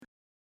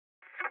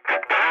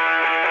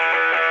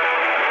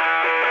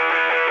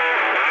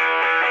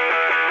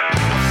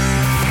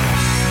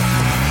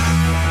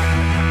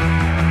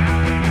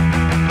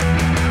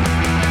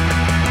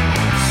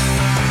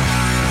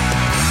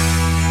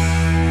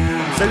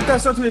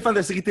Salutations à tous les fans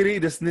de séries télé et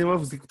de cinéma.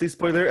 Vous écoutez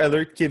Spoiler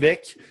Alert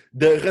Québec.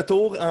 De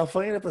retour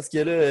enfin, là, parce que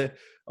là,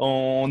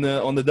 on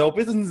a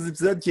dopé tous nos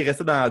épisodes qui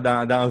restaient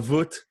dans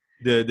voûte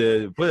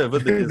pas la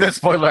voûte de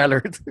Spoiler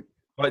Alert.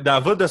 Ouais, dans la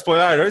voûte de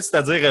Spoiler Alert,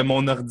 c'est-à-dire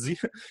mon ordi.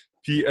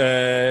 Puis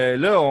là,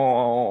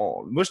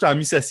 moi, j'étais en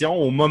mi-session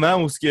au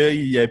moment où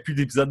il n'y avait plus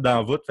d'épisodes dans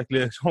la voûte. Fait que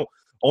là,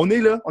 on est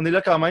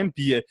là quand même.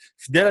 Puis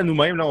fidèle à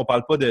nous-mêmes, là, on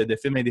parle pas de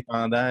films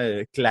indépendants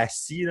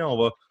classiques. Là,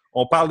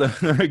 on parle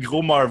d'un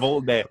gros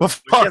Marvel. Ben,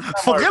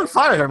 faudrait le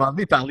faire un moment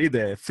donné, parler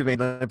de films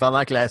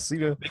indépendants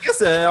classiques. Là. Mais Chris,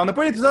 on n'a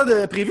pas un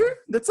épisode prévu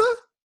de ça?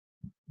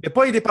 Mais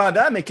pas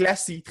indépendant, mais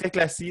classique, très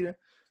classique. Là.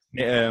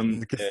 Mais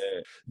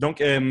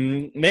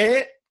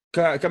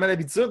comme à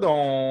l'habitude,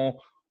 on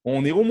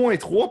est au moins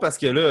 3 parce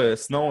que là,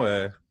 sinon,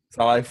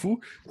 ça a l'air fou.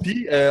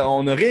 Puis,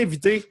 on a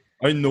réinvité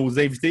un de nos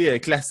invités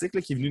classiques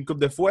là, qui est venu une couple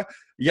de fois.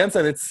 Yann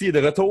Salvatici est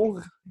de retour.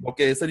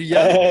 Donc, salut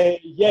Yann.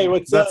 Hey, yeah,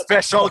 what's up?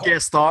 Special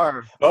guest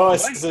star. Oh,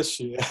 c'est ça, je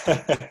suis.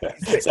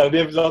 Ça va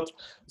bien, vous autres?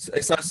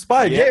 C'est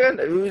super bien,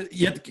 man.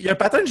 Il y a un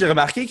pattern que j'ai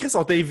remarqué, Chris,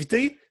 on t'a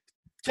invité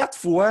 4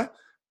 fois.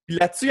 Puis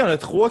là-dessus, il y en a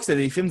 3 que c'est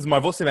des films du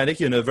Marvel Cinematic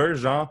Universe,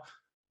 genre.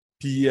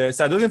 Puis c'est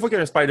la deuxième fois qu'il y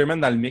a un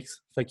Spider-Man dans le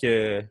mix. Fait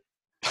que.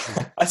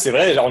 Ah, c'est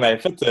vrai, on avait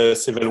fait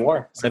Civil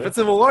War. On a fait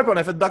Civil War puis on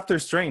a fait Doctor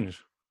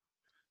Strange.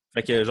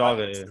 Fait que genre.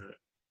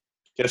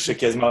 Que je suis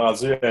quasiment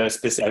rendu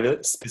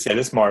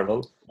spécialiste Marvel.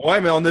 Ouais,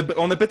 mais on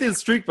a pété le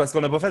streak parce qu'on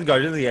n'a pas fait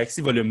Guardians of the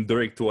Galaxy Volume 2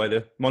 avec toi, là.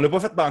 Mais on l'a pas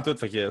fait pantoute,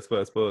 fait que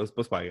c'est pas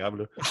super grave,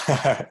 là.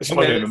 Est-ce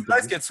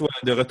que tu sois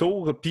de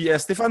retour? Puis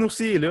Stephan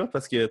aussi est là,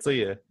 parce que, tu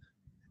sais...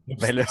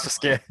 Ben là, parce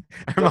qu'à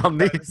un moment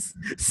donné,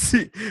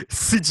 si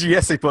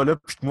JS n'est pas là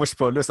puis que moi je suis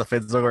pas là, ça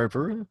fait dur un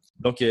peu. Là.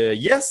 Donc,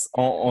 yes,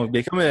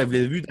 bien, comme vous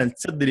l'avez vu dans le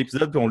titre de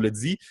l'épisode, puis on l'a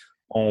dit,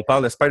 on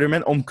parle de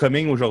Spider-Man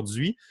Homecoming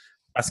aujourd'hui.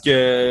 Parce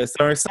que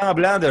c'est un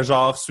semblant de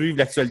genre suivre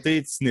l'actualité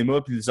du cinéma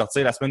puis le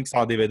sortir la semaine qui sort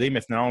en DVD, mais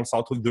finalement on le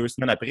sort 2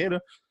 semaines après. Là.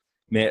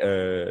 Mais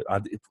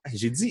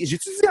j'ai-tu dit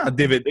en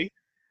DVD?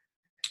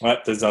 Ouais,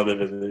 t'as dit en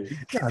DVD.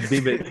 En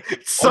DVD.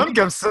 Ça sonne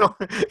comme ça,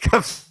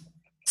 comme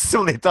si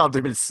on était en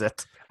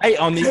 2007. Hey,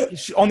 on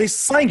est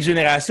 5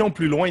 générations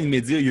plus loin de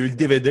médias. Il y a eu le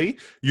DVD,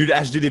 il y a eu le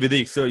HD DVD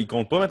avec ça, il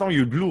compte pas. Mettons, il y a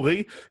eu le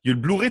Blu-ray, il y a eu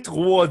le Blu-ray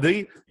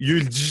 3D, il y a eu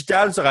le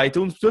digital sur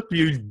iTunes, tout, puis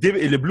il y a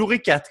eu le Blu-ray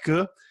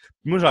 4K.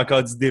 Moi, j'ai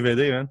encore dit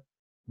DVD, hein.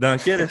 Dans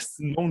quel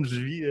monde je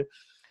vis?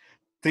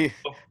 T'es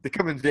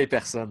comme une vieille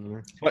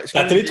personne. Ouais,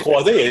 ta télé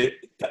 3D,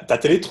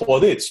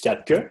 est-tu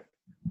 4K?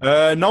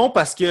 Non,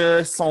 parce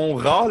que sont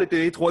rares les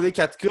télé 3D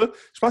 4K.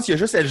 Je pense qu'il y a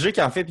juste LG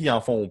qui en fait et ils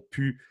en font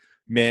plus.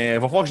 Mais il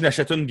va falloir que je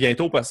n'achète une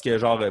bientôt parce que,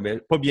 genre,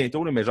 pas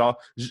bientôt, là, mais genre,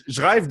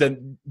 je rêve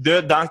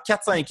de dans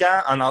 4-5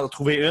 ans en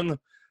trouver une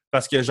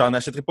parce que j'en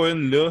achèterai pas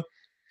une là,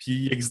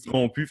 puis ils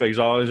n'existeront plus. Fait que,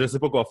 genre, je sais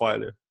pas quoi faire,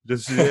 là.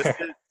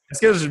 Est-ce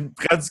que je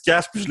prends du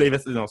cash puis je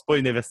l'investis? Non, c'est pas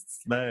un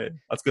investissement.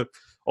 En tout cas,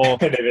 un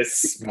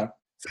investissement.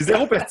 C'est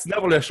zéro pertinent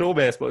pour le show,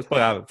 mais c'est pas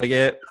grave. Fait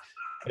que,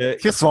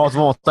 Chris, tu vas avoir du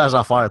montage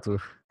à faire, toi.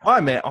 Ouais,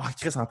 mais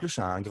Chris, en plus, je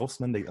suis en grosse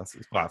semaine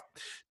d'exercice. C'est pas grave.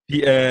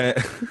 Puis,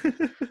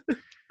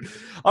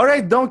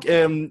 alright, donc,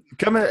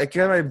 comme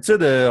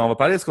d'habitude, on va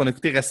parler de ce qu'on a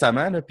écouté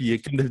récemment. Là,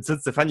 puis, comme d'habitude,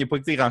 Stephan, il n'a pas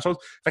écouté grand-chose.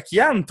 Fait que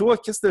Yann, toi,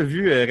 qu'est-ce que tu as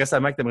vu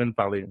récemment que tu aimerais nous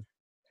parler?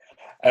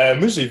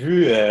 Moi, j'ai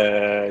vu,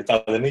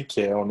 étant donné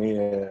qu'on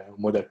est au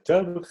mois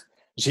d'octobre,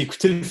 j'ai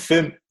écouté le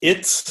film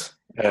It.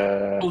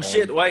 Oh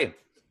shit, ouais.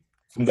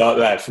 Film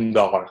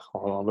d'horreur.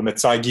 On va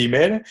mettre ça en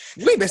guillemets. Là.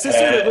 Oui, ben c'est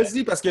ça,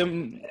 vas-y, parce que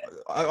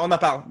on en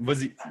parle.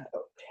 Vas-y.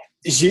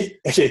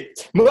 OK.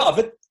 Moi, en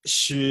fait,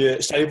 je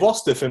suis allé voir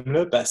ce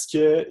film-là parce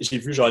que j'ai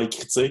vu genre les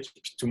critiques,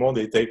 puis tout le monde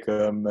était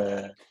comme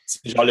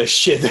genre le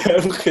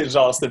chef-d'œuvre,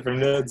 genre ce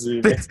film-là.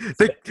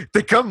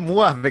 T'es comme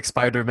moi avec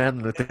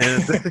Spider-Man. Là. T'as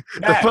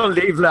pas le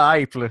livre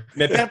le hype. Là.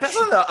 Mais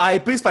personne n'a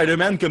hypé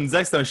Spider-Man comme disant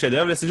que c'est un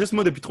chef-d'œuvre. C'est juste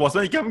moi depuis 3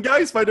 semaines. Il est comme,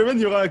 guys, Spider-Man,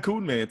 il aura un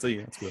cool, mais tu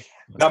sais, en tout cas.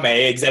 Non,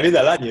 mais Xavier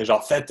Dolan, il a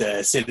genre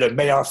fait c'est le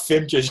meilleur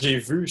film que j'ai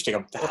vu. J'étais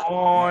comme,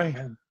 ouais.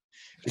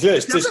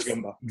 Là, j'étais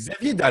comme,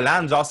 Xavier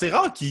Dolan, genre, c'est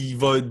rare qu'il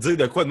va dire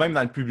de quoi de même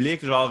dans le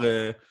public, genre,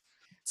 tu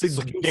sais,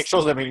 quelque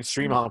chose de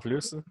mainstream en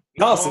plus.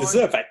 Non, c'est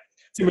ça. Fait,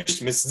 moi,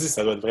 je me suis dit,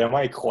 ça doit être vraiment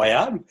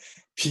incroyable.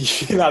 Puis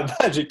finalement,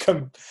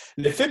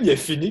 le film, il a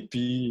fini,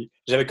 puis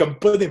j'avais comme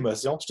pas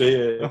d'émotion.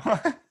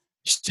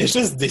 J'étais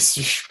juste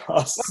déçu, je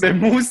pense. Mais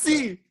moi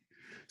aussi!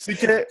 C'est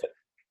que...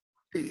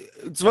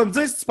 Tu vas me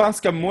dire si tu penses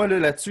comme moi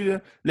là-dessus.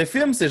 Là. Le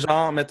film, c'est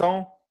genre,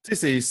 mettons, tu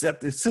sais,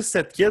 c'est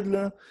 6-7 kids,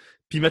 là.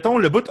 Puis, mettons,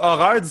 le bout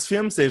horreur du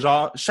film, c'est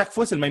genre, chaque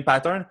fois, c'est le même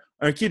pattern.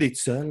 Un kid est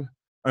tout seul,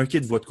 un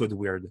kid voit de quoi de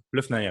weird. Puis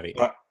là, finalement, il arrive.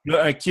 Ouais.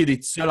 Là, un kid est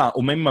tout seul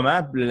au même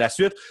moment, la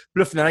suite.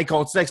 Puis là, finalement, il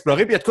continue à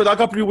explorer. Puis il y a de quoi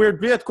d'encore plus weird.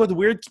 Puis il y a de quoi de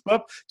weird qui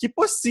pop, qui est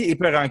pas si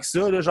épeurant que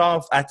ça, là,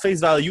 genre, at face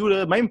value,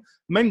 là, même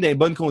dans les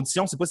bonnes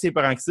conditions, c'est pas si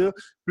épeurant que ça.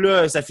 Puis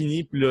là, ça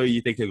finit, puis là, il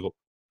est avec le groupe.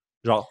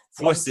 Genre,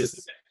 fois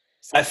 6.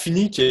 ça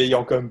finit qu'ils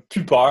ont comme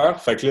plus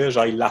peur. Fait que là,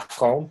 genre, ils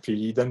l'affrontent, puis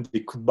ils donnent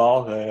des coups de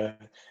barre.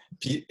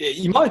 Puis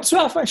il meurt-tu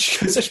à la fin?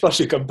 Je pense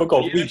que j'ai comme pas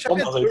compris. Il tombe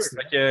dans un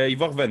petit... il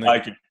va revenir. Ah,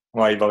 ok.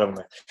 Ouais, il va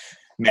revenir.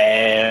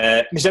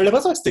 Mais j'avais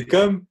l'impression que c'était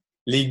comme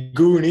les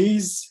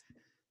Goonies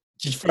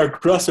qui font un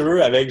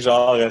crossover avec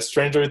genre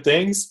Stranger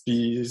Things,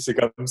 puis c'est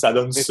comme ça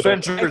donne ça.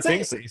 Stranger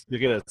Things, c'est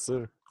inspiré de ça.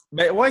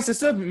 Ben ouais, c'est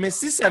ça. Mais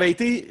si ça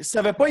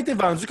avait pas été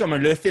vendu comme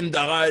le film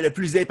d'horreur le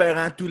plus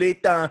épeurant de tous les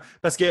temps.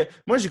 Parce que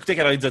moi, j'écoutais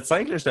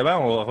 98.5, là, justement,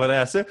 on revenait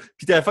à ça.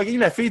 Puis t'as fucking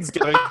la fille du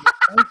 98.5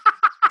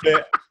 que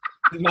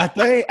le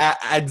matin,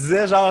 elle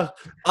disait genre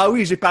 « Ah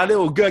oui, j'ai parlé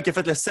au gars qui a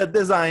fait le set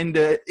design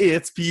de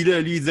Hits, puis là,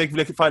 lui, il disait qu'il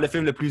voulait faire le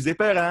film le plus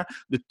épeurant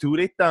de tous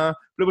les temps. »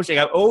 Puis là, moi, j'étais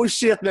comme « Oh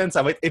shit, man,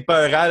 ça va être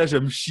épeurant, là, je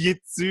vais me chier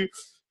dessus. »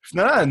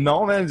 Finalement,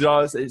 non, man,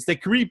 genre, c'était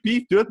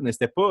creepy tout, mais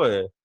c'était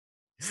pas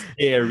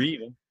scary,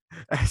 là.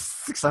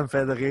 C'est que ça me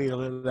fait de rire,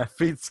 là, la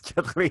fille du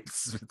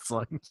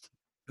 98.5.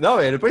 Non,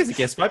 mais le point, c'est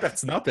qu'elle est super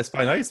pertinente, elle est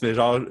super nice, mais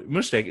genre,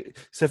 moi,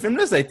 ce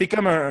film-là, ça a été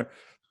comme un...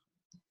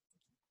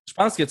 Je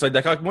pense que tu vas être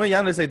d'accord avec moi,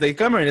 Yann, là, ça a été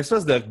comme un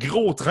espèce de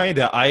gros train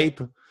de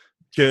hype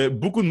que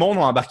beaucoup de monde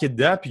ont embarqué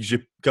dedans, puis que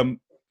j'ai comme...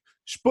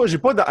 J'ai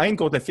pas de haine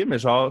contre le film, mais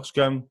genre, je suis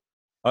comme...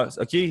 Ah,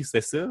 OK,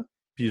 c'est ça.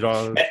 Puis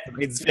genre,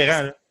 c'est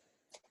différent, là.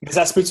 Mais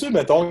ça se peut-tu,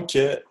 mettons,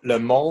 que le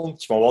monde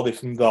qui vont voir des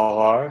films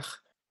d'horreur,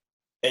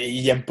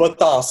 ils aiment pas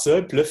tant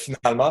ça, puis là,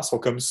 finalement, ils sont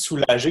comme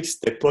soulagés que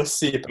c'était pas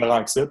si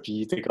épeurant que ça,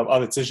 puis t'es comme, ah,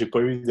 mais tu sais, j'ai pas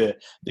eu de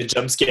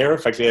jump scare,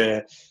 fait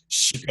que je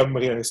suis comme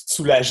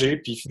soulagé,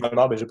 puis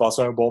finalement, ben, j'ai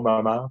passé un bon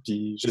moment,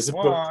 puis je sais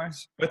pas. Ouais,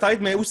 peut-être,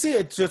 mais aussi,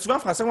 tu l'as-tu vu en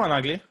français ou en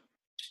anglais?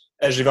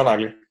 J'ai vu en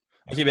anglais.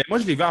 OK, ben moi,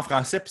 je l'ai vu en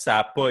français, puis ça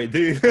a pas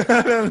aidé.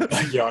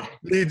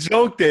 Les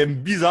jokes étaient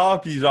bizarres,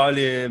 puis genre,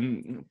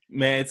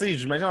 mais tu sais,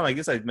 j'imagine en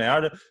anglais, ça va être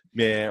meilleur, là.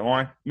 Mais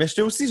ouais. Mais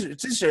j'étais aussi,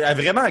 tu sais, j'étais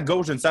vraiment à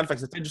gauche d'une salle, fait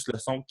que c'était juste le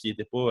son qui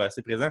était pas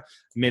assez présent.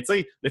 Mais tu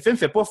sais, le film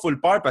fait pas full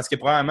peur parce que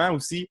probablement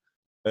aussi,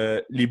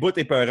 les bouts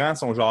épeurants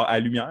sont genre à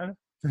lumière.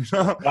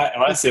 Genre...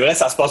 Ouais, c'est vrai,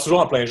 ça se passe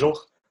toujours en plein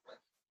jour.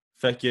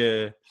 Fait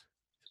que,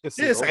 tu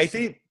sais, ça a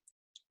été,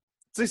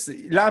 tu sais,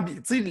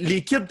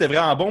 les kids étaient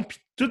vraiment bons, puis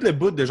tout le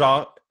bout de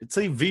genre, tu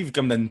sais, vivre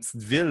comme dans une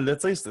petite ville, là,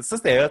 tu sais, ça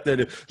c'était hot,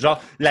 là,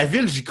 genre, la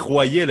ville, j'y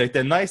croyais, là,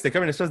 était nice, c'était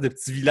comme une espèce de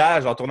petit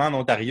village en tournant en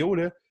Ontario,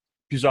 là.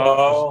 Puis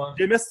genre,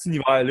 j'aimais cet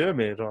univers-là,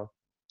 mais genre...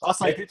 Ah,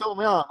 ça a été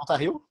tourné en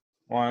Ontario?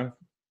 Ouais.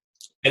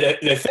 Mais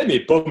le film est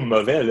pas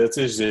mauvais, là,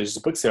 tu sais, je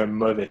dis pas que c'est un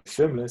mauvais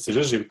film, là, c'est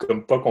juste que j'ai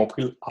comme pas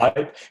compris le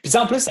hype. Puis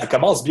en plus, ça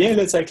commence bien,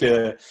 là, tu sais, avec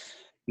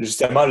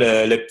justement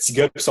le petit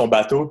gars puis son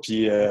bateau,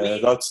 puis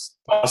là,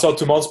 attention,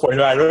 tout le monde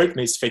spoiler alert,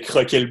 mais il se fait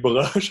croquer le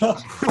bras, genre.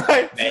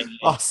 Ouais.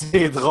 Ah,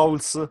 c'est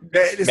drôle, ça.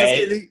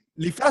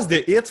 Les faces de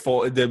Hit,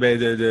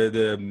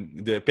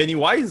 de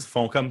Pennywise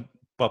font comme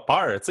pas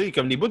peur, tu sais,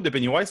 comme les bouts de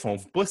Pennywise font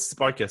pas si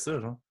peur que ça,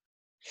 genre.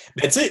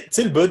 Mais tu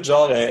sais, le bout,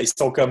 genre, ils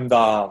sont comme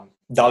dans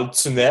le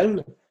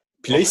tunnel,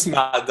 puis là, ils se mettent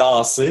à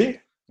danser.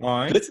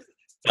 Ouais. Là,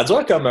 ça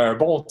dure comme un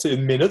bon, tu sais,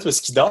 une minute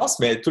parce qu'ils dansent,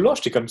 mais tout là,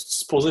 j'étais comme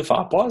supposé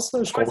faire peur,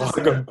 ça, je comprends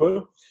comme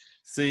pas.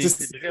 C'est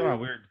vraiment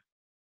weird.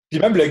 Puis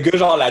même le gars,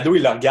 genre, l'ado,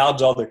 il le regarde,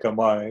 genre, de comme,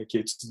 ok,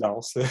 tu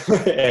danses.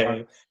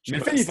 Mais le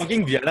film est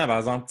fucking violent, par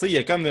exemple. Tu sais, il y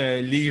a comme,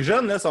 les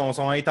jeunes, là,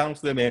 sont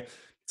intenses, là, mais,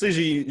 tu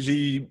sais,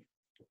 j'ai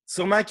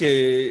sûrement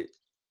que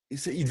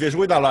il devait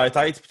jouer dans leur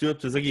tête, puis tout,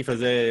 c'est ça qui les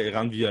faisait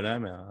rendre violents,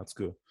 mais en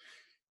tout cas,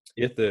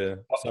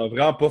 ça va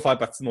vraiment pas faire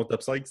partie de mon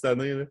top 5 cette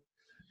année, là.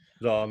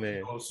 Genre,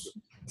 mais...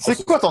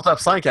 C'est quoi ton top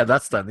 5 à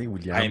date cette année,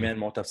 William? Hey man,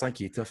 mon top 5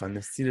 il est tough, en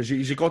esti.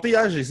 J'ai compté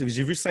hier,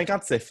 j'ai vu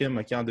 57 films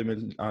okay, en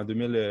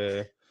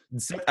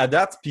 2017 à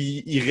date,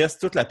 puis il reste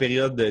toute la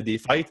période des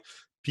fêtes,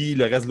 puis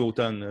le reste de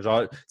l'automne.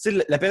 Genre, tu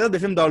sais, la période des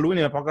films d'Halloween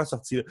n'est pas encore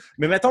sortie. Là.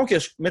 Mais mettons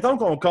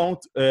qu'on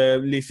compte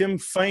les films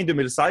fin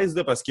 2016,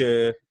 là, parce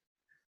que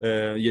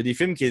il y a des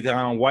films qui étaient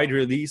en wide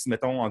release,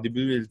 mettons, en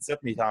début 2017,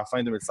 mais en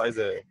fin 2016.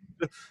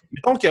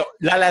 Mettons que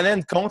La La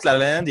Land compte, La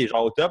La Land est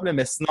genre au top, là,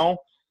 mais sinon,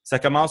 ça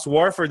commence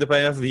War for the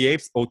Planet of the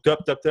Apes au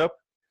top.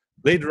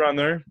 Blade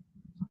Runner,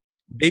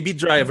 Baby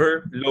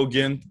Driver,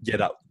 Logan,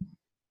 Get Out.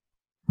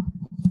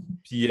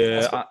 Puis,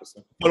 pas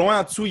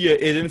loin en dessous, il y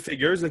a Hidden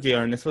Figures, là, qui est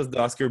un espèce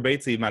d'Oscar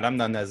Bates et Madame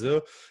dans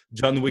NASA,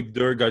 John Wick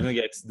 2, Guardian of the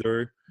Galaxy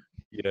 2,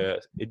 puis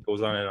It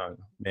Goes On and On.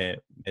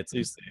 Mais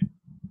tu sais, c'est...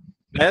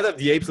 Planet of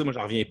the Apes, là, moi,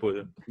 j'en reviens pas.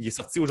 Là. Il est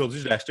sorti aujourd'hui,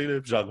 je l'ai acheté, là,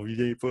 puis j'en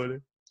reviens pas. Là.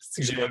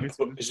 C'est que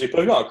je l'ai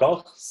pas vu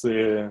encore. Je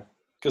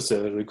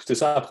vais écouter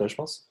ça après, je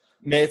pense.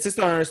 Mais tu sais,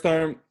 c'est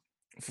un...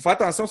 Faut faire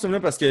attention à ce film-là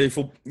parce qu'il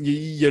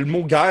y a le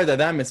mot guerre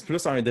dedans, mais c'est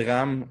plus un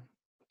drame.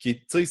 Tu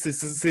sais,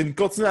 c'est une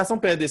continuation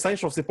de Planète des singes.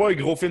 Je trouve que c'est pas un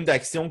gros film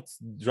d'action.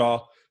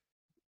 Genre,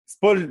 c'est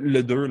pas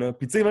le 2, là.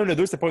 Puis tu sais, même le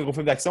 2, c'est pas un gros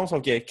film d'action,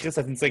 sauf que Chris,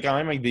 ça finissait quand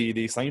même avec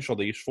des singes sur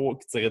des chevaux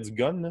qui tiraient du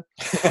gun,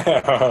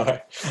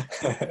 là.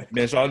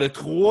 Mais genre, le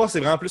 3, c'est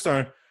vraiment plus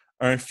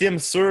un film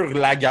sur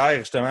la guerre,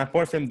 justement.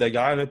 Pas un film de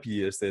guerre, là.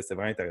 Puis c'est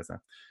vraiment intéressant.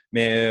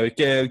 Mais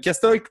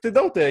qu'est-ce que t'as écouté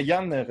d'autre,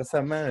 Yann,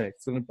 récemment, que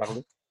tu veux nous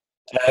parler?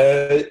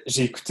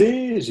 J'ai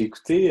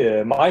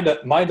écouté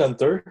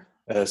Mindhunter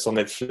sur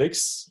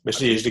Netflix. Mais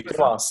je l'ai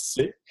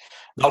commencé.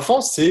 Dans le fond,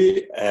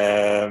 c'est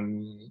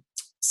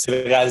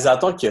c'est le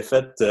réalisateur qui a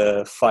fait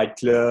Fight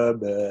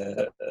Club,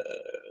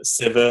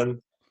 Seven.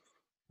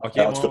 OK,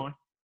 En tout cas, ouais.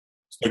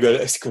 ce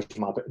gars-là, c'est quoi, je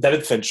m'en rappelle?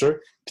 David Fincher.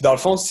 Puis dans le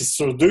fond, c'est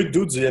sur 2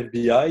 dudes du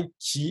FBI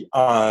qui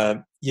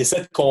ils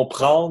essaient de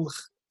comprendre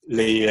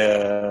les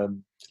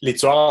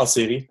tueurs en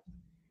série.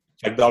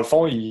 Fait que dans le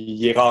fond,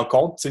 ils les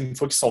rencontrent une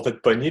fois qu'ils sont fait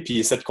pogner, puis ils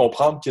essaient de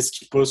comprendre qu'est-ce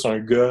qui pousse un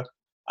gars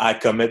à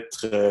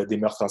commettre des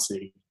meurtres en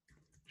série.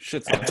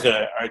 Shit, ça Être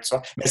un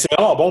tueur. Mais c'est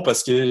vraiment bon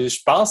parce que je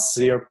pense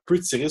que c'est un peu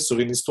tiré sur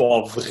une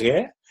histoire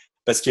vraie.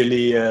 Parce que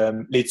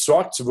les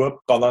tueurs que tu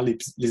vois pendant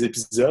les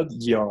épisodes,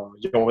 ils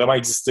ont vraiment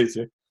existé, tu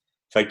sais.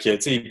 Fait que,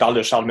 tu sais, ils parlent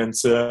de Charles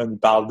Manson, ils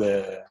parlent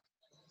de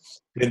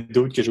plein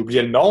d'autres que j'ai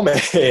oublié le nom,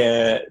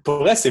 mais pour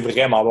vrai, c'est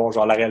vraiment bon,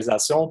 genre la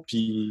réalisation,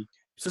 puis...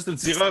 Ça, c'est une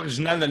série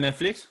originale de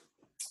Netflix?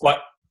 Ouais,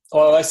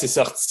 c'est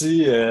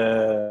sorti...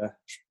 je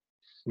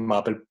me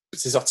rappelle...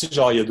 C'est sorti,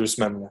 genre, il y a 2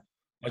 semaines, là.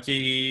 OK.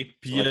 Puis,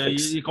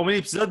 il y a combien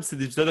d'épisodes? C'est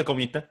des épisodes de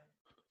combien de temps?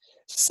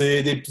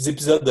 C'est des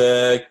épisodes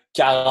de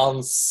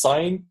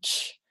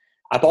 45...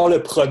 À part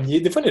le premier,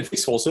 des fois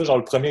Netflix font ça, genre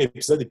le premier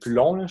épisode est plus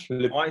long. Là.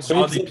 Ouais, c'est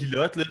genre des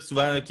pilotes, là,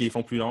 souvent, là, qui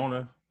font plus long.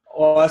 Là.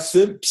 Ouais,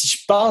 c'est. Puis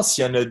je pense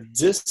qu'il y en a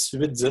 10,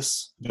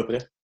 8-10, à peu près.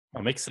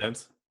 Ça makes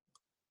sense.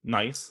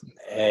 Nice.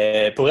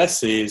 Pour vrai,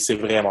 c'est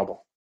vraiment bon.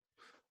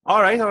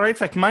 Alright.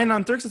 Fait que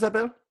Mindhunter, ça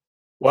s'appelle?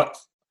 Ouais.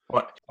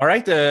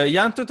 Alright.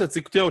 Yann, toi, t'as-tu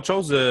écouté autre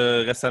chose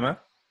récemment?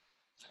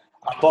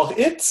 À part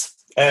It.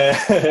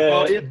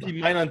 It et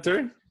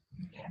Mindhunter?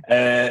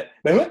 Ben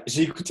ouais,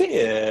 j'ai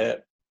écouté.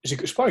 Je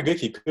suis pas un gars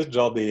qui écoute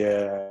genre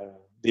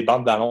des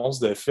bandes d'annonces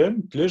de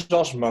films. Puis là,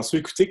 genre, je m'en suis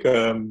écouté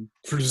comme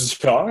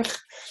plusieurs.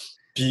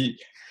 Puis,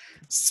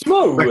 c'est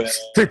moi où...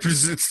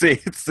 Tu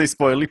t'es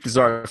spoilé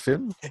plusieurs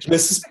films. Je me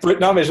suis...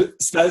 Non, mais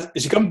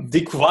j'ai comme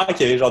découvert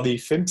qu'il y avait genre des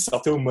films qui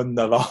sortaient au mois de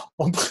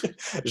novembre.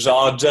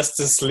 Genre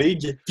Justice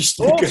League. Puis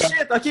shit!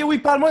 OK, oui,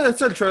 parle-moi de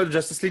ça, le trailer de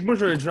Justice League. Moi,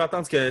 je veux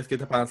entendre ce que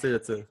t'as pensé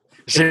de ça.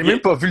 J'ai même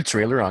pas vu le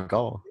trailer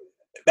encore.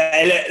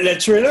 Ben, le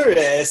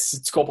trailer,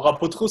 si tu comprends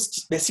pas trop ce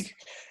qui... Ben,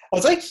 on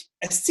dirait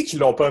qu'ils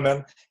l'ont pas,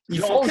 man. Ils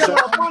font genre...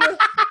 pas, là.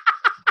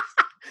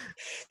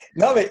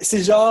 Non, mais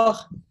c'est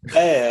genre... tu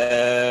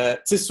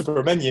sais,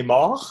 Superman, il est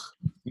mort,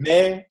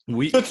 mais...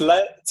 Oui. Tu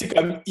sais,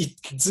 comme, ils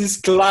te disent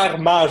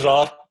clairement,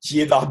 genre, qu'il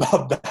est dans le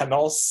bande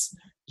d'annonce.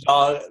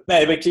 Genre,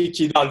 ben, qui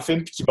est dans le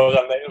film puis qui va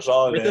revenir,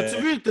 genre... Mais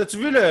t'as-tu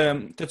vu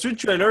le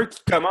trailer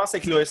qui commence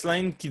avec Lois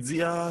Lane qui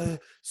dit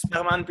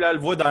Superman, puis là, elle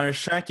le voit dans un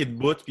champ qui est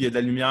debout, puis il y a de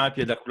la lumière,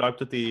 puis il y a de la couleur,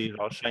 puis tout est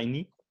genre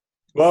shiny?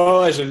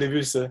 Ouais, je l'ai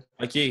vu, ça.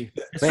 OK.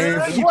 Ben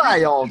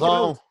voyons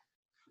donc!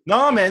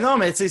 Non, mais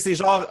tu sais, c'est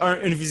genre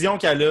une vision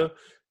qu'elle a,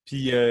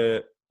 puis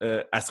elle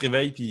se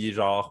réveille, puis il est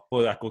genre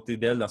pas à côté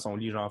d'elle dans son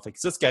lit, genre. Fait que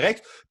ça, c'est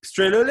correct. Puis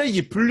ce trailer-là, il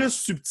est plus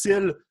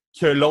subtil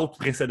que l'autre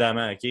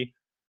précédemment, OK?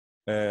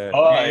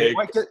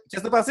 Qu'est-ce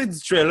que tu as pensé du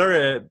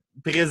trailer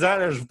présent?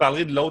 Là? Je vous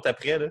parlerai de l'autre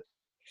après. Là.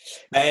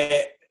 Ben,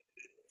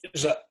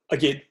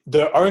 OK,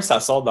 de 1, ça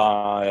sort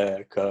dans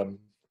comme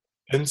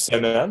une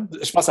semaine.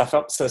 Je pense que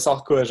ça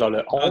sort quoi, genre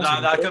le 11?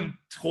 Dans comme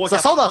 3 Ça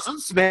sort dans une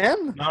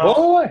semaine?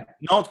 Ouais.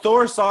 Non,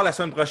 Thor sort la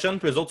semaine prochaine,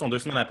 puis les autres sont 2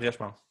 semaines après, je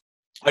pense.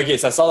 OK,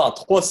 ça sort dans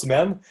 3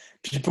 semaines.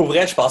 Puis pour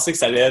vrai, je pensais que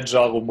ça allait être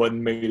genre au mois de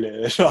mai,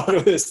 là, genre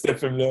ce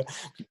film-là.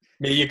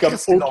 Mais il y a comme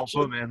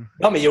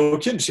Non, mais il y a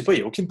aucune, je sais pas, il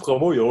y a aucune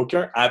promo, il y a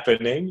aucun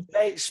happening.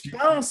 Ben, je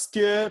pense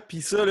que,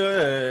 puis ça,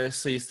 là,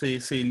 c'est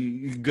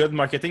le gars de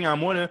marketing en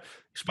moi, là.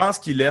 Je pense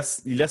qu'il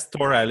laisse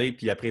Thor aller,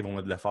 puis après, ils vont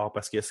mettre de l'effort,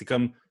 parce que c'est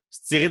comme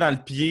se tirer dans le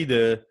pied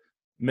de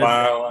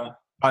mettre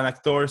un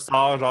acteur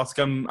sort, genre, c'est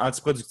comme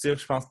antiproductif,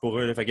 je pense, pour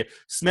eux. Là. Fait que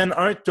semaine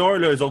 1, Thor,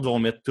 là, eux autres vont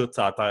mettre tout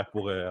sur la terre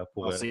pour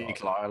c'est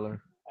clair, là.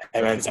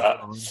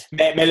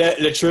 Mais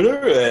le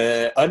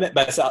trailer,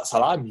 ben, ça a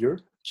l'air mieux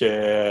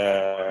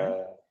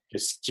que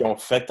ce qu'ils ont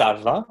fait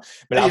avant.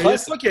 Mais il y a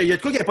de quoi qu'il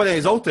n'y a pas dans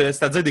les autres,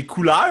 c'est-à-dire des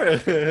couleurs.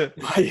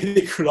 Il y a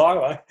des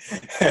couleurs,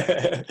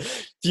 ouais.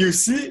 Puis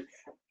aussi,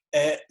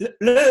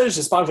 là,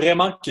 j'espère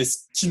vraiment que ce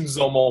qu'ils nous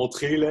ont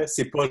montré, là,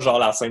 c'est pas genre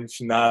la scène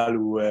finale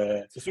ou...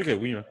 C'est sûr que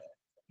oui. Hein.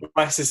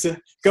 Ouais, c'est ça.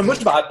 Comme moi,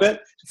 je me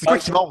rappelle... C'est quoi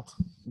qu'ils montrent?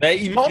 Ben,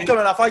 ils montrent comme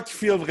une affaire qui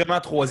file vraiment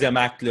 3e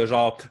acte, là,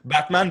 genre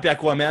Batman puis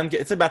Aquaman. Tu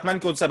sais, Batman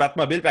conduit sa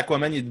Batmobile, puis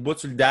Aquaman, il est debout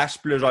sur le dash,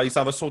 puis là, genre, il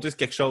s'en va sauter sur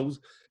quelque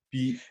chose.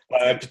 Puis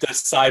t'as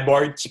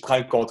Cyborg qui prend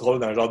le contrôle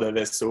d'un genre de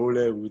vaisseau,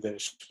 là, ou de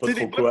je sais pas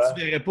trop quoi.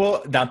 Tu verrais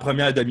pas dans la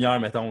première demi-heure,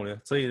 mettons, là.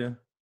 Tu sais, là.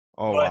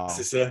 Oh, ouais, wow.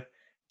 c'est ça.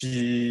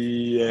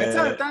 Puis... Mais tu sais,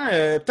 en même temps,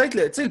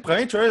 peut-être, le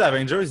premier trailer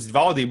d'Avengers, il va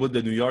y avoir des bouts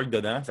de New York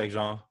dedans, fait que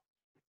genre...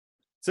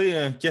 Tu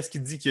sais, qu'est-ce qui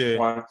dit que...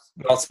 Ouais,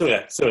 non, c'est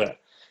vrai.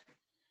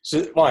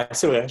 Ouais,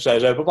 c'est vrai,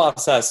 j'avais pas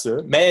pensé à ça.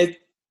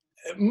 Mais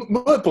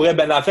moi, pour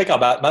Ben Affleck en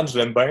Batman, je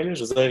l'aime bien, là.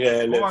 Je veux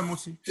dire, moi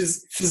aussi.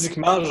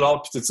 Physiquement,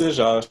 genre, puis tout ça,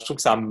 genre, je trouve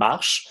que ça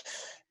marche.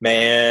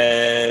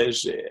 Mais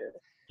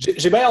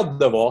j'ai bien hâte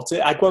de voir. Tu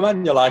sais,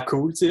 Aquaman, il a l'air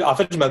cool. Tu sais. En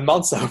fait, je me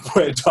demande si ça va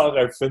pas être genre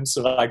un film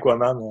sur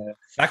Aquaman.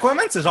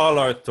 Aquaman, c'est genre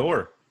leur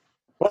tour.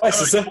 Ouais,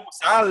 c'est ça.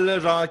 Sale, là,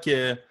 genre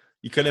que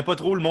il connaît pas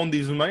trop le monde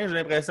des humains, j'ai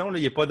l'impression. Là,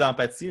 il n'y a pas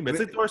d'empathie. Mais tu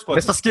sais, Thor, c'est pas...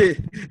 Mais c'est parce qu'il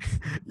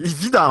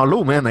vit dans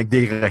l'eau, man, avec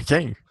des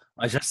requins.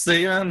 Ah, je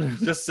sais, man.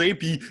 Je sais.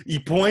 Puis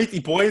il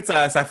pointe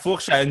sa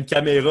fourche à une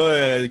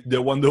caméra de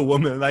Wonder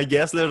Woman, I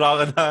guess, là,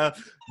 genre dans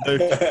un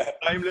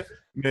time, là.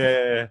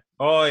 Mais,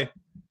 ouais.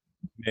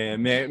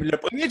 Mais le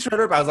premier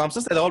trailer, par exemple, ça,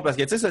 c'était drôle parce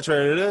que, tu sais, ce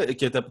trailer-là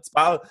que tu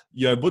parles,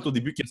 il y a un bout au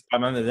début que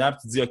Superman est dedans, puis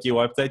tu dis, OK,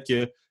 ouais, peut-être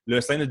que le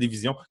scène de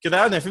division. Que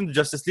d'ailleurs, dans un film de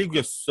Justice League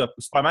où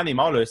Superman est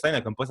mort, le scène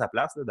n'a comme pas sa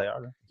place, là, d'ailleurs.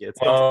 Là. C'est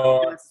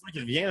sûr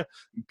qu'il revient, là.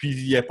 Puis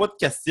il n'y a pas de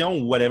question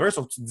ou whatever,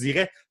 sauf que tu te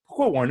dirais,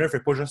 pourquoi Warner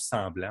fait pas juste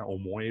semblant, au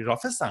moins?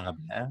 Genre, fais semblant.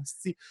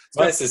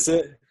 Ouais, c'est ça.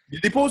 Il y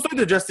a des posters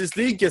de Justice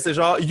League que c'est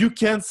genre You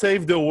can't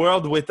save the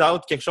world without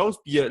quelque chose,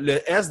 puis le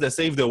S de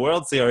Save the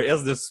World, c'est un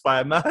S de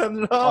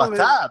Superman. Genre,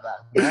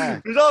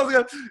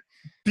 genre,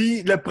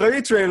 puis le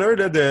premier trailer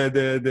là,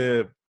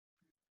 de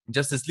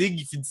Justice League,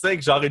 il finissait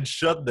avec genre une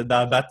shot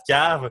dans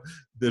Batcave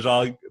de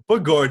genre, pas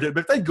Gordon,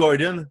 mais peut-être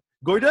Gordon.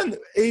 Gordon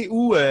et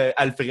ou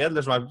Alfred,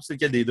 là, je ne me rappelle plus c'est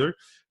lequel des deux.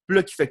 Puis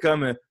là, qui fait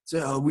comme,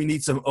 we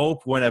need some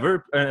hope, whatever,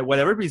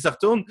 puis il se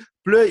retourne.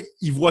 Puis là,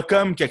 il voit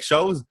comme quelque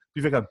chose,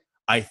 puis il fait comme,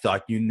 I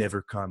thought you'd never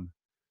come.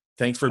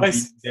 Thanks for being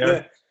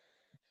there.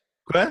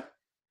 Quoi?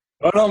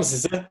 Oh non, mais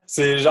c'est ça.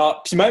 C'est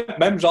genre, puis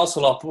même genre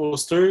sur leur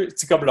poster, tu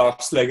sais, comme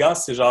leur slogan,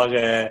 c'est genre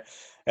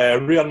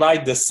Real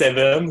Night de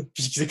Seven,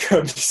 puis c'est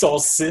comme, ils sont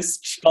 6,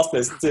 puis je pense que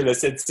le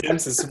 7e,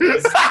 c'est super.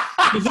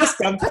 C'est juste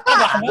comme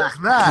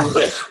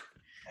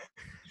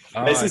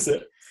mais c'est ça.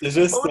 C'est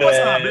juste. Faut pas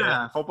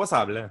semblant. Faut pas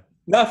semblant.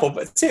 Non, faut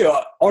pas. Tu sais,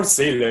 on le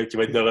sait là, qu'il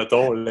va être de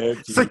retour. Là,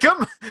 puis...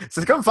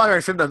 c'est comme faire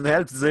un film de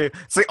Noël et dire,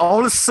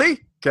 on le sait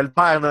que le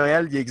Père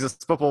Noël, il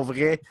n'existe pas pour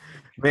vrai,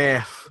 mais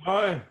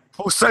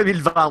faut seulement le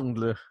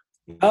vendre. Là.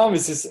 Non, mais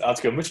c'est ça. En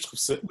tout cas, moi, je trouve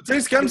ça. Tu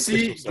sais, c'est comme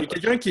si il y a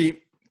quelqu'un qui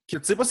tu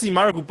sais pas s'il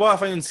meurt ou pas à la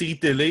fin d'une série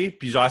télé,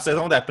 puis genre la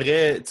saison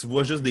d'après, tu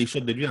vois juste des shots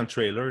de lui dans le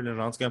trailer. Là,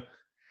 genre, c'est comme.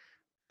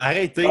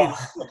 Arrêtez. Ah.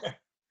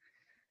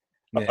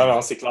 Mais... Ah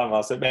non, c'est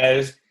clairement ça.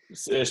 Mais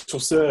je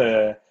trouve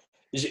ça.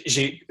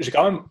 J'ai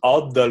quand même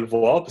hâte de le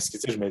voir parce que tu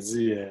sais, je me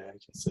dis.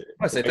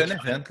 C'est un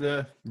event,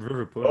 là. Je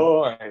veux pas.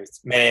 Oh, ouais.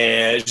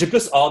 Mais j'ai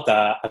plus hâte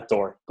à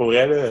Thor. Pour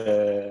vrai,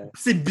 là.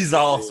 C'est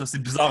bizarre, ça. C'est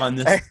bizarre en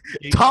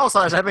Thor,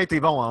 ça n'a jamais été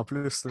bon en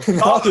plus.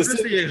 En plus,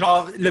 c'est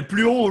genre le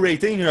plus haut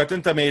rating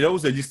Rotten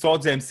Tomatoes de l'histoire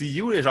du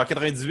MCU, genre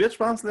 98, je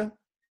pense, là.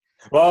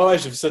 Ouais,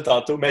 j'ai vu ça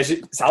tantôt. Mais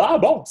ça a l'air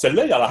bon.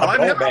 Celui-là, il a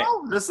l'air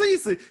bon. Je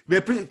sais. Mais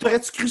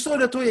t'aurais-tu cru ça,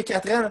 là, toi, il y a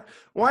 4 ans? Là?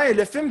 Ouais,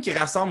 le film qui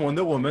rassemble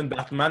Wonder Woman,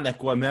 Batman,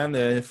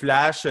 Aquaman,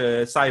 Flash,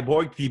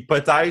 Cyborg, puis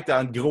peut-être,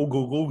 en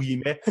gros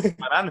guillemets,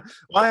 Batman.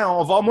 Ouais, on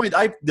va avoir moins de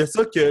hype de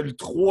ça que le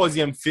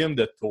 3e film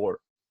de Thor.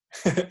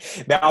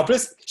 Mais en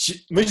plus,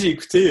 moi, j'ai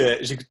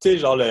écouté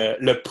genre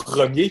le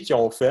premier qu'ils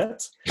ont fait.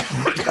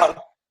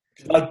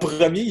 Dans le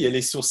premier, il y a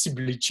les sourcils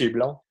bleachés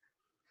blonds.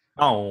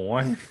 Oh,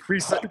 ouais.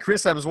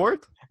 Chris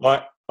Hemsworth? Ouais,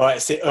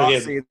 c'est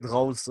horrible. C'est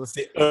drôle, ça.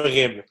 C'est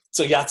horrible.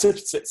 Tu regardes ça,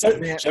 puis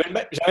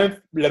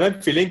j'avais le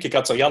même feeling que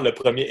quand tu regardes le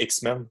premier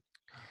X-Men.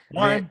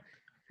 Ouais.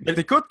 Mais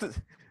écoute,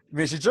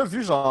 j'ai déjà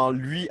vu genre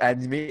lui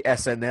animer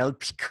SNL,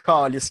 puis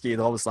calisse qui est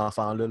drôle, cet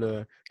enfant-là,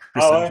 là.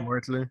 Chris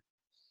Hemsworth, là.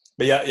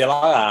 Mais il a l'air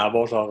à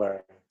avoir genre,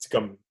 c'est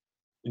comme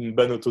une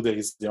bonne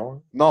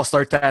autodérision. Non, c'est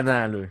un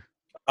tannant, là.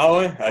 Ah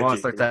ouais? Okay. Ouais,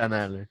 c'est un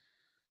tannant, là.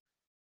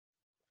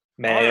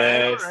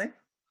 Mais...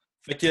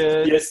 Fait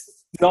que...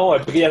 Sinon,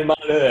 brièvement,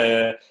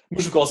 là,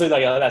 moi, je vous conseille de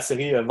regarder la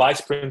série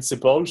Vice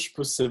Principal. Je sais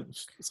pas si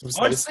vous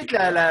savez. Je sais que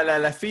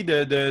la fille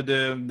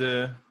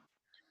de...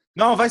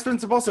 Non, Vice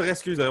Principal, c'est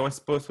excuse. Ouais,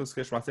 c'est pas ce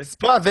que je pensais. C'est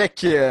pas avec...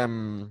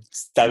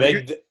 C'est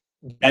avec...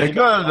 Le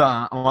gars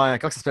dans... Ouais,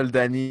 comment ça s'appelle?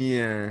 Danny...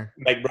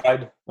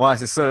 McBride. Ouais,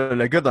 c'est ça.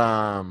 Le gars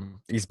dans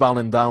Eastbound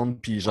and Down,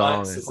 puis genre...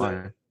 Ouais, c'est ça.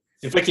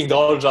 C'est fucking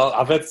drôle. Genre,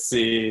 en fait,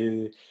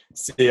 c'est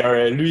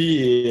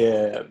lui,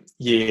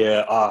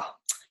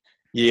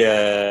 il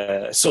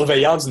est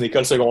surveillant d'une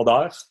école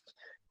secondaire.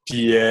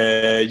 Puis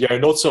il y a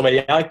un autre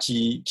surveillant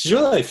qui joue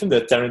dans les films de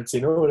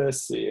Tarantino. Là,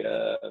 je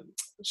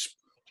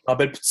me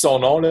rappelle plus de son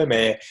nom, là,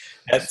 mais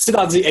tu sais,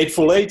 dans The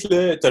Hateful Eight,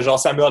 là, t'as genre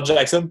Samuel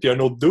Jackson puis un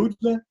autre dude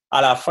là,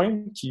 à la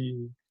fin qui.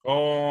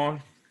 Ben,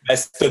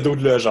 c'est ce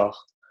dude-là,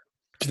 genre.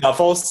 Puis dans le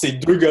fond, ces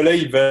deux gars-là,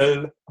 ils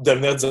veulent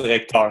devenir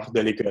directeurs de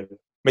l'école.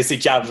 Mais c'est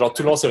cave, genre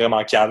tout le monde, c'est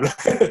vraiment cave.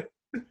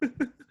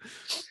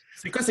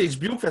 C'est quoi, c'est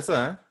HBO qui fait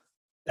ça, hein?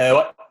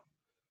 Ouais.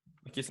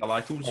 Ok, ça a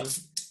l'air cool, ça. Ça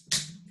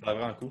a l'air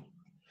vraiment cool.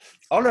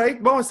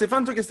 Alright, bon,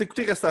 Stéphane, toi, qu'est-ce que t'as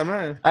écouté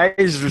récemment?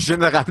 Hey, je viens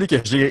de me rappeler que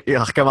j'ai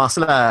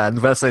recommencé la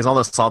nouvelle saison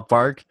de South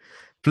Park.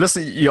 Puis là,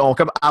 ils ont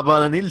comme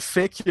abandonné le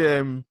fait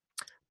que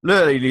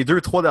là, les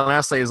 2-3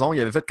 dernières saisons,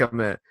 ils avaient fait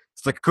comme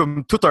c'était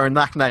comme tout un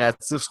arc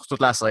narratif sur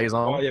toute la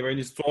saison. Ouais, il y avait une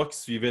histoire qui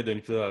suivait d'un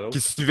épisode à l'autre. Qui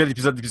suivait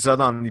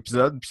l'épisode en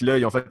épisode. Puis là,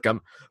 ils ont fait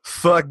comme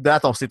fuck that,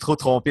 on s'est trop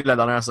trompé de la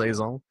dernière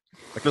saison.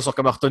 Fait que là, ils sont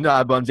comme retenus à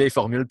la bonne vieille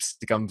formule, puis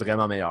c'était comme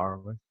vraiment meilleur.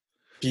 Ouais.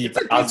 Puis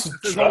en dessous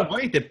de saison 20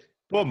 était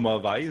pas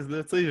mauvaise,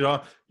 là, tu sais,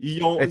 genre,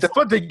 elle était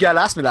pas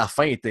dégueulasse, mais la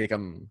fin était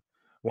comme...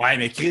 Ouais,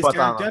 mais Chris,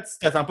 quand tu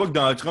t'attends pas que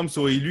Donald Trump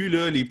soit élu,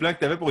 là, les plans que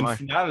t'avais pour une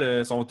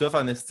finale sont tough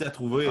en esti à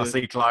trouver. Ah,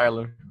 c'est clair,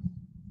 là.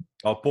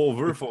 Ah,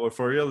 pauvre,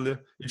 for real, là.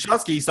 Une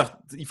chance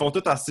ils font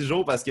tout en 6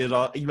 jours parce que,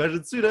 genre,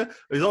 imagine-tu, là,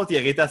 eux autres, ils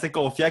auraient été assez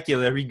confiants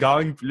qu'Hillary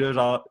gagne, puis là,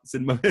 genre, c'est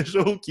le mauvais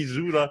show qu'ils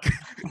jouent, genre.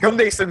 Comme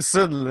des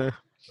Simpsons, là.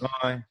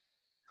 Ouais.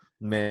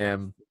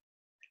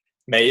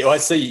 Mais ouais,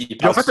 ça, ils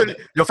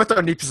ont fait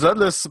un épisode,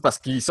 là, parce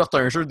qu'ils sortent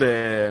un jeu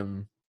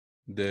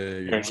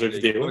un jeu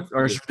vidéo.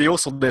 Un jeu vidéo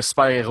sur des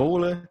super-héros,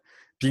 là.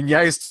 Puis ils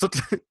niaisent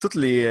toutes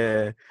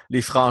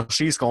les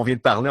franchises qu'on vient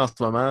de parler en ce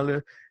moment,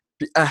 là.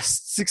 Puis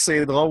asti que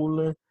c'est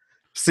drôle, là.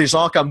 C'est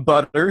genre comme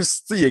Butters,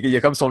 tu sais, il y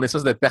a comme son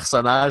espèce de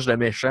personnage de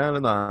méchant,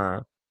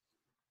 là,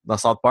 dans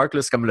South Park,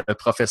 là. C'est comme le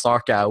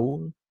professeur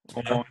K.O.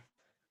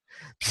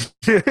 Puis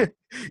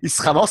il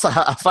se ramasse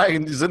à faire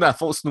une usine à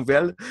fausses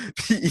nouvelles.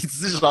 Puis il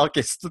dit genre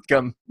que c'est tout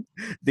comme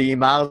des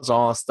marges,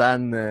 genre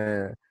Stan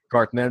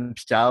Cartman,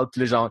 puis Cal.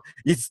 Puis là, genre,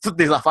 il dit toutes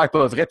des affaires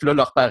pas vraies. Puis là,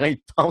 leurs parents, ils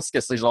pensent que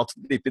c'est genre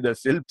tous des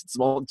pédophiles. Puis tout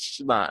le monde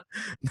chie dans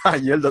la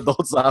gueule de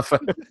d'autres enfants.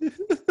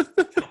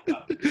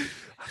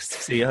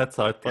 C'est hot,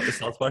 ça va être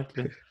South Park,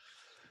 là.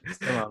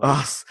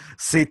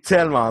 C'est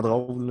tellement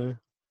drôle, là.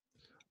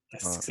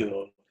 C'est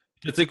drôle.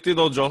 As-tu écouté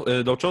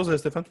d'autres choses,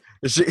 Stéphane?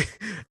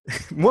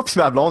 Moi pis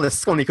ma blonde,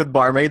 est-ce qu'on écoute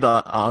Barmaid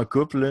en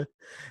couple, là?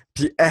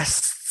 Pis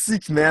est-ce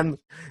que, man,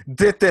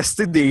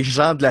 détester des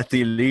gens de la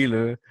télé,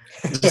 là.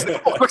 Je sais pas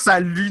pourquoi que ça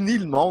l'unit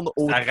le monde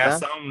autant. Ça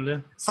rassemble,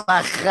 là. Ça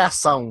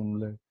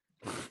rassemble,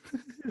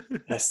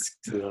 là.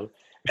 C'est drôle.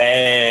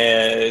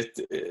 Ben,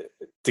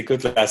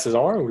 t'écoutes la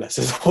saison 1 ou la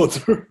saison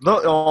 2?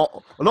 Là,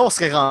 on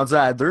serait rendu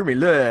à 2, mais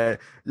là,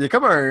 il y a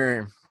comme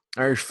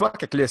un fuck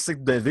avec le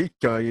cycle de vie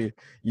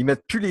qu'ils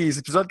mettent plus les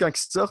épisodes quand ils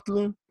sortent,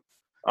 là.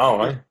 Ah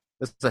ouais?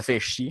 Là, ça fait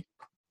chier.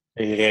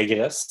 Il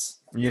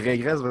régresse. Il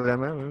régresse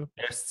vraiment, hein.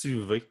 Est-ce que tu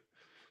veux?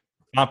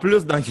 En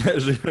plus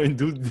d'engager un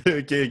doute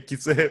qui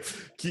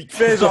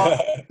fait genre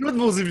toutes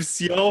vos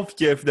émissions, puis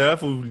que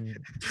finalement,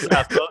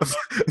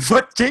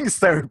 Votre King,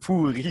 c'était un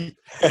pourri.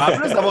 En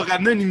plus d'avoir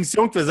ramené une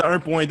émission qui faisait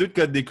 1.2 de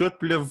code d'écoute,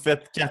 puis là, vous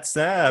faites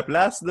 400 à la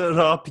place, là,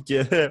 genre, puis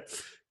que...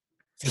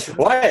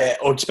 Ouais,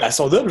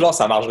 Occupation Double, genre,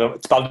 ça marche vraiment.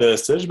 Tu parles de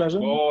ça, j'imagine?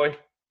 Ouais.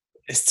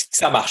 Est-ce que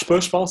ça marche pas,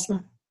 je pense,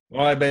 là?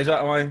 Ouais, ben,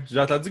 j'ai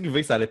entendu que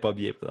V, ça allait pas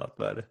bien,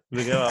 présentement, là.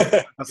 Vraiment.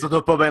 Ça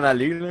doit pas bien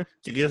aller, là.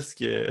 Chris,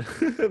 que...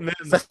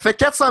 Ça fait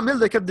 400 000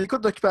 de codes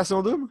d'écoute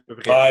d'Occupation Double?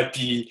 Ouais,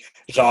 puis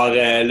genre,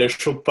 le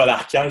show de Paul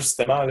Arcand,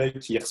 justement, là,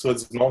 qui reçoit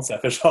du monde, ça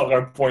fait genre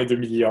 1,2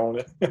 million,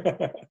 là.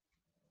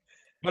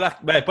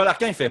 Paul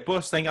Arcand, il fait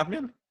pas 50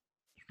 000?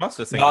 Je pense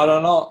que c'est 50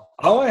 000. Non.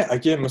 Ah ouais,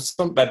 ok. Moi,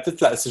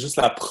 peut-être c'est juste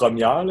la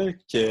première, là,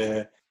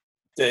 que...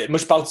 Moi,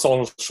 je parle de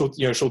son show.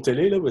 Il y a un show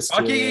télé, là. Parce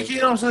que...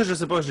 Ok, non, ça, je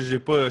sais pas. Je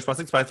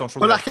pensais que tu parlais de son show.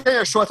 Paul Arcand, il y a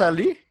un show à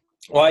télé?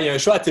 Ouais, il y a un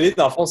show à télé,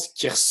 dans le fond,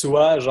 qui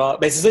reçoit, genre...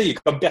 Ben, c'est ça, il y a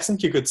comme personne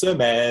qui écoute ça,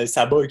 mais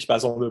ça bat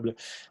Occupation Double.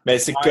 Mais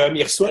c'est comme,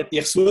 il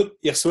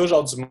reçoit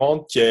genre du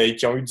monde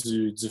qui ont eu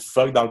du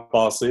fuck dans le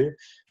passé.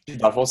 Puis,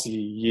 dans le fond,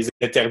 il les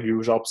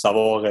interview, genre, pour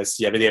savoir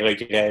s'il y avait des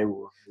regrets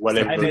ou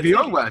whatever. C'est à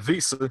TVA ou à V,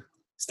 ça?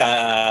 C'était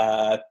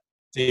à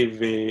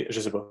TV...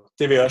 Je sais pas.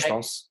 TVA, je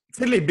pense.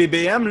 Tu sais, les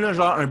BBM, là,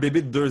 genre, un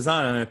bébé de 2 ans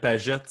à un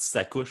pagette,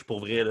 ça couche pour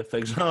vrai, là. Fait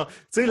que genre, tu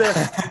sais, là,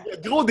 il y a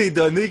gros des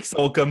données qui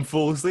sont comme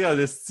faussées en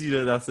esti,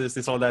 là, dans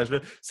ces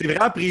sondages-là. C'est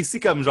vraiment précis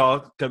comme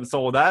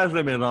sondage,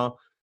 là, mais genre,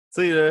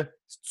 tu sais, là,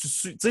 tu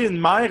sais, une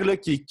mère, là,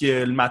 qui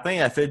le matin,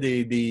 elle fait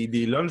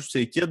des lunchs pour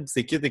ses kids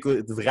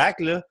écoutent vrac,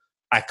 là,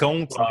 elle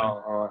compte.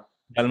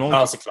 Dans le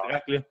monde, c'est clair.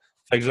 Vrac, là.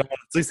 Fait que genre, tu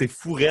sais, c'est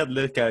fou raide,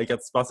 là, quand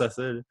tu penses à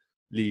ça, là,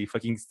 les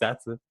fucking stats,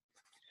 là.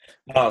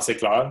 Non, c'est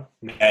clair.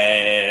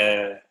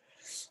 Mais...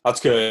 En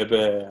tout cas,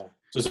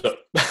 c'est ça.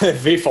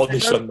 V font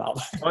des shows de merde.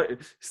 Ouais,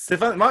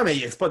 Stephan, ouais, mais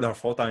c'est pas de leur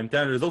faute en même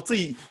temps. Les autres,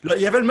 il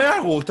y avait le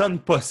meilleur automne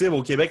possible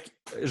au Québec.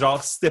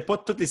 Genre, c'était pas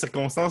toutes les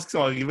circonstances qui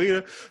sont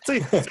arrivées. Tu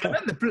sais,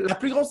 la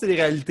plus grosse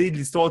télé-réalité de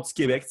l'histoire du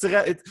Québec.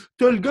 T'as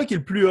le gars qui est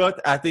le plus hot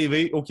à la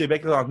TV au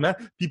Québec présentement,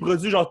 puis il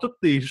produit genre tous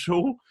tes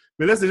shows.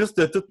 Mais là, c'est juste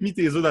que t'as tout mis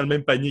tes œufs dans le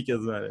même panier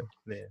quasiment.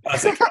 Mais... Ah,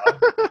 c'est clair.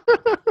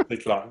 C'est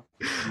clair.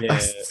 Mais...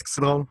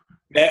 c'est drôle.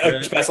 Mais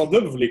Occupation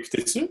Double, vous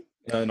l'écoutez dessus?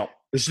 Non.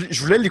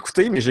 Je voulais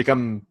l'écouter, mais j'ai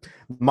comme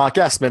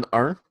manqué à la semaine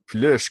 1. Puis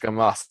là, je suis comme,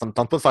 ça me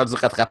tente pas de faire du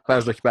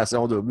rattrapage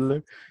d'Occupation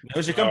Double.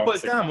 J'ai comme pas le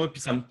temps, moi,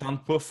 puis ça me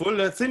tente pas full.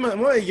 Tu sais,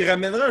 moi, il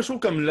ramènerait un show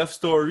comme Love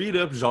Story,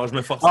 là, puis genre, je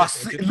me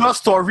forcerais. Love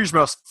Story, je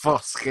me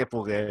forcerais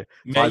pour faire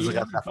du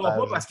rattrapage. Mais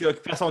pas parce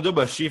qu'Occupation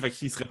Double a chier, fait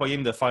qu'il serait pas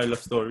game de faire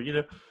Love Story,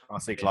 là. Ah,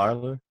 c'est clair,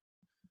 là.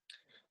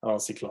 Ah,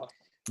 c'est clair.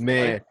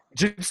 Mais,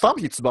 Jay du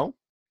Temple, est-tu bon?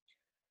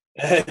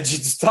 J'ai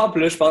du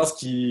Temple, là, je pense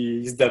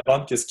qu'il se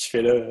demande qu'est-ce qu'il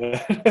fait là.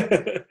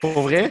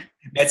 Pour vrai?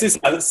 Mais tu sais,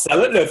 ça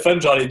doit être le fun,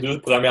 genre les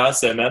 2 premières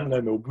semaines,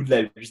 là, mais au bout de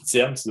la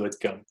 8e, ça doit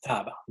être comme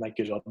tabarnak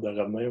que j'ai hâte de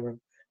revenir.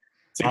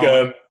 C'est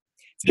comme.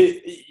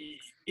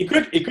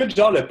 Écoute,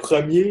 genre le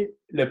premier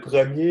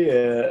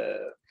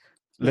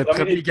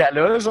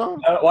gala, genre?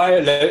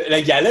 Ouais,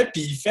 le gala,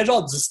 puis il fait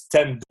genre du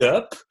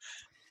stand-up.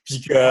 Puis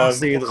comme,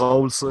 c'est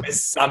drôle, ça. Mais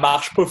ça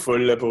marche pas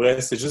full, là, pour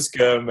vrai. C'est juste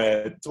comme,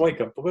 tu vois,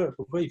 comme,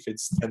 pourquoi il fait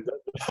du stand-up?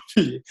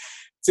 Puis, tu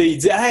sais, il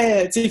dit,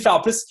 hey, tu sais, il fait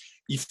en plus,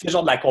 il fait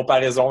genre de la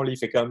comparaison. Là, il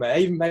fait comme,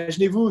 hey,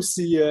 imaginez-vous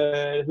si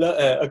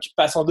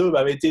Occupation Double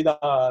avait été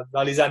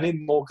dans les années de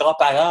mon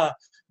grand-parent.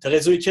 T'aurais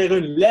dû écrire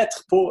une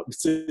lettre pour.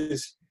 Tu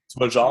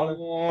vois le genre, là?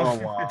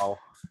 Oh, wow.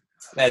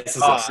 Mais c'est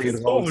ça, c'est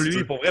drôle. Pour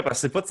lui, pour vrai, parce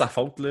que c'est pas de sa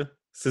faute, là.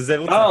 C'est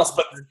zéro de non, sa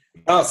faute.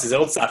 non, c'est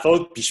zéro de sa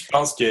faute, puis je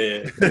pense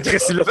que... Chris,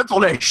 il l'a fait pour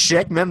le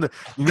chèque, man.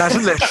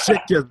 Imagine le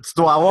chèque que tu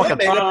dois avoir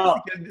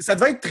Ouais, ça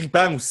devait être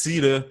trippant aussi,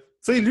 là. Tu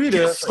sais, lui,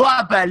 là... Tu vas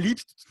à Bali,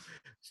 puis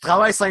tu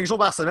travailles 5 jours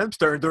par semaine, puis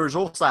tu as 2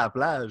 jours sur la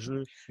plage.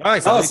 Là.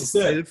 Ouais,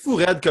 c'est fou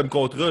raide comme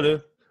contrat, là.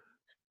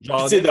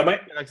 Genre, tu sais, demain...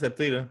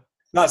 accepté, là.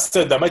 Non, c'est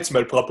ça, demain, tu me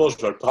le proposes,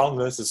 je vais le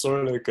prendre, là, c'est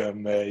sûr, là,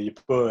 comme, il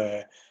est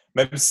pas...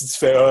 même si tu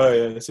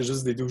fais, c'est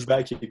juste des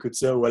douchebags qui écoutent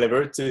ça, ou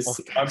whatever, tu sais,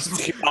 c'est quand même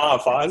trippant à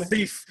faire, là.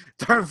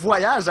 T'as un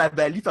voyage à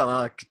Bali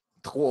pendant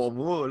 3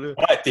 mois, là.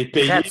 Ouais, t'es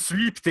payé.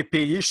 Gratuit, puis t'es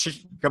payé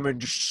comme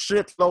une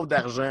shitload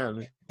d'argent,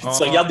 là. Puis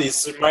tu regardes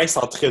des humains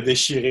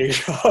s'entre-déchirer,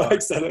 genre,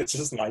 ça va être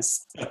juste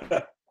nice. Ça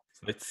va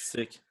être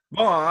sick.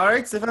 Bon,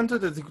 alright, Stephan, toi,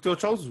 t'as écouté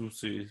autre chose ou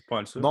c'est pas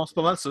mal ça? Non, c'est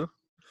pas mal ça.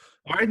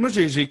 Alright, moi,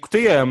 j'ai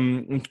écouté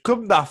une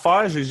couple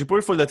d'affaires. J'ai pas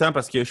eu full de temps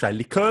parce que je suis à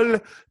l'école.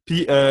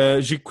 Puis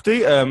j'ai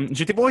écouté...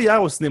 j'ai été voir hier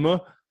au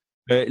cinéma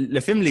le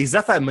film Les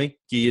Affamés,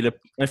 qui est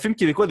un film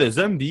québécois de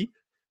zombies.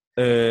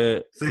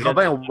 C'est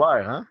Robin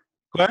Aubert, hein?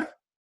 Quoi?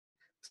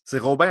 C'est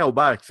Robin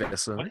Aubert qui fait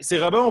ça. Ouais, c'est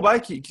Robin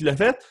Aubert qui l'a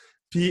fait.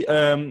 Puis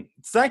tu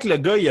sens que le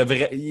gars,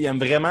 il aime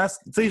vraiment...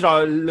 Tu sais,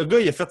 genre, le gars,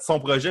 il a fait son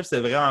projet, puis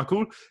c'est vraiment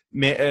cool.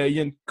 Mais il y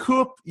a une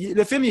coupe...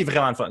 Le film, il est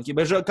vraiment le fun. Okay,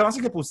 ben, je vais commencer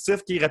avec le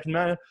positif, qui est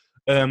rapidement...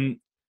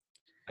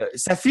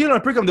 ça file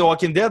un peu comme The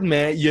Walking Dead,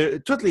 mais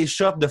toutes les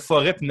shots de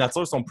forêt et de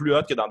nature sont plus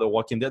hautes que dans The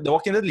Walking Dead. The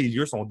Walking Dead, les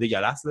lieux sont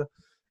dégueulasses.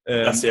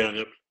 Là. C'est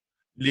horrible.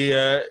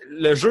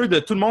 Le jeu de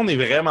tout le monde est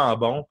vraiment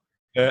bon.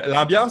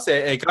 L'ambiance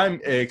est quand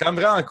même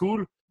vraiment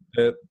cool.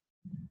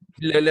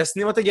 La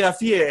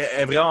cinématographie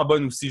est vraiment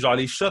bonne aussi. Genre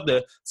les shots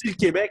de... Tu sais, le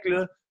Québec,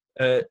 là...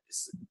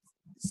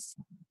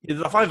 il y a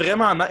des affaires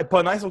vraiment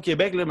pas nice au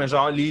Québec, là, mais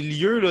genre les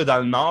lieux là, dans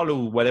le nord là,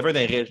 ou whatever, dans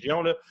les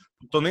régions, là,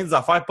 pour tourner des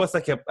affaires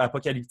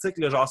post-apocalyptiques,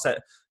 là, genre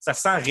ça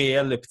sent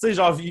réel. Puis tu sais,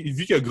 genre, vu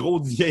qu'il y a gros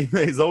de vieilles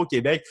maisons au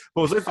Québec,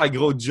 pas besoin de faire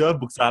gros job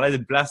pour que ça a l'air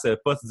d'une place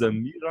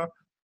post-zombie, genre.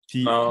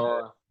 Puis,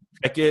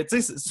 fait que,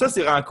 tu sais, ça,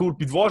 c'est vraiment cool.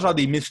 Puis de voir, genre,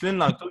 des Michelin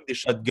dans le truc, des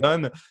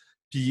shotguns,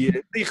 puis...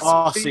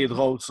 c'est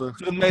drôle, ça.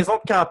 Sur une maison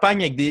de campagne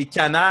avec des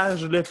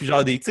canages, là, puis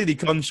genre, des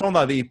cornichons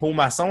dans des pots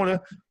maçons,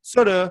 là.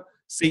 Ça, là,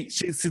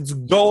 c'est du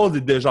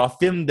gold de genre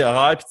film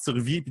d'horreur, puis de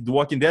survie, puis de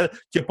Walking Dead,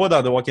 qu'il n'y a pas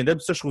dans The Walking Dead.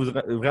 Puis ça, je trouve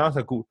vraiment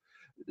ça cool.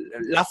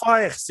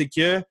 L'affaire, c'est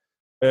que,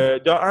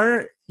 de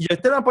un, il y a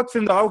tellement pas de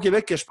films d'horreur au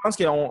Québec que je pense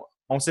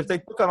qu'on sait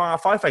peut-être pas comment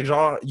faire. Fait que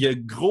genre, il y a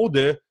gros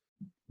de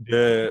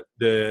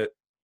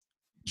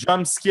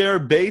jump scare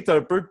bait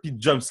un peu, puis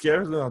de jump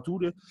scares là, dans tout.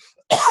 Là.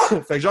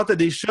 Fait que genre, t'as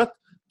des shots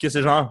que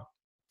c'est genre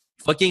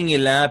fucking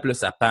lent, puis là,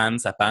 ça panne,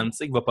 tu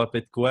sais qu'il va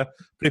popper de quoi,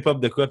 puis il pop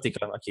de quoi, puis t'es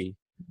comme, OK.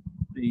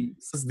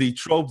 Ça, c'est des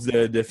tropes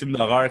de films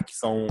d'horreur qui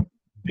sont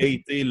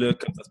datés, là,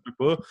 comme ça se peut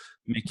pas,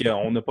 mais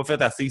qu'on n'a pas fait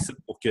assez ici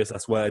pour que ça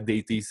soit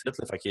daté ici, là,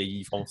 fait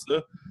qu'ils font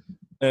ça.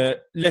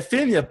 Le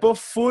film, il n'y a pas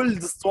full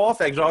d'histoire,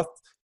 fait que genre,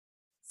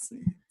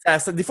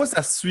 des fois,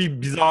 ça se suit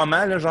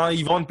bizarrement, là, genre,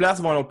 ils vont une place,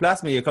 ils vont à l'autre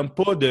place, mais il n'y a comme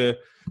pas de...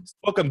 C'est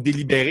pas comme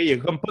délibéré, il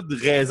n'y a comme pas de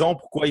raison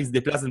pourquoi ils se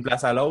déplacent d'une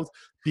place à l'autre.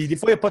 Puis des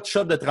fois, il n'y a pas de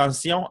shot de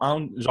transition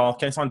entre, genre,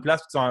 quand ils sont à une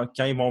place et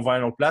quand ils vont vers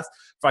une autre place.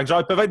 Fait que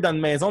genre, ils peuvent être dans une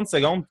maison une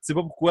seconde, tu sais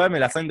pas pourquoi, mais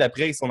la scène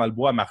d'après, ils sont dans le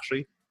bois à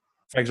marcher.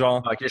 Fait que genre...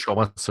 OK, je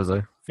comprends ce que tu veux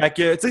dire. Fait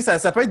que, tu sais,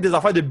 ça peut être des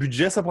affaires de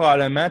budget, ça,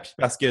 probablement, puis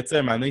parce que, tu sais, à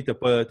un moment donné, t'as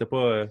pas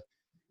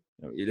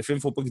le film,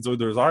 il faut pas qu'il dure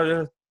 2 heures,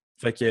 là.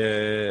 Fait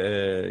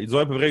que, il dure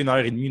à peu près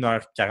 1h30,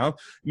 1h40.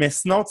 Mais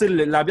sinon, tu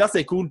sais, l'ambiance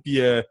est cool, puis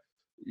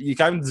il est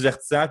quand même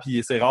divertissant,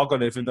 puis c'est rare qu'on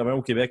ait un film de même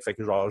au Québec. Fait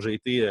que, genre, j'ai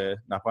été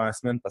dans la première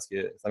semaine parce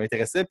que ça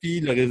m'intéressait, puis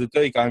le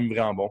résultat est quand même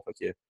vraiment bon.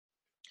 Fait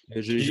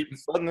que, j'ai plus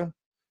de fun, là.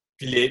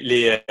 Puis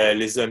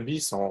les zombies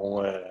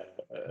sont...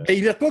 Ben,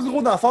 il n'y a pas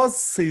gros d'emphase,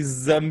 ces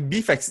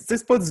zombies. Fait que, tu sais,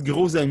 c'est pas du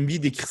gros zombie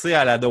décrissé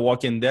à la The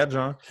Walking Dead,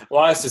 genre.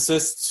 Ouais, c'est ça.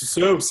 C'est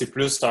ça ou c'est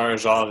plus un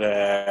genre...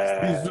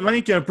 Des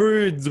humains qui ont un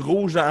peu du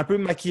rouge, un peu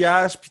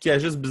maquillage, puis qui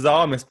agissent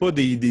bizarre, mais c'est pas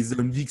des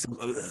zombies qui sont...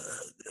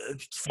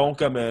 puis qui font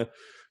comme... tu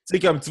sais,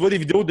 comme tu vois des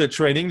vidéos de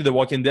training de The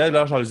Walking Dead,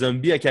 là, genre le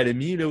Zombie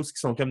Academy, là, où ils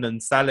sont comme dans une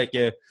salle avec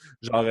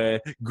genre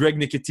Greg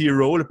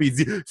Nicotero, là, puis il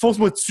dit «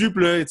 Fonce-moi dessus »,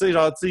 puis là, tu sais,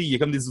 genre, tu sais, il y a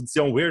comme des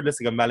auditions weird, là,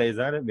 c'est comme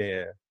malaisant, là,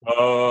 mais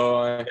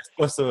ouais. c'est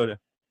pas ça, là.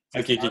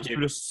 Okay.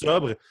 Plus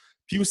sobre.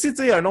 Puis aussi,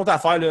 tu sais, une autre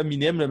affaire, là,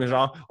 minime, là, mais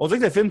genre, on dirait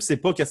que le film sait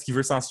pas qu'est-ce qu'il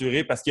veut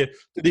censurer, parce que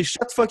t'as des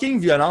shots fucking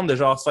violentes de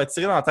genre se faire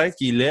tirer dans la tête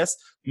qui laisse,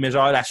 mais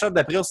genre, la shot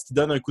d'après, c'est qu'il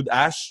donne un coup de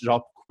hache,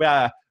 genre, pour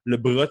couper le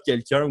bras de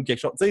quelqu'un ou quelque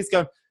chose. Tu sais, c'est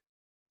comme...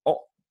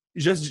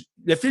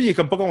 le film, il est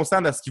comme pas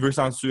constant dans ce qu'il veut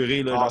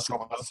censurer. Là, je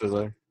comprends ce que tu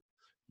veux dire.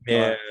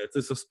 Mais,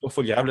 tu sais, ça, c'est pas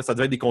full grave. Là, ça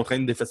devait être des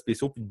contraintes d'effets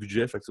spéciaux puis de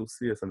budget. Fait que ça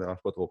aussi, ça me dérange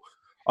pas trop.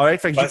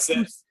 Alright, fait que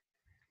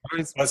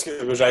Parce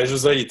que j'allais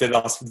juste dire, il était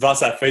devant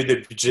sa feuille de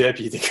budget,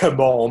 puis il était comme,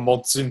 bon, on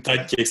monte-tu une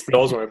tête qui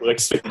explose ou un bras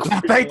qui se fait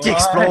couper? La tête qui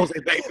explose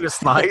est bien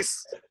plus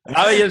nice.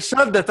 Ah, il y a le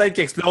shot de tête qui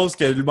explose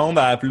que le monde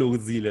a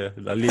applaudi, là.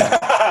 Dans les...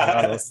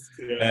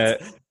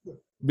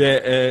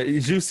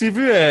 J'ai aussi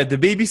vu The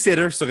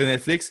Babysitter sur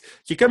Netflix,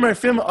 qui est comme un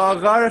film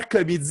horreur,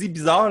 comédie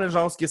bizarre, là,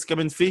 genre c'est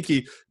comme une fille qui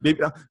est... Tu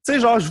sais,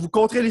 genre, je vous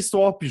conterai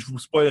l'histoire, puis je vous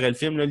spoilerai le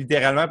film, là,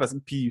 littéralement, parce que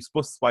puis c'est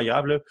pas super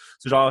grave, là.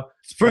 C'est genre...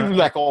 Tu peux nous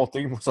la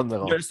compter, moi, ça me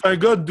dérange. C'est un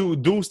gars de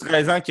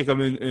 12-13 ans qui est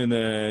comme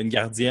une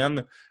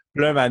gardienne.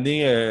 Puis là, une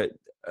année,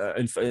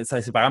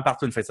 ses parents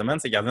partent une fin de semaine,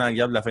 c'est gardien dans la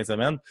garde de la fin de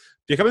semaine.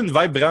 Puis il y a comme une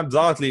vibe vraiment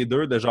bizarre entre les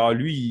deux, de genre,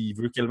 lui, il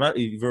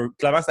veut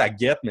clairement sa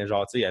guette, mais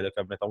genre, tu sais, elle a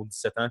comme, mettons,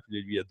 17 ans,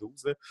 puis lui, il a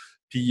 12. Là.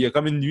 Puis il y a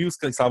comme une nuit où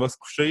il s'en va se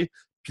coucher,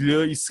 puis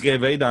là, il se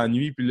réveille dans la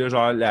nuit, puis là,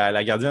 genre,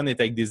 la gardienne est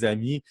avec des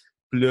amis.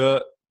 Puis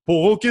là,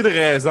 pour aucune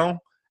raison,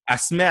 elle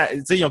se met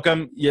tu sais,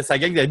 il y a sa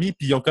gang d'amis,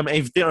 puis ils ont comme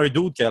invité un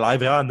dude qui a l'air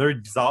vraiment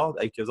nerd bizarre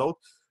avec eux autres.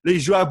 Là,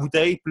 ils jouent à la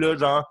bouteille, puis là,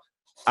 genre,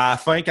 à la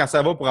fin, quand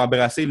ça va pour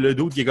embrasser le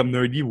dude qui est comme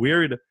nerdy,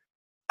 weird,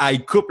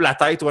 elle coupe la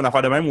tête ou une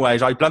affaire de même, ou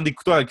genre, il plante des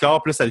couteaux dans le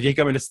corps, puis là, ça devient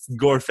comme une petite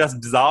gore-fest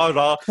bizarre,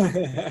 genre,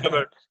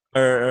 comme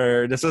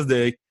une espèce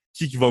de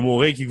qui va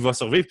mourir, qui va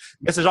survivre.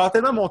 Mais c'est genre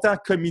tellement monté en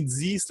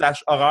comédie,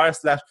 /horreur,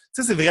 tu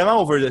sais, c'est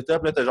vraiment over the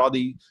top, là, t'as genre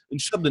une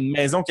shot d'une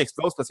maison qui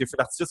explose parce que le feu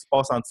d'artifice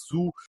passe en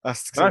dessous.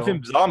 C'est vraiment un film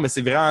bizarre, mais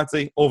c'est vraiment, tu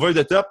sais, over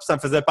the top, ça me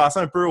faisait penser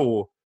un peu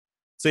aux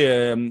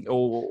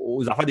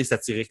affaires des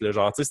satiriques, là,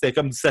 genre, tu sais, c'était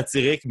comme du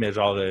satirique, mais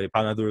genre,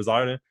 pendant 2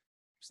 heures, là.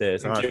 C'est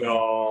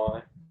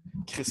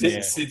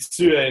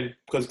C'est-tu une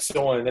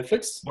production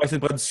Netflix? Ouais, c'est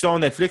une production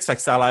Netflix, fait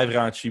que ça a l'air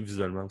vraiment cheap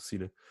visuellement aussi.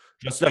 Là.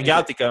 Genre, si tu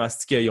regardes, t'es comme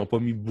qu'ils n'ont pas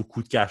mis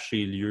beaucoup de cachets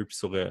lieux, puis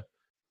sur.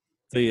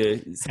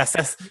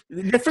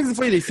 Netflix, des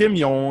fois, les films,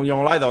 ils ont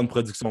l'air d'avoir une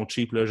production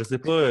cheap. Là. Je sais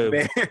pas.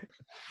 Mais...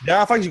 La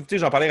dernière fois que j'ai écouté,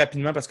 j'en parlais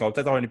rapidement parce qu'on va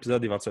peut-être avoir un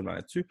épisode éventuellement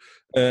là-dessus.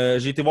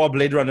 J'ai été voir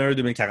Blade Runner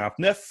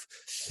 2049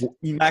 au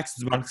IMAX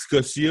du Banque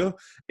Scotia.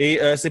 Et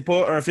c'est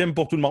pas un film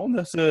pour tout le monde,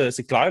 là, ça,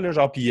 c'est clair. Là,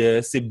 genre, puis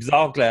c'est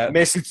bizarre que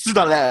Mais c'est-tu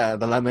dans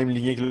la même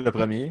lignée que le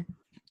premier?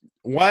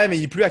 Ouais, mais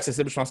il est plus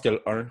accessible, je pense, que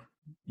le 1.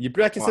 Il est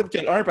plus accessible que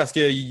le 1 parce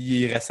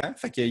qu'il est récent,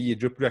 fait qu'il est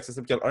déjà plus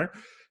accessible que le 1.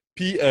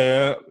 Puis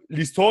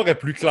l'histoire est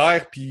plus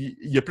claire, puis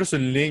il y a plus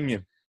une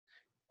ligne.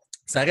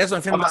 Ça reste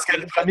un film... parce que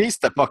le premier,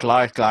 c'était pas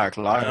clair.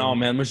 Non,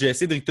 man, moi, j'ai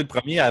essayé d'écouter le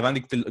premier avant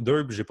d'écouter le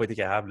 2, puis j'ai pas été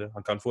capable, là,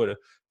 encore une fois. Là.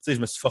 Tu sais, je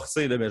me suis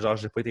forcé, là, mais genre,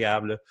 j'ai pas été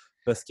capable, là,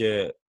 parce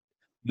que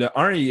le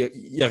 1,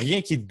 il y a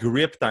rien qui te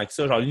grippe tant que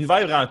ça. Genre, l'univers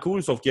est vraiment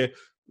cool, sauf que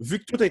vu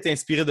que tout a été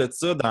inspiré de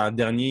ça dans les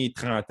derniers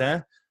 30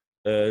 ans,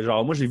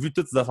 genre, moi, j'ai vu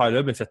toutes ces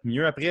affaires-là, mais faites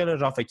mieux après, là,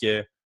 genre, fait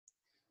que...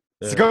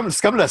 C'est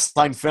comme le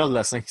Seinfeld de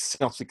la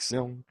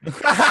science-fiction.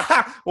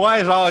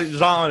 Ouais,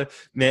 genre...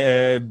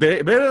 Mais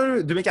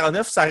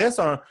 2049, ça reste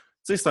un...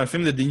 Tu sais, c'est un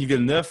film de Denis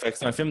Villeneuve, fait que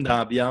c'est un film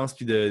d'ambiance,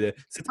 puis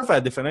c'est pas faire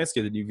la définir ce que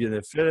Denis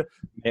Villeneuve fait,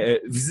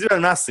 mais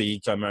visuellement, c'est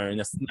comme un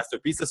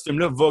masterpiece. Ce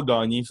film-là va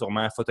gagner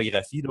sûrement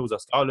photographie là, aux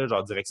Oscars, là,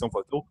 genre direction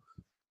photo.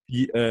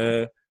 Puis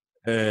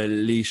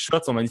les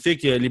shots sont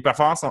magnifiques, les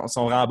performances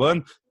sont vraiment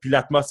bonnes, puis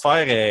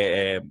l'atmosphère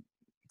est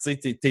tu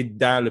sais, t'es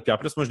dedans, là. Puis en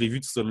plus, moi, je l'ai vu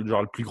sur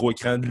genre, le plus gros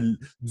écran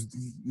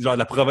genre, de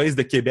la province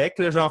de Québec,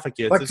 là, genre. Fait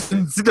que, ouais, tu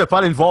me dis de pas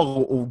aller le voir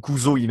au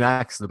Gouzo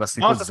IMAX. Là, parce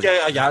que non, parce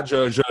que, regarde,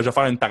 je vais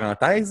faire une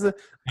parenthèse.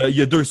 Il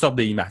y a 2 sortes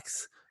de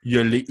IMAX. Il y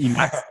a les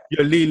IMAX, il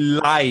y a les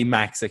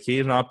LIMAX, OK?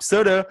 Genre, pis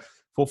ça, là,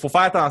 faut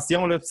faire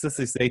attention, là. Pis ça,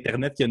 c'est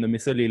Internet qui a nommé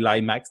ça les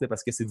LIMAX, là,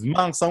 parce que c'est du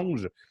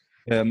mensonge.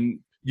 Il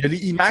y a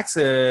les IMAX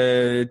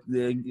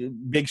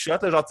Big Shot,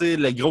 là, genre, tu sais,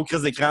 le gros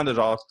crise d'écran de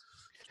genre...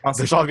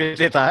 De genre 8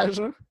 étages,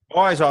 hein?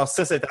 Ouais, genre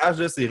 6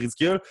 étages, là, c'est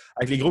ridicule.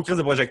 Avec les gros crises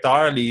de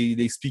projecteurs,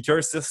 les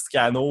speakers, 6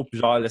 canaux, puis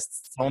genre le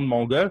son de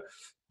mongol.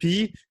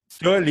 Puis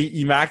t'as les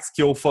IMAX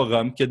qu'il y a au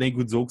forum, qu'il y a dans les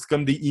Guzzo, c'est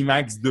comme des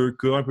IMAX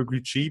 2K un peu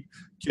plus cheap.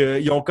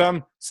 Ils ont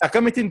comme... Ça a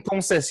comme été une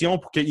concession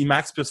pour que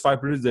IMAX puisse faire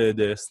plus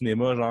de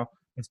cinéma, genre.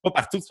 C'est pas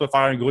partout que tu peux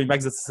faire un gros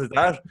IMAX de 6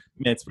 étages,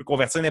 mais tu peux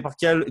convertir n'importe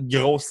quelle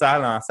grosse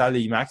salle en salle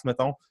IMAX,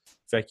 mettons.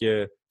 Fait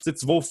que,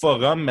 tu vas au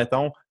forum,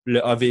 mettons,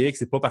 le AVX,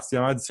 c'est pas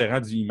particulièrement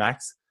différent du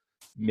IMAX.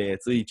 Mais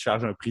tu sais, ils te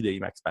chargent un prix de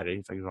IMAX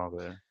pareil. Fait que genre.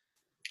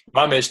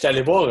 Ouais, mais j'étais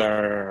allé voir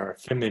un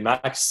film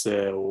IMAX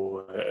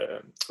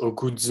au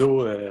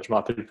Guzzo, je m'en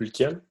rappelle plus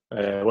lequel,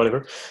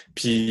 whatever.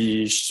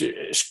 Puis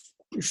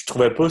je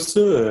trouvais pas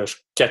ça, je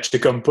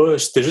catchais comme pas.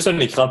 C'était juste un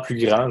écran plus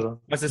grand, genre.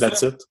 Ouais, c'est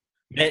ça.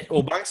 Mais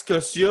au Banque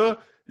Scotia,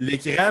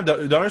 l'écran,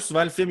 d'un,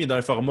 souvent le film il est dans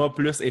un format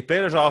plus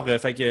épais, là, genre,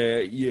 fait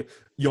que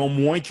ils ont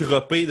moins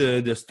croppé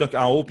de stock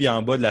en haut puis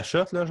en bas de la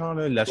shot, là, genre,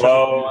 là, la shot.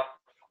 Wow.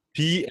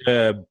 Puis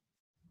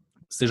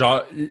c'est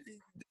genre,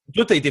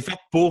 tout a été fait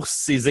pour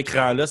ces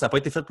écrans-là. Ça n'a pas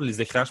été fait pour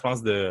les écrans, je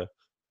pense, de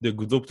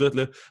Goudo et tout.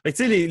 Là. Fait que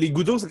tu sais, les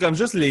Goudo, c'est comme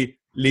juste les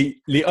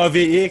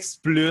AVX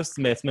plus,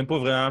 mais c'est même pas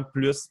vraiment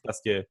plus parce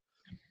que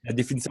la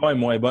définition est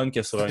moins bonne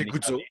que sur un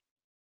écran.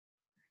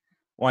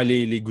 Ouais,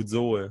 les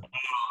Goudo.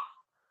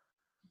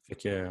 Fait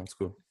que, en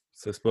tout cas,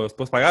 c'est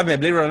pas grave, mais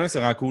Blade Runner, c'est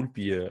vraiment cool.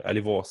 Puis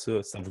allez voir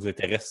ça, si ça vous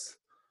intéresse.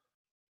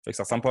 Fait que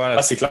ça ressemble pas à...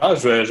 Ah, c'est clair,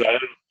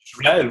 je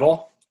voulais aller le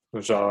voir.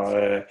 Genre,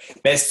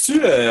 mais je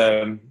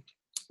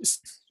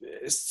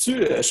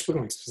sais pas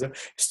comment expliquer ça.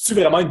 C'est-tu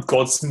vraiment une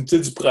continuité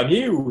du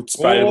premier ou tu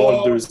peux aller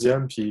voir le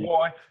deuxième? Puis...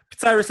 Ouais. Puis tu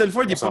sais, Harrison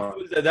Ford, il est pas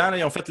full dedans. Là.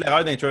 Ils ont fait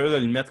l'erreur d'introduire de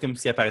le mettre comme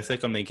s'il apparaissait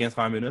comme dans les 15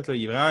 premières minutes. Là.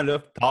 Il est vraiment là,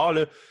 tard.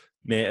 Là.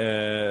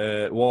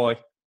 Mais ouais.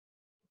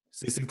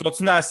 C'est une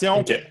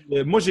continuation. OK.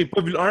 Moi, j'ai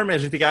pas vu le 1, mais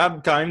j'étais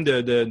capable quand même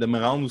de me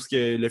rendre où ce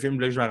que le film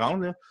voulait que je me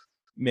rende. Là.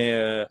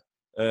 Mais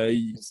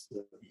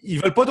ils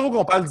veulent pas trop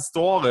qu'on parle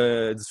d'histoire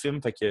du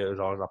film, fait que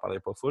genre j'en parlerai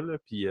pas full. Là,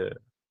 puis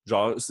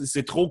genre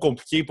c'est trop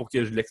compliqué pour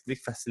que je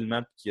l'explique facilement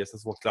et que ça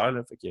soit clair.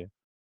 Là, fait que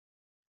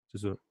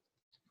c'est ça.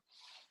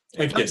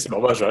 OK, c'est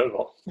bon, je vais le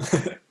voir.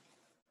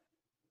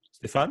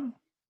 Stéphane?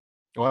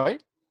 Ouais.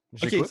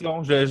 Ok, c'est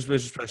bon, je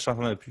suis en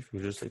train de plus,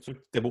 juste être sûr.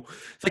 C'était beau.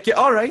 Fait que,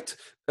 alright.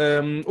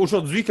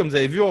 Aujourd'hui, comme vous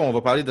avez vu, on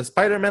va parler de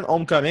Spider-Man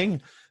Homecoming.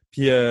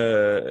 Puis,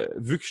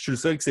 vu que je suis le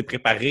seul qui s'est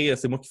préparé,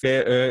 c'est moi qui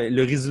fais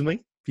le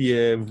résumé. Puis,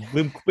 vous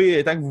pouvez me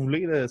couper tant que vous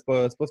voulez, là. C'est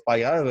pas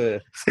grave.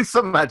 C'est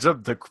ça ma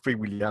job de couper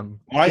William.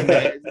 Ouais,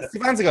 mais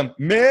Stéphane, c'est comme,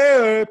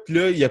 mais, puis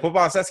là, il a pas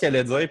pensé à ce qu'elle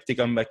allait dire. Puis, t'es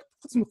comme, ben,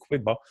 pourquoi tu me coupes de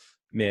bord?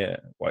 Mais,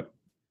 ouais.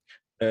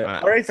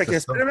 Alright, fait que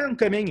Spider-Man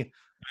Homecoming.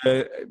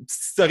 Petite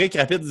historique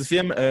rapide du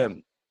film.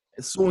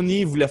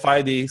 Sony voulait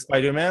faire des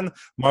Spider-Man.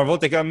 Marvel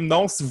était comme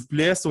non, s'il vous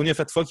plaît. Sony a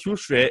fait fuck you,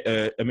 je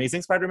fais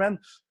Amazing Spider-Man.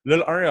 Là,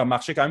 le 1 a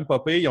marché quand même pas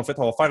pire. Ils ont fait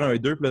on va faire un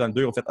 2. Puis là, dans le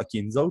 2, ils ont fait OK,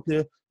 nous autres,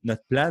 là,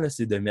 notre plan, là,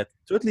 c'est de mettre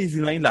tous les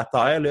vilains de la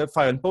Terre, là,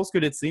 faire une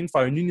post-credit scene,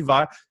 faire un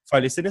univers,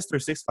 faire les Sinister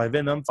Six, faire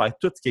Venom, faire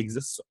tout ce qui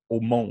existe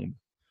au monde.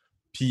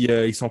 Puis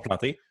ils sont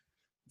plantés.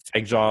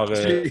 Fait que genre.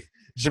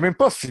 J'ai même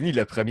pas fini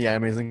le premier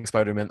Amazing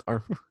Spider-Man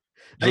 1.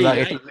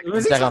 Amazing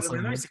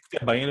Spider-Man 1,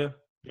 s'écoutait bien, là.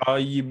 Genre,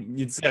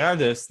 il est différent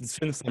du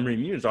film de Sam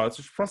Raimi. Genre,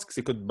 je pense qu'il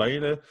s'écoute bien.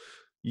 Là.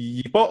 Il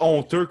n'est pas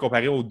honteux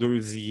comparé au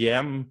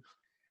deuxième.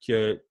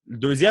 Le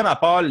deuxième, à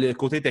part le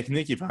côté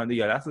technique, il est vraiment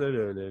dégueulasse, là,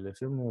 le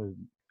film.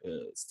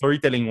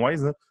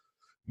 Storytelling-wise. Là.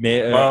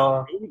 Mais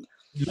là,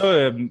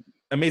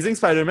 Amazing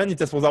Spider-Man, il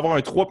était supposé avoir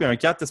un 3 puis un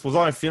 4. Il était supposé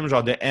avoir un film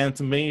genre de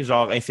Aunt May,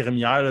 genre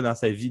infirmière là, dans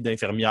sa vie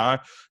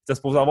d'infirmière. Il était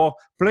supposé avoir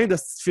plein de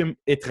petits films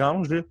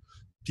étranges. Là.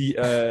 Puis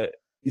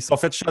ils se sont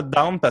fait shut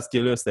down parce que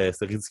là, c'était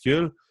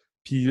ridicule.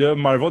 Puis là,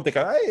 Marvel était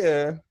comme «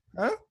 Hey,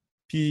 hein? »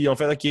 Puis on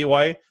fait « OK,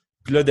 ouais. »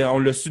 Puis là, on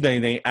l'a su dans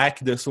les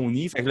hacks de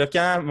Sony. Fait que là,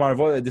 quand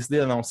Marvel a décidé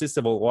d'annoncer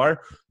Civil War,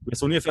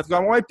 Sony a fait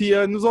comme « Ouais, puis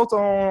nous autres,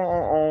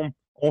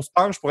 on se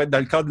penche pour être dans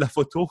le cadre de la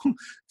photo.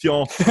 Puis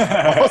on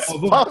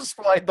se penche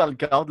pour être dans le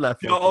cadre de la photo.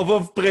 Puis on va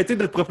vous prêter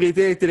notre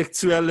propriété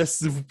intellectuelle, là,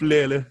 s'il vous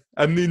plaît. Là.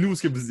 Amenez-nous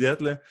ce que vous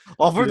êtes. Là.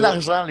 On veut de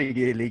l'argent,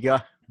 les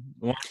gars.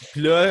 Ouais.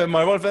 Puis là,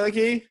 Marvel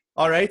fait « OK,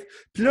 alright. »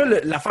 Puis là,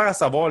 l'affaire à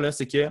savoir, là,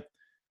 c'est que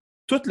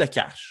tout le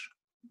cash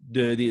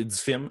du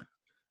film.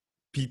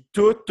 Puis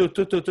tout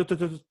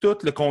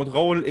le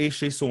contrôle est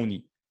chez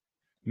Sony.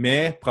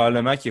 Mais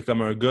probablement qu'il y a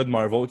comme un gars de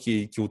Marvel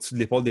qui est au-dessus de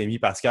l'épaule d'Amy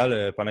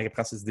Pascal pendant qu'elle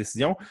prend ses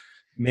décisions.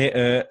 Mais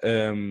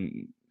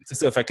c'est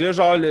ça. Fait que là,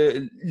 genre,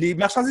 les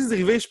marchandises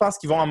dérivées, je pense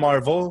qu'ils vont à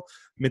Marvel.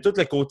 Mais tout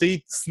le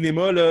côté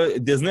cinéma, là,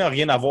 Disney n'a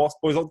rien à voir. C'est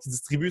pas eux autres qui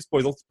distribuent, c'est pas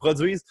eux autres qui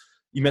produisent.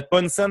 Ils mettent pas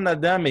une scène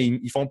là-dedans, mais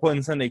ils font pas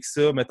une scène avec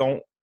ça, mettons,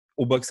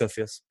 au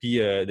box-office, puis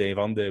des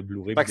ventes de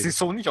Blu-ray. Fait que c'est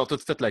Sony qui ont tout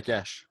fait le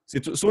cash.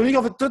 C'est Sony qui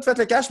ont tout fait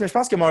le cash, mais je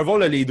pense que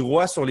Marvel a les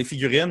droits sur les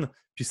figurines,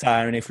 puis ça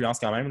a une influence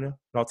quand même. Là.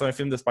 Genre, tu sais, un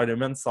film de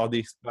Spider-Man sort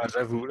des...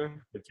 j'avoue, là.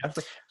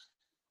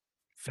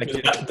 Fait que...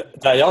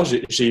 D'ailleurs,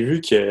 j'ai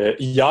vu qu'hier,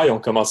 ils ont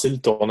commencé le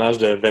tournage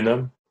de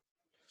Venom.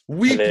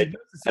 Oui, avec,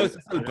 c'est ça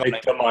le problème.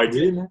 Avec Tom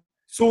Hardy, là.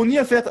 Sony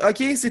a fait «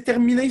 OK, c'est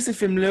terminé ces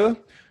films-là. »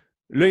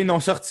 Là, ils en ont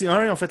sorti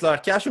un, ils ont fait leur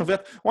cash, ils ont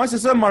fait « Ouais, c'est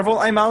ça, Marvel,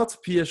 I'm out. »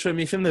 Puis je fais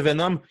mes films de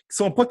Venom qui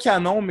sont pas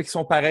canons, mais qui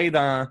sont pareils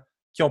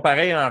qui ont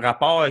pareil un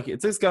rapport. Tu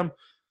sais, c'est comme...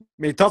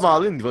 Mais Tom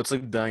Holland, va-tu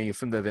être dans les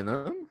films de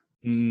Venom?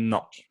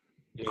 Non.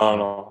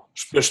 Non.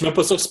 Je suis même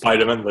pas sûr que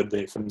Spider-Man va être dans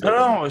les films de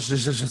Venom. Non, je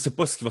sais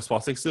pas ce qui va se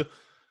passer avec ça.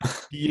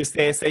 Puis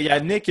c'était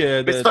Yannick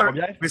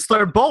mais c'est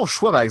un bon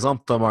choix, par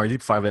exemple, Tom Hardy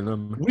pour faire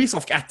Venom. Oui,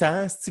 sauf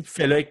qu'attends, puis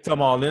fais-le avec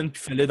Tom Holland,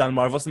 puis fais-le dans le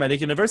Marvel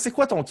Cinematic Universe. C'est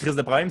quoi ton crise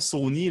de problème,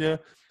 Sony, là?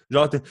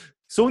 Genre,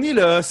 Sony,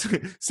 là,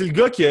 c'est le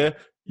gars qui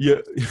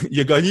il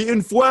a gagné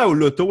une fois au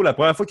loto, la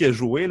première fois qu'il a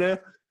joué, là.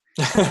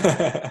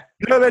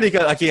 Là, man, OK,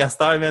 à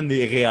cette heure, man,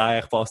 les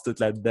REER passent tout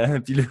là-dedans.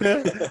 Puis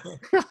là...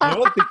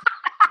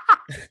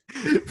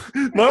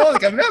 Non,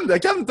 quand même,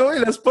 calme-toi,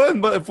 là, c'est pas une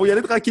bonne... Faut y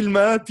aller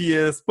tranquillement, puis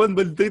c'est pas une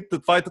bonne idée de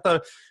tout faire tout en...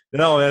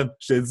 Non, man,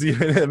 je te dis,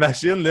 la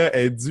machine, là,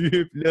 est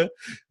due, puis là,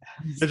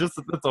 c'est juste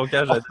tout ton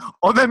cash.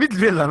 On a mis de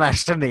l'huile dans la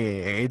machine,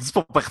 elle est due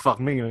pour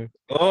performer, là.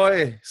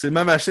 Ouais, c'est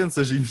ma machine,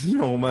 ça, j'ai mis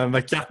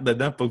ma carte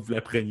dedans pour que vous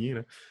la preniez,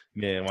 là.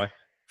 Mais ouais.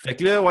 Fait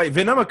que là, ouais,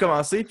 Venom a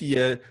commencé, puis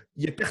il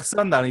y a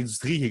personne dans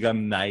l'industrie qui est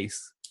comme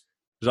nice.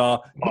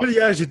 Genre, moi,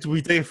 hier, j'ai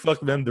tweeté «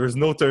 Fuck, man, there's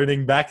no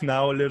turning back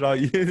now », là, genre,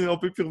 on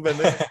peut plus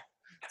revenir.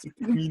 C'est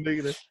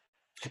terminé, là.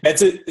 Mais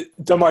tu sais,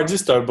 Tom Hardy,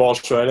 c'est un bon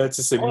choix, là. Tu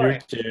sais, c'est mieux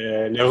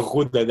que le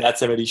roux de That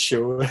 70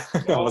 Show.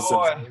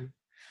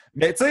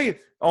 Mais tu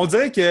sais, on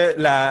dirait que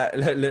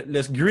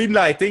le green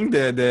lighting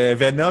de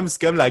Venom,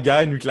 c'est comme la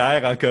guerre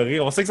nucléaire en Corée.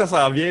 On sait que ça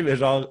s'en vient, mais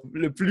genre,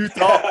 le plus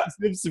tard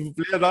possible, s'il vous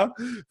plaît, genre.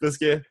 Parce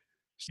que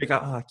j'étais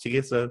comme,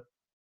 Chris, ça.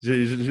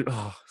 Tu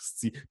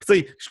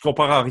sais, je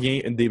compare en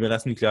rien des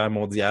menaces nucléaires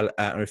mondiales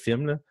à un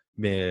film, là,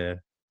 mais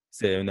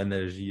c'est une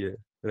analogie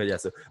reliée à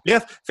ça.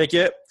 Bref, fait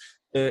que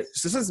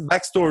c'est ça, c'est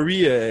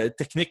backstory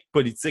technique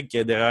politique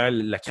derrière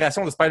la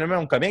création de Spider-Man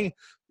Homecoming.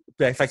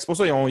 Fait que c'est pour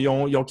ça ils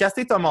ont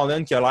casté Tom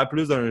Holland qui a l'air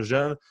plus d'un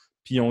jeune,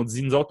 puis ils ont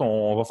dit, nous autres,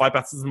 on va faire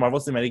partie du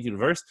Marvel Cinematic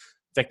Universe.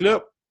 Fait que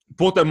là,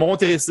 pour te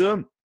montrer ça,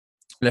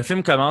 le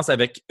film commence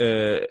avec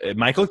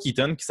Michael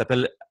Keaton, qui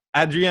s'appelle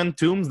Adrian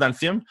Toomes dans le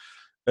film,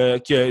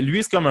 que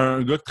lui, c'est comme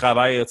un gars qui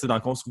travaille dans la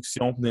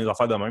construction, dans les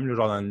affaires de même, là,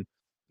 genre dans le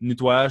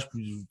nettoyage,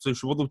 puis, je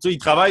sais pas, il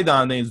travaille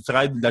dans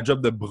l'industrie de la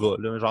job de bras,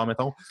 là, genre,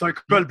 mettons. C'est un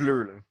col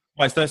bleu, là.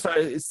 Ouais,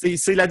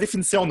 c'est la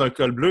définition d'un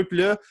col bleu. Puis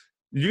là,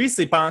 lui,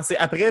 c'est pensé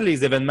après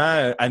les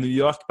événements à New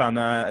York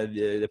pendant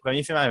le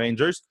premier film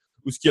Avengers,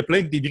 où il y a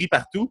plein de débris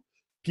partout.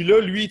 Puis là,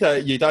 lui, il a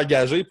été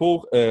engagé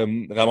pour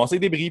ramasser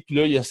des débris. Puis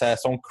là, il a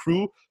son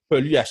crew, peut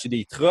lui acheter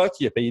des trucks,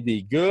 il a payé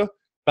des gars,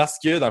 parce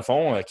que, dans le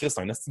fond, Chris,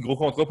 c'est un assez gros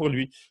contrat pour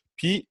lui.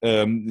 Puis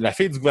la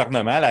fille du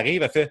gouvernement, elle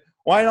arrive, elle fait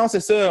 « Ouais, non, c'est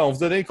ça, on vous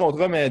donnait le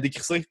contrat, mais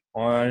décrissez.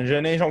 J'ai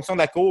une injonction de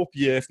la cour,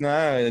 puis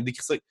finalement,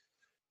 décrissez. »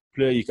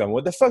 Puis là, il est comme «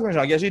 What the fuck, j'ai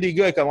engagé des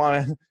gars, comment... »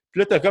 Puis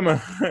là, t'as comme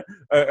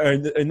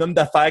un homme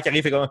d'affaires qui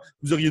arrive et fait comme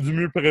 « Vous auriez dû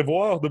mieux le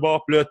prévoir de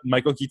bord. » Puis là,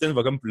 Michael Keaton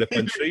va comme le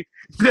puncher.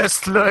 Le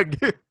slug!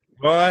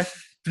 Ouais.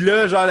 Puis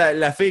là, genre,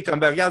 la fille, comme,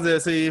 ben, regarde,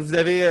 vous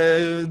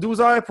avez 12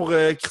 heures pour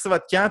crisser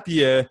votre camp,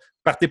 puis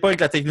partez pas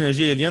avec la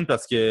technologie alien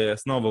parce que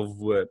sinon, on va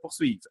vous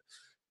poursuivre.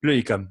 Puis là, il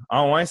est comme,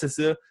 ah ouais, c'est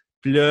ça.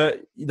 Puis là,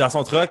 dans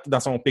son truck, dans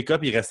son pick-up,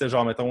 il restait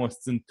genre, mettons,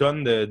 une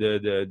tonne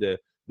de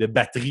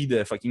batterie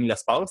de fucking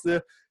l'espace, là.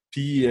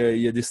 Puis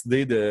il a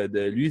décidé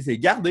de lui, c'est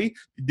garder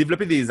puis de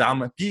développer des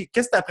armes. Puis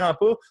qu'est-ce que tu n'apprends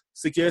pas?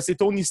 C'est que c'est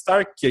Tony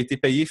Stark qui a été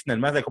payé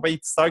finalement, la compagnie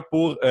Stark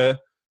pour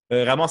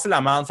ramasser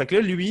la merde. Fait que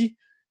là, lui,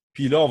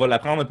 puis là, on va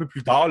l'apprendre un peu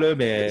plus tard, là,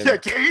 mais... Il a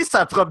créé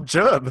sa propre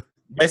job!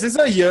 Ben c'est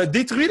ça, il a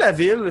détruit la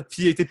ville,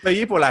 puis il a été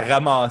payé pour la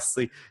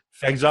ramasser.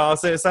 Fait que genre,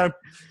 c'est un...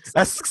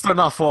 Est-ce que c'est un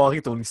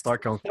enfoiré, Tony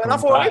Stark? C'est un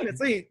enfoiré, mais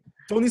tu sais,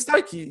 Tony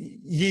Stark,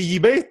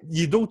 il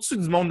est d'au-dessus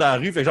du monde dans la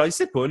rue. Fait que genre, il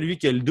sait pas, lui,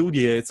 que le dude,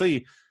 tu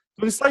sais...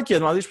 Tony Stark qui a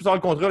demandé, je peux avoir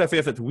le contrat, la fille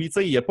a fait oui,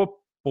 tu sais, il a pas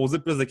posé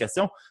plus de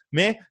questions,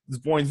 mais du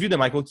point de vue de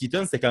Michael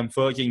Keaton, c'était comme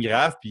fucking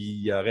grave, puis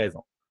il a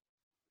raison.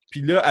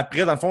 Puis là,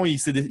 après, dans le fond, il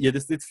a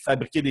décidé de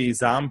fabriquer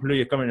des armes, puis là, il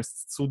y a comme un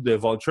saut de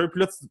Vulture,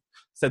 puis là,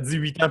 ça dit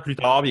 8 ans plus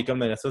tard, puis il est comme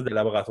dans une espèce de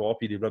laboratoire,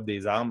 puis il développe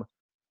des armes,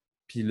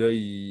 puis là,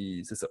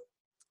 c'est ça.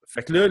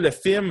 Fait que là, le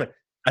film,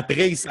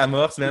 après, il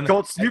s'amorce, man. Il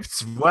continue, puis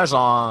tu vois,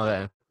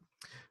 genre...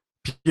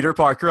 Peter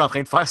Parker en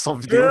train de faire son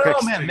vidéo.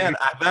 Man.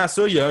 Avant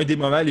ça, il y a un des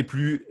moments les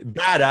plus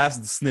badass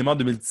du cinéma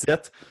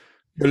 2017.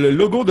 Le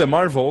logo de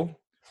Marvel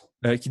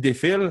qui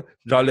défile,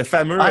 genre le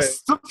fameux... Ah,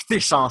 c'est toutes tes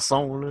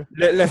chansons, là.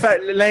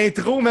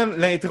 L'intro, même,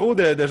 l'intro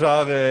de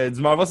genre du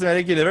Marvel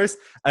Cinematic Universe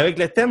avec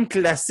le thème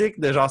classique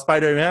de genre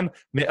Spider-Man,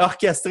 mais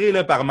orchestré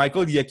là, par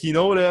Michael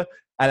Giacchino, là,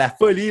 à la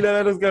folie,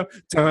 là, c'est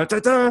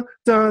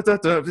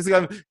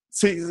comme...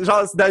 C'est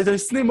genre, dans un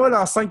cinéma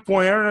là, en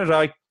 5.1, là, genre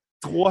avec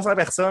 300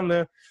 personnes,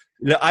 là,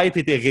 le hype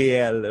était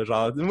réel. Là,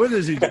 genre, moi, là,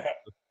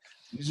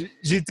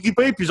 j'ai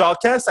trippé, puis genre,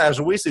 quand ça a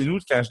joué, c'est nous,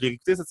 quand je l'ai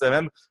écouté cette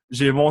semaine,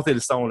 j'ai monté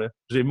le son, là.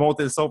 J'ai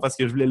monté le son parce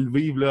que je voulais le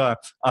vivre, là,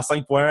 en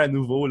 5.1 à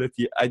nouveau, là,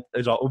 puis être,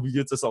 genre, au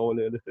milieu de ce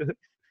son-là. Là.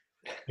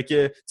 Fait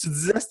que, tu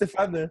disais,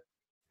 Stephan?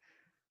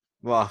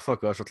 Wow,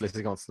 fuck off, je vais te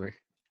laisser continuer.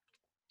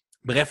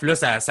 Bref, là,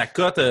 ça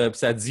cote, puis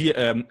ça dit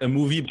a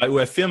movie ou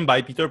a film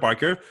by Peter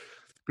Parker.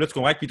 Puis là, tu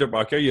comprends que Peter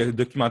Parker, il a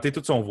documenté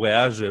tout son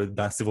voyage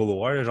dans Civil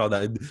War, genre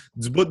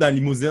du bout dans la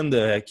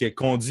limousine qui est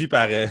conduit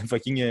par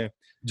fucking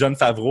Jon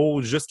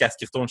Favreau jusqu'à ce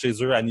qu'il retourne chez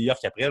eux à New York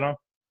après, genre.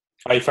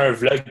 Ah, il fait un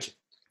vlog.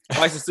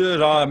 Ouais, c'est ça,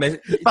 genre, mais...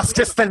 Parce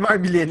que c'est tellement un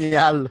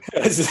millénial.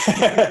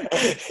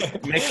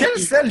 Mais quel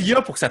sel il y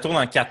a pour que ça tourne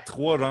en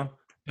 4:3, genre?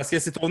 Parce que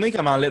c'est tourné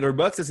comme en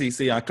letterbox,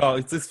 c'est en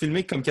carré, c'est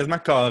filmé comme quasiment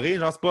carré,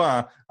 genre, c'est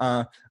pas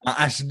en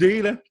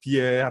HD, là. Puis,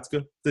 en tout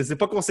cas, c'est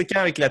pas conséquent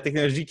avec la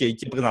technologie qui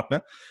est présentement,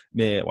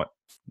 mais ouais.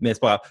 Mais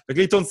c'est pas grave. Fait que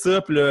là, il tourne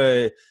ça, puis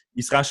là,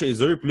 il se rend chez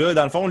eux. Puis là,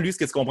 dans le fond, lui, ce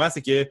que tu comprends,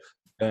 c'est que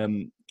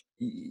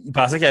il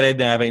pensait qu'il allait être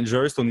dans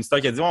Avengers. Tony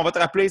Stark a dit on va te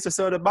rappeler, c'est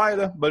ça, le bye,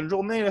 là. Bonne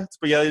journée, là. Tu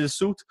peux garder le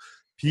suit.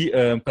 Puis,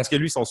 parce que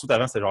lui, son suit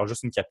avant, c'était genre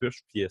juste une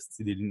capuche, puis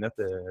c'était des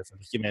lunettes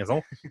fabriquées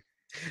maison.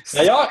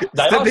 D'ailleurs,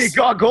 c'était des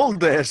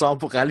goggles genre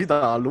pour aller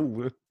dans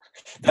l'eau. Hein.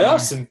 D'ailleurs,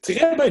 c'est une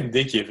très bonne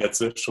idée qu'il ait fait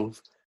ça, je trouve.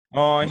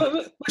 Ouais.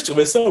 Moi, je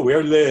trouvais ça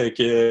weird, là,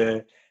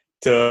 que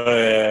tu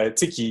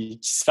sais, qu'il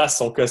se fasse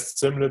son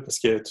costume, là, parce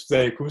que tout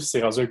d'un coup,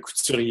 c'est rendu un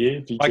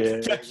couturier. Puis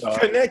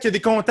qu'il a des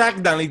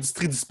contacts dans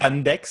l'industrie du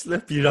spandex. Là,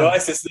 puis genre... Ouais,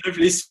 c'est ça.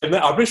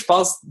 En plus, je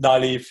pense dans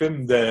les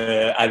films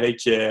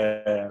avec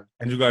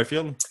Andrew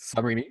Garfield.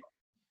 Sam Raimi.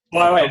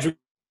 Ouais, Andrew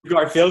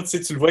Garfield,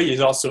 tu le vois, il est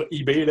genre sur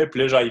eBay, là, puis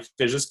là, genre, il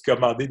fait juste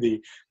commander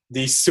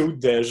des suits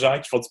de gens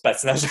qui font du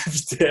patinage de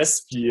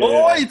vitesse. Puis,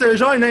 ouais, il est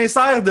genre un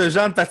insert de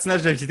gens de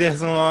patinage de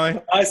vitesse.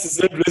 Ouais, c'est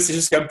ça. Puis là, c'est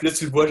juste comme, là,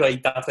 tu le vois, genre, il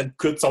est en train de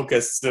coudre son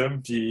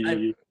costume.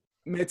 Puis...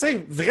 Mais tu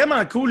sais,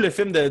 vraiment cool le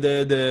film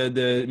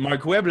de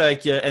Mark Webb là,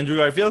 avec Andrew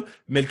Garfield,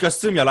 mais le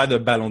costume, il a l'air de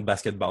ballon de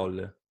basketball.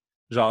 Là.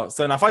 Genre,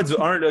 c'est une affaire du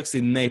 1 là, que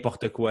c'est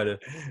n'importe quoi. Là.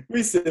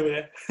 Oui, c'est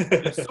vrai.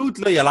 Le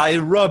suit, là, il a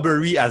l'air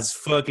rubbery as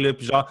fuck. Là,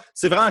 puis genre,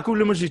 c'est vraiment cool.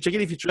 Là. Moi, j'ai checké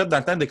les featurettes dans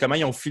le temps de comment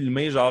ils ont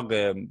filmé, genre...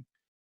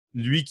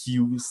 lui qui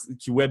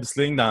web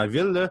sling dans la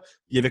ville, là,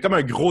 il y avait comme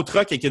un gros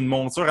truck avec une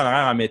monture en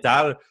arrière en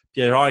métal,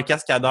 il y a genre un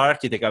cascadeur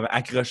qui était comme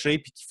accroché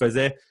puis qui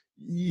faisait...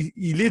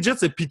 Il legit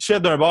se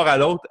pitchait d'un bord à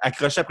l'autre,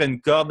 accroché après une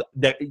corde,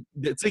 tu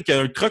sais,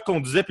 qu'un truck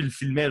conduisait puis le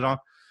filmait, genre.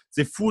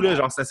 C'est fou, là,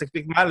 genre, ça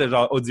s'explique mal,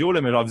 genre, audio, là,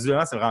 mais genre,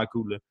 visuellement, c'est vraiment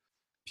cool, là.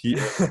 Puis,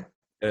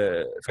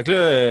 fait que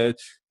là,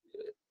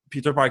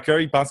 Peter Parker,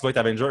 il pense qu'il va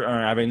être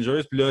un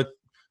Avengers, puis là,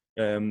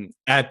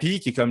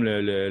 Happy, qui est comme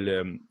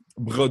le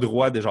bras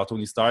droit de genre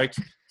Tony Stark,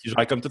 qui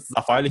gère comme toutes ses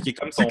affaires, là, qui est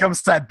comme son... C'est comme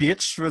sa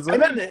bitch, je veux dire.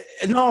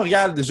 Non,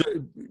 regarde,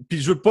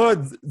 puis je veux pas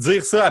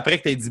dire ça après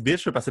que t'aies dit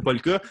bitch, parce que c'est pas le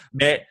cas,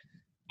 mais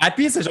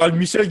Happy, c'est genre le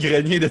Michel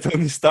Grenier de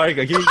Tony Stark,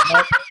 OK?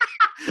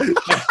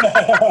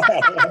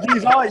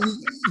 Genre,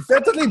 il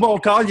fait tous les bons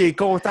calls, il est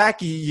content,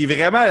 il est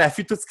vraiment à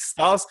l'affût de tout ce qui se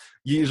passe.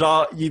 Il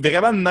est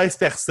vraiment une nice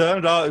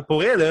personne. Genre,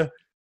 pour elle, là,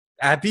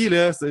 Happy,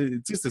 là, c'est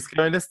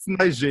un estime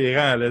nice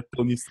gérant, là,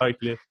 Tony Stark,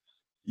 là.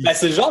 Ben,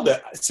 c'est le genre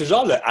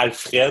de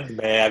Alfred,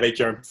 mais avec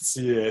un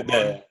petit...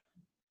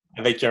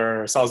 avec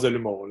un sens de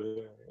l'humour, là.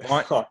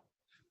 Ouais.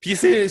 Puis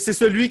c'est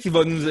celui qui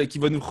va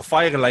nous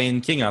refaire Lion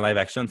King en live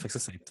action. Fait que ça,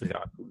 c'est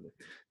vraiment cool.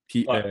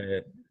 Puis,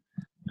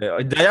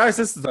 d'ailleurs,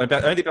 ça, c'est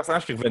un des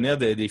personnages qui revenait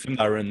des films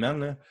d'Iron Man,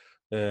 là.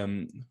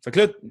 Fait que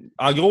là,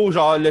 en gros,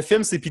 genre, le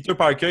film, c'est Peter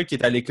Parker qui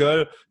est à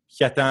l'école,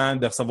 qui attend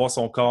de recevoir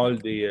son call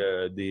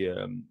des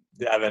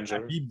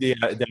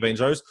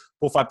Avengers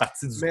pour faire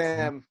partie du...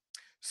 Mais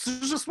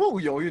c'est juste moi où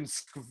ils ont eu une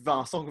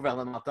subvention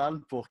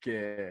gouvernementale pour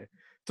que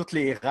toutes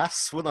les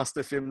races soient dans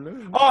ce film-là.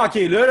 Ah, OK.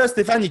 Là,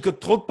 Stephan, il écoute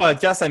trop de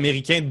podcasts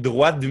américains de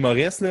droite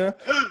d'humoristes, là.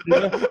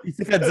 Là, il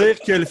s'est fait dire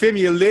que le film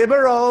est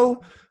liberal.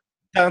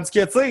 Tandis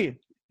que, tu sais,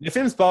 le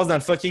film se passe dans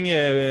le fucking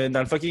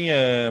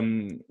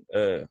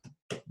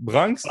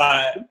Bronx.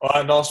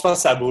 Ouais, non, je pense que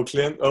c'est à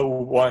Brooklyn.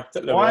 Ouais,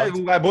 peut-être le Bronx.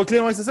 Ouais, à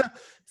Brooklyn, ouais, c'est ça.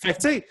 Fait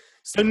que, tu sais,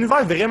 c'est un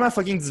univers vraiment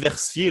fucking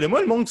diversifié. Là.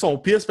 Moi, le monde qui sont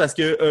pistes parce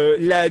que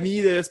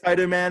l'ami de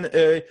Spider-Man,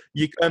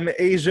 il est comme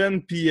Asian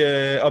puis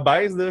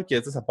obèse, là,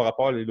 que ça n'a pas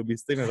rapport à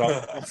l'obésité, mais genre...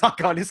 On s'en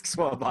calisse qu'il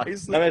soit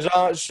obèse. Non, mais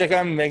genre, j'étais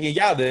comme, mais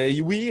regarde,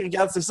 oui,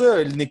 regarde, c'est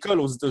ça, l'école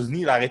aux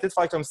États-Unis, il a arrêté de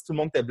faire comme si tout le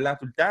monde était blanc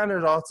tout le temps, là,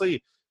 genre, tu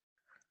sais...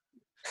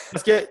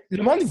 Parce que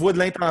le monde, il voit de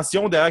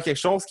l'intention derrière quelque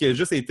chose qui a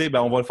juste été, ben,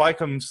 on va le faire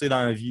comme c'est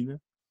dans la vie, là.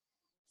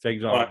 Fait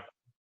que genre... Ouais.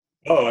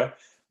 Ah ouais.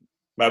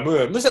 Ben,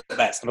 moi ça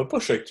m'a pas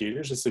choqué,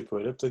 là, je sais pas,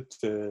 là, peut-être...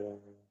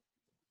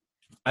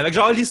 Avec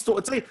genre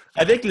l'histoire, tu sais,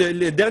 avec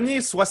le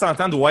dernier 60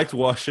 ans de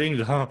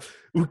whitewashing, genre,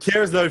 who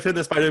cares dans le film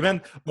de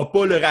Spider-Man, n'a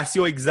pas le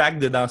ratio exact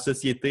dans la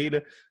société,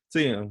 là. Tu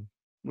sais,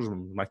 moi, je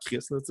m'en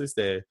crisse, là, tu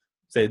sais,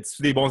 c'était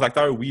des bons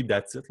acteurs, oui,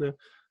 that's it, là.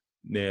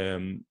 Mais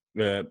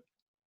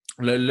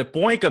le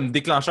point comme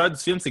déclencheur du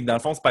film, c'est que dans le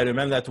fond,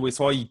 Spider-Man, là, tous les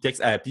soirs, il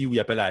texte Happy ou il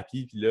appelle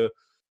Happy, puis là,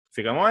 il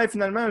fait vraiment, ouais,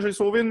 finalement, j'ai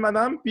sauvé une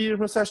madame, puis je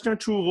me suis acheté un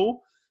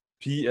churro.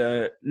 Puis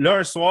là,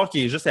 un soir,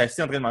 qui est juste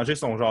assis en train de manger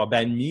son genre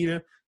banh mi,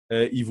 là,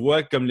 il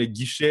voit comme le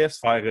guichet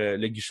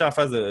en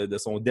face de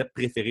son dette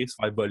préféré se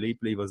faire voler,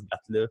 puis là, il va se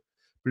battre là.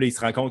 Puis là, il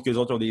se rend compte que les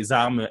autres ont des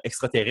armes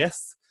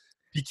extraterrestres,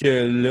 puis que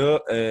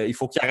là, il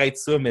faut qu'il arrête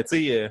ça. Mais tu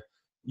sais,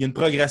 il y a une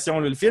progression.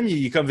 Là. Le film,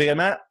 il est comme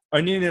vraiment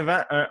un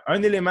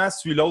élément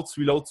suit l'autre,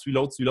 suit l'autre, suit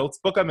l'autre, suit l'autre.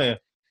 C'est pas comme...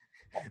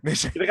 Mais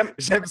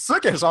j'aime ça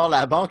que genre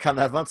la banque en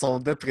avant de son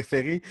dette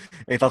préféré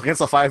est en train de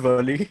se faire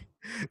voler.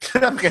 Puis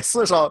après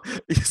ça, genre,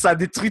 ça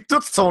détruit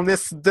toute son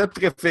dette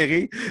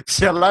préférée. Puis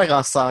il a l'air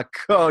en s'en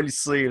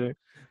calissé, là.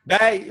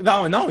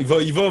 Ben, non,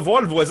 il va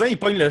voir le voisin, il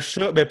pogne le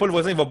chat. Ben, pas le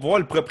voisin, il va voir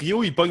le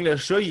proprio, il pogne le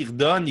chat, il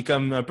redonne, il est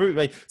comme un peu...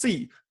 Ben, tu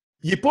sais,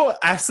 il est pas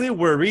assez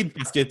worried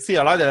parce que, tu sais, il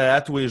a l'air d'aller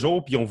là tous les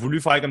jours, puis ils ont voulu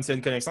faire comme s'il y avait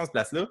une connexion à cette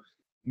place-là.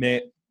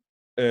 Mais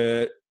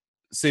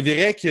c'est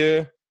vrai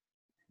que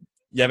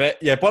il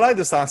avait pas l'air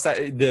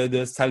de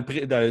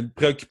le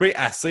préoccuper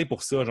assez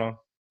pour ça, genre.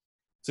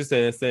 Tu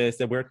sais,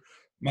 c'était weird.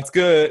 En tout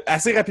cas,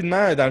 assez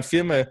rapidement, dans le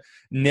film,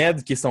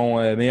 Ned, qui est son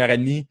meilleur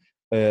ami,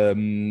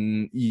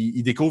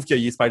 il découvre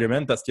qu'il est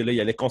Spider-Man parce que là,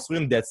 il allait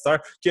construire une Death Star.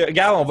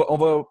 Regarde,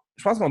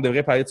 je pense qu'on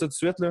devrait parler de ça tout de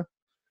suite, là.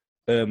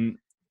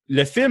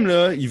 Le film,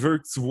 là, il veut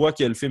que tu vois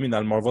que le film est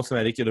dans le Marvel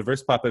Cinematic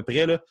Universe, pas à peu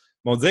près, là.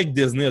 Mais on dirait que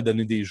Disney a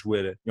donné des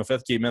jouets, là. Ils ont fait,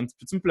 OK, man,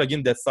 peux-tu me plugger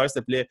une Death Star,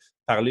 s'il te plaît,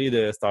 parler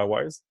de Star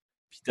Wars?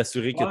 Puis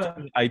t'assurer que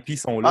tous les IP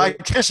sont là.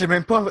 Ah, j'ai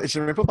même pas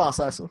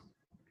pensé à ça.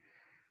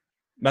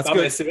 Mais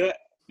c'est vrai.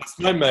 Parce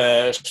que même,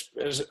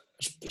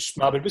 je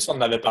me rappelle plus si on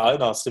en avait parlé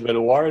dans Civil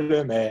War,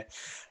 là, mais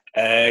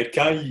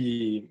quand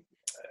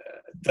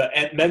t'as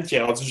Ant-Man qui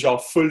est rendu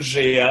genre full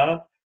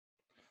géant,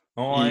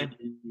 ouais.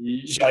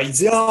 il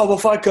dit on va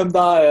faire comme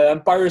dans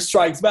Empire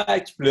Strikes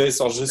Back. Puis là, ils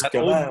sont juste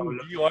comme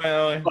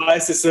ouais,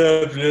 c'est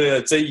ça. Puis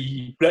là, tu sais,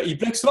 ils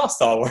plug souvent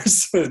Star Wars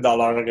dans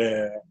leur.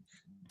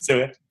 C'est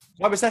vrai.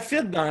 Ouais, mais ça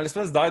fit dans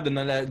l'espèce d'air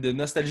de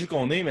nostalgie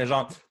qu'on est, mais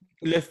genre,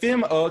 le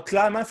film a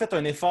clairement fait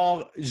un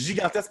effort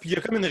gigantesque, puis il y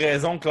a comme une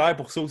raison claire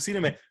pour ça aussi, là,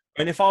 mais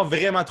un effort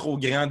vraiment trop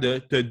grand de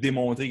te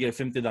démontrer que le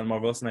film était dans le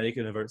Marvel Cinematic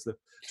Universe. Là.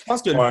 Je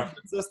pense que le but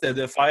de ça, c'était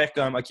de faire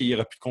comme, OK, il n'y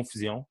aura plus de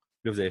confusion.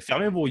 Là, vous avez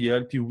fermé vos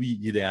gueules, puis oui,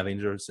 il y a des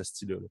Avengers, ce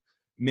style-là. Là.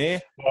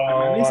 Mais, à un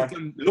moment donné, c'est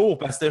comme lourd,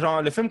 parce que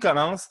genre, le film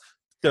commence,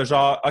 t'as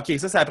genre, OK,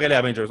 ça, c'est après les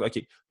Avengers.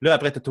 OK. Là,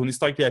 après, t'as Tony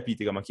Stark et Happy.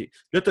 T'es comme, OK.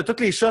 Là, t'as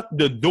tous les shots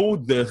de dos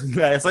de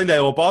la scène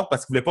d'aéroport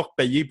parce qu'ils voulaient pas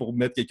repayer pour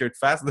mettre quelqu'un de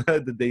face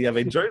des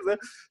Avengers. Là.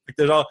 Fait que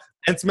t'as genre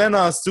Ant-Man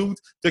en suit.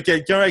 T'as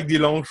quelqu'un avec des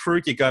longs cheveux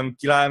qui est comme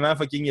clairement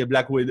fucking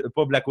Black Widow.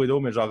 Pas Black Widow,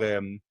 mais genre...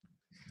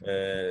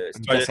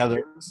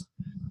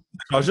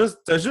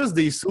 t'as juste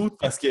des suits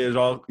parce que,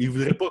 genre, ils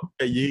voudraient pas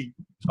payer.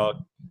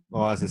 Genre,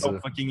 ouais, c'est ça.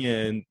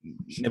 Fucking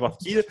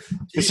n'importe qui. Là. Puis,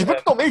 je sais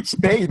pas combien ils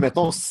payent,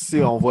 mettons, si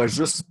on voit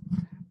juste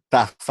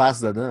ta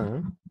face dedans.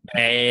 Hein?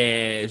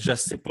 Ben, je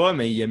sais pas,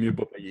 mais il y a mieux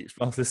pas payer. Je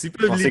pense que c'est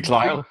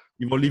clair.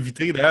 Ils vont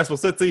l'éviter. D'ailleurs, c'est pour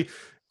ça, tu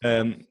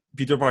sais,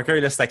 Peter Parker,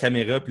 il laisse sa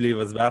caméra, puis là, il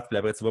va se battre, puis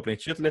après, tu vois plein de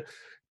shit. Là.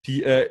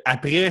 Puis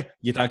après,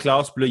 il est en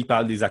classe, puis là, il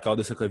parle des accords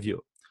de Sokovia.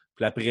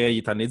 Puis après, il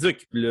est en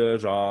éduc. Puis là,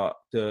 genre,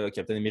 t'as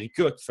Captain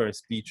America qui fait un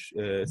speech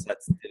sur la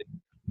petite télé.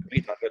 Après,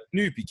 il est en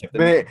retenue. Puis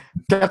Mais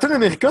Captain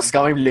America, c'est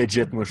quand même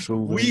legit, moi, je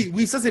trouve.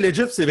 Oui, ça, c'est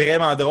legit. C'est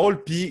vraiment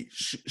drôle. Puis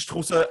je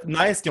trouve ça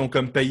nice qu'ils ont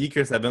comme payé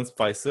Chris Evans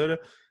pour faire ça. Là.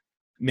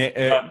 Mais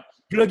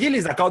plugger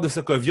les accords de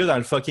Sokovia dans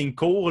le fucking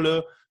cours,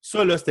 là,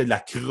 ça, là, c'était de la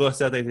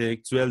crossette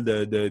intellectuelle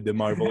de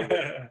Marvel.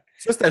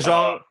 Ça,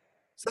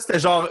 c'était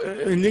genre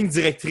une ligne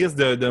directrice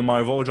de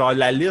Marvel. Genre,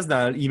 la liste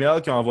dans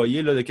l'email qu'ils ont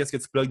envoyé là, de qu'est-ce que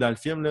tu plugues dans le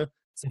film, là,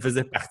 ça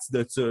faisait partie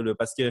de ça. Là,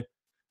 parce que,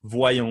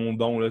 voyons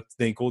donc, là,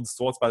 d'un cours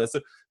d'histoire, tu parles de ça.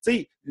 Tu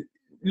sais,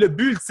 le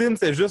but ultime,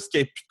 c'est juste qu'il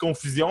n'y ait plus de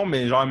confusion,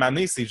 mais genre, à un moment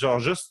donné, c'est genre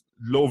juste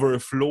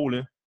l'overflow,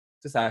 là.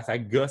 Tu sais, ça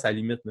gosse à la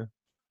limite, là.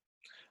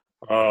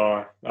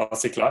 Ah, ouais,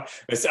 c'est clair.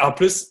 Mais en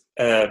plus,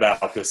 ça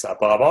n'a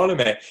pas rapport, là,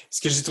 mais ce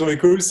que j'ai trouvé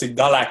cool, c'est que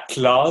dans la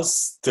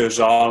classe, t'as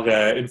genre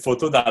une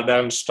photo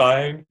d'Albert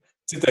Einstein,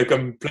 tu sais, t'as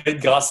comme plein de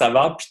grands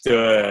savants, puis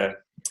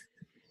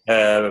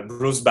t'as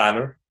Bruce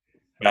Banner.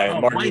 Ouais,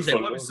 j'ai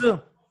pas vu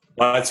ça.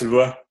 Ouais, tu le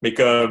vois. Mais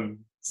comme,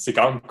 c'est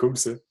quand même cool,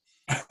 ça.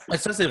 Ouais,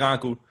 ça, c'est vraiment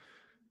cool.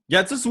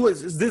 Regarde, ça,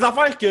 c'est des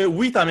affaires que,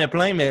 oui, t'en mets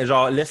plein, mais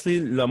genre, laisse-les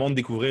le monde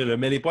découvrir, là.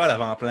 Mets-les pas à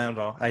l'avant-plan,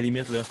 genre, à la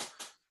limite, là.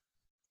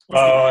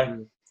 Ouais.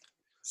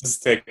 Ça,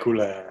 c'était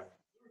cool.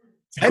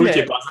 C'est cool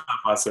qu'il ait pensé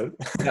à faire ça.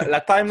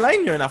 La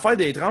timeline, il y a une affaire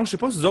d'étrange. Je sais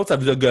pas si vous autres, ça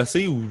vous a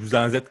gossé ou vous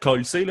en êtes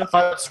collés, là.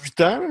 L'affaire du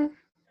 8 ans, hein?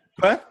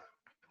 Quoi?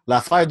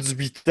 L'affaire du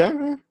 8 ans,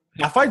 hein?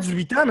 L'affaire du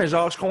 8 ans, mais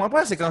genre, je comprends pas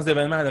la séquence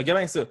d'événements, là.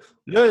 Gamin, ça.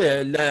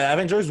 Là,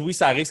 Avengers, oui,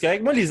 ça arrive. C'est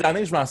correct. Moi, les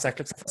années, je m'en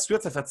sacre. Que ça fasse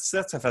 8, ça fasse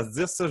 7, ça fasse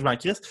 10, ça, je m'en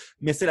crisse.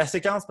 Mais c'est la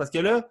séquence, parce que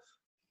là,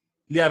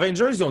 les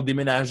Avengers, ils ont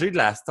déménagé de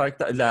la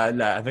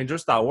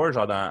Avengers Tower,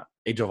 genre dans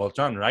Age of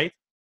Ultron, right?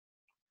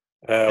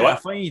 À la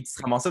fin, ils se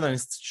ramassaient dans un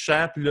petit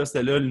champ, puis là,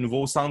 c'était là le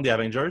nouveau centre des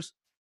Avengers.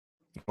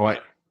 Ouais.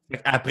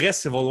 Après,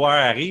 Civil War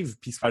arrive,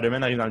 puis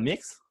Spider-Man arrive dans le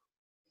mix.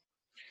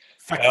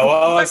 C'est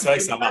vrai que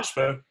ça marche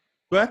pas.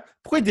 Quoi?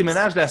 Pourquoi ils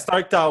déménagent la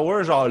Stark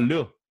Tower, genre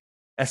là?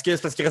 Est-ce que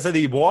c'est parce qu'il restait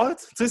des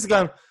boîtes? Tu sais, c'est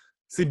comme...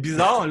 C'est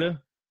bizarre, là. Tu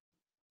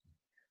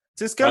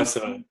sais, c'est comme... c'est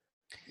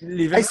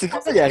vrai. C'est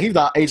comme ça, ils arrivent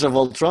dans Age of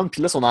Ultron,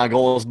 puis là, ils sont dans la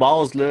grosse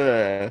base,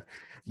 là,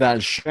 dans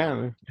le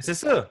champ. Là. C'est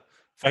ça.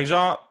 Fait que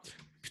genre...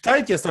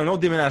 Peut-être que c'est un autre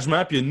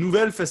déménagement, puis une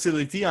nouvelle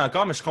facility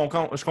encore, mais je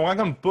comprends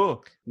comme pas.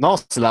 Non,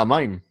 c'est la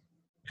même.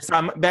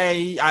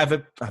 Elle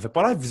avait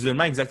pas l'air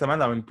visuellement exactement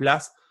dans la même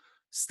place.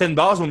 C'était une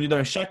base au milieu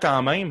d'un champ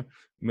quand même,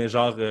 mais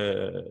genre...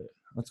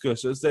 en tout cas,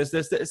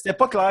 c'était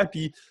pas clair,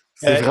 puis...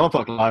 C'est vraiment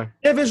pas clair.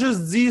 Il avait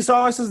juste dit,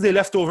 ça c'est des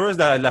leftovers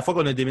de la fois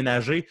qu'on a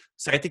déménagé.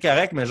 Ça aurait été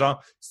correct, mais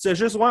genre, c'est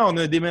juste, ouais, on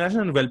a déménagé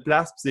à une nouvelle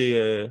place, puis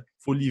c'est...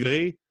 faut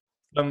livrer.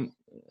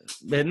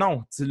 Mais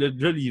non, tu l'as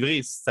déjà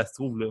livré, si ça se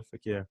trouve, là. Fait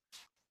que...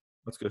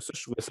 En tout cas, ça,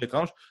 je trouvais ça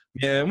étrange.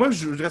 Mais moi,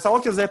 je voudrais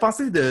savoir ce que vous avez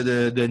pensé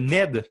de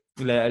Ned,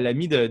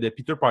 l'ami de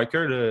Peter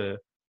Parker, là,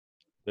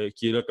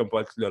 qui est là comme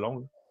pas tout le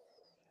long.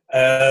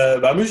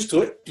 Moi, je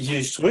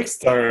trouvais que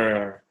c'était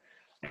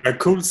un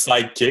cool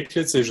sidekick,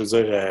 là, tu sais, je veux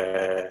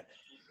dire...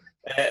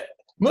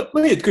 moi,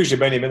 il y a de quoi que j'ai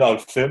bien aimé dans le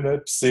film, là,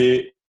 puis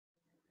c'est...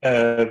 tu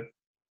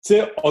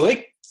sais, on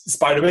dirait que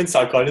Spider-Man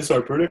s'en calisse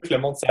un peu, là, que le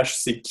monde sache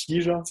c'est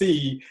qui, genre, tu sais,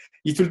 il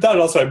est tout le temps,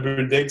 genre, sur un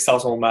building sans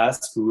son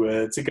masque, ou,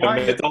 tu sais, comme,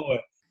 mettons...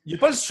 Il n'y a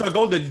pas le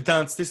struggle de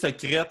l'identité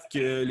secrète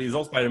que les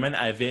autres Spider-Man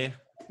avaient.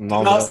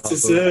 Non c'est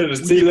ça. Tu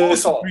sais, là,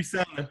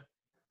 puissant, là.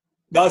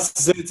 Non, c'est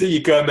ça. Tu sais, il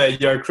est comme,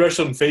 il a un crush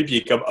sur une fille, puis il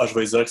est comme, je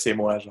vais dire que c'est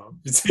moi, genre.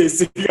 Puis,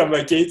 c'est comme,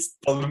 OK, tu te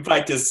poses même pas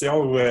la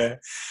question, ou, tu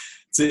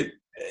sais...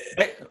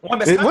 mais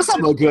moi, ça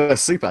m'a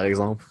gossé, par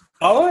exemple.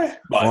 Ah ouais?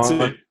 Bah, tu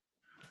sais...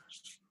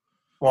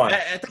 Ouais.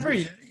 Attends,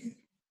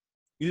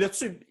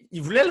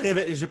 il voulait le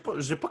révéler.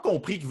 J'ai pas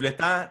compris qu'il voulait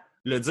tant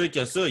le dire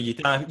que ça. Il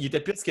était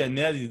pire que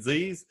Ned, ils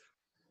disent.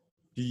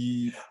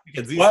 Puis,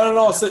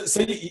 non, ça,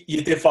 il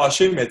était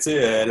fâché, mais tu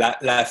sais,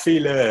 la fille,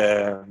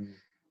 là...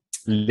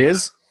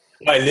 Liz?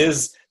 Ouais,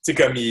 Liz, tu sais,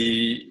 comme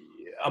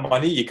à un moment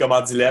donné, il est comme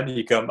en dilemme, il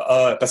est comme,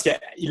 parce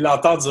qu'il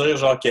l'entend dire,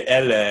 genre,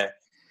 qu'elle,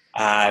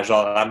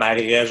 elle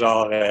marierait,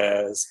 genre,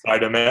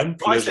 Spider-Man.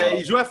 Ouais, là, genre...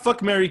 il jouait à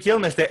Fuck, Marry, Kill,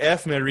 mais c'était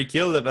F, Marry,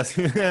 Kill, là, parce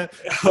que...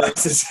 ouais,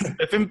 c'est ça.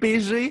 Le film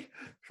PG.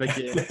 Fait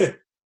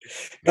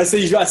que...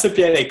 il joue à ça,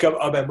 puis elle est comme,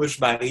 moi, je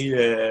marie,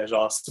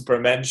 genre,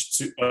 Superman, je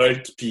tue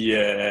Hulk, puis...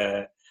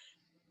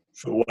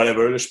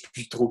 whatever, là, je sais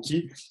plus trop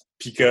qui.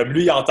 Puis comme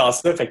lui, il entend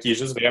ça, fait qu'il est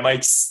juste vraiment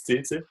excité,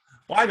 tu sais.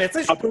 Ouais, mais tu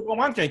sais, je peux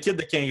comprendre qu'un kid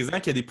de 15 ans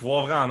qui a des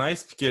pouvoirs vraiment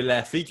nice puis que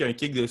la fille qui a un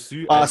kick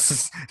dessus...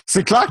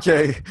 C'est clair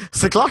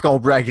qu'on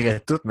braguerait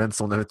toutes, même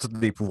si on avait tous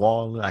des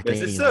pouvoirs là, à 15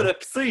 c'est ça, là.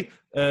 Puis tu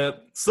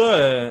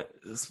sais,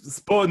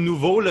 c'est pas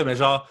nouveau, là, mais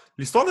genre,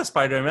 l'histoire de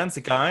Spider-Man,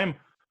 c'est quand même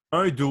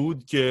un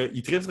dude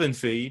qu'il tripe sur une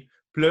fille,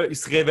 puis là, il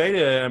se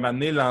réveille un moment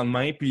donné, le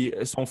lendemain, puis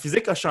son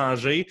physique a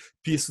changé,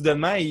 puis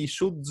soudainement, il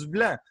shoot du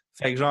blanc.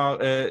 Fait que genre...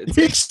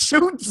 il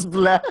shoot du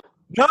blanc!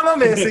 Non,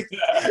 mais c'est...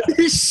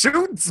 il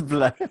shoot du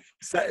blanc!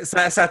 Ça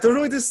a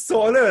toujours été cette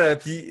histoire-là.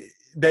 Puis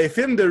dans les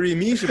films de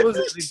Rémi, je sais pas si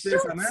vous avez écouté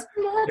récemment,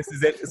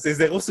 mais c'est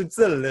zéro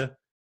subtil, là.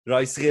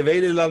 Genre, il se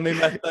réveille le lendemain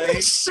matin,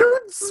 il shoot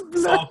du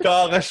blanc! son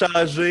corps a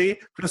changé,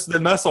 puis là,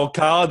 soudainement, son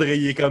cadre,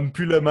 il est comme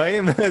plus le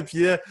même.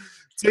 Puis, tu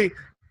sais,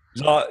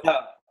 genre...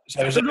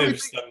 J'avais jamais vu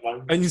ça de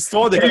même. Une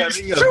histoire de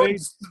coming of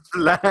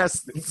age.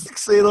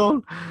 C'est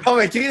drôle. Non,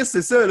 mais Chris,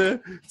 c'est ça, là.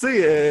 Tu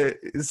sais,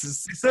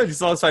 c'est ça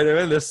l'histoire de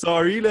Spider-Man, le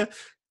sorry, là.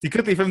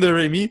 T'écoutes les films de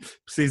Raimi, pis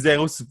c'est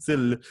zéro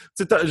subtil, là.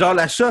 Tu sais, genre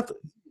la shot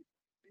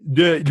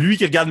de lui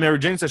qui regarde Mary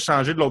Jane se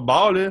changer de l'autre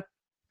bord, là.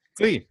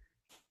 Tu sais,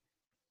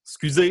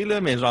 excusez,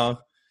 là, mais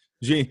genre,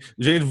 j'ai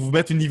de vous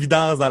mettre une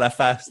évidence dans la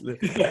face, là.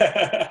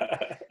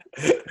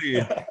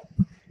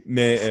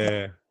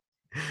 Mais,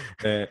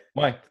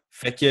 ouais.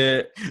 Fait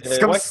que...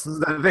 c'est comme si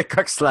vous avez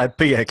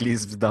coq-slappé avec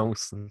les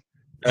évidences.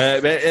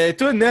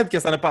 Toi, Ned,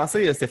 qu'est-ce que t'en as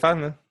pensé,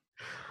 Stéphane? Là?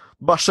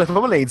 Bah, je sais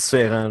pas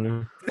l'indifférent,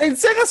 là.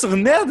 L'indifférent sur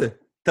Ned?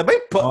 T'as bien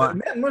pas...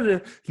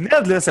 Ouais.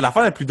 Ned, là, c'est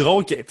l'affaire la plus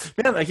drôle que...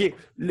 Ned, OK,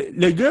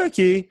 le gars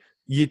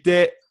il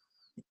était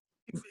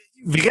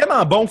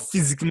vraiment bon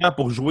physiquement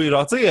pour jouer.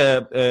 Genre, tu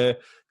sais,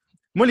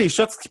 moi, les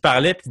shots qui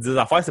parlaient pis des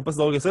affaires, c'est pas si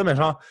drôle que ça, mais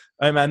genre,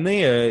 un moment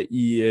donné,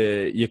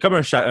 il y a comme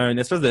un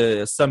espèce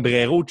de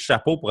sombrero de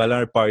chapeau pour aller à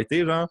un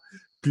party, genre.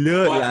 Puis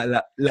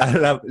là,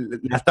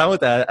 la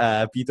tante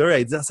à Peter,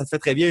 elle dit « Ah, ça te fait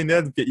très bien,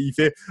 Ned. » Puis il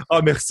fait «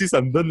 Ah, merci,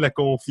 ça me donne la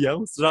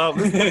confiance. » Genre,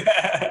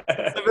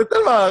 ça fait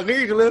tellement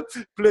rire, là.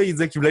 Puis là, il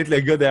disait qu'il voulait être le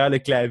gars derrière le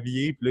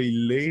clavier, puis là,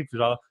 il l'est. Puis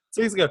genre,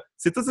 tu sais,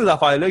 c'est toutes ces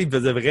affaires-là, il me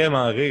faisait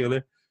vraiment rire, là.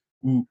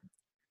 Ou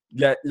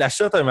la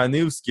shot à un moment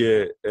donné où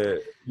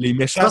les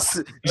méchants...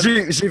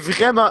 J'ai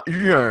vraiment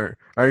eu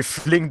un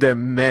feeling de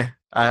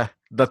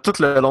dans tout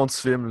le long du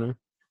film, là.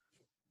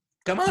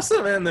 Comment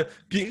ça, man?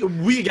 Puis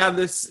oui,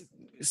 regarde,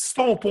 c'est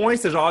ton point,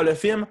 c'est genre le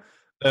film,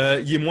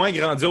 il est moins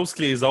grandiose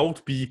que les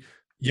autres, puis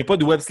il n'y a pas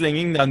de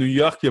web-slinging dans New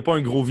York, il n'y a pas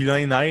un gros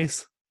vilain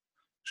nice.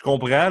 Je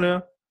comprends,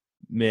 là.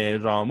 Mais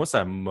genre, moi,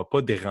 ça m'a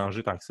pas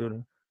dérangé tant que ça, là.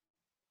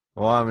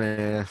 Ouais,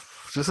 mais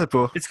je sais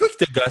pas. C'est quoi qui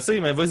t'a gossé?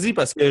 Mais vas-y,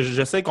 parce que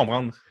j'essaie de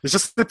comprendre. Je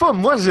sais pas,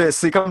 moi,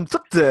 c'est comme tout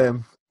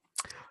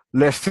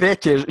le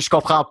fait que je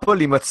comprends pas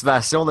les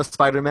motivations de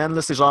Spider-Man,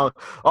 là. C'est genre,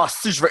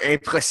 si je veux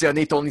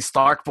impressionner Tony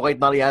Stark pour être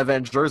dans les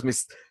Avengers, mais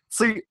tu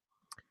sais,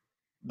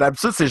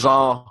 d'habitude, c'est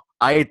genre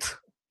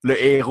être le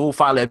héros,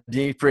 faire le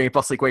bien, peu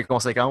importe c'est quoi les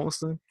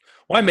conséquences, là.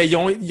 Ouais, mais ils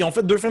ont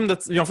fait 2 films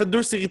ils ont fait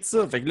 2 séries de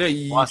ça. Fait que là,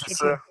 ils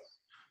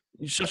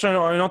cherchent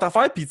une autre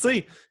affaire, puis tu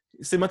sais,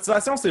 ses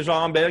motivations, c'est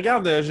genre, ben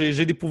regarde,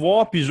 j'ai des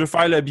pouvoirs, puis je veux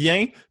faire le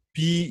bien,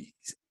 puis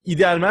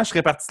idéalement, je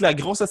serais partie de la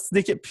grosse hostie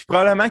d'équipe. Puis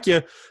probablement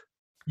qu'il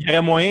y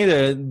aurait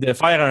moyen de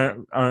faire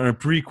un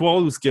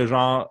prequel où ce que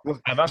genre...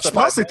 Avant je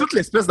pense que c'est toute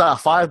l'espèce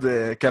d'affaire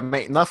que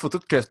maintenant, il faut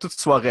que tout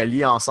soit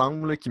relié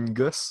ensemble, là, qui me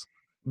gosse.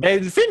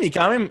 Ben, le film est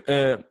quand même...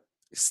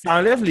 si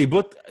t'enlèves les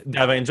bouts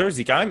d'Avengers,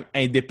 il est quand même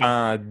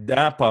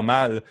indépendant pas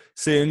mal.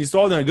 C'est une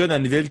histoire d'un gars dans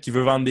une ville qui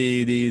veut vendre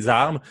des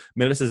armes,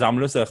 mais là, ces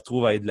armes-là se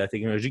retrouvent à être de la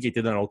technologie qui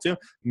était dans l'autre film.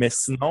 Mais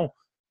sinon,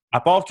 à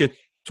part que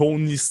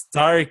Tony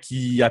Stark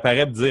qui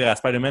apparaît pour dire à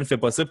Spider-Man, fais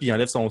pas ça, puis il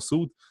enlève son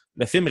suit,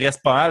 le film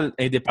reste pas mal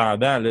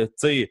indépendant. Tu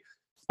sais,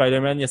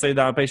 Spider-Man, il essaie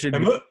d'empêcher le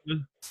moi,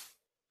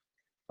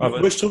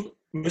 je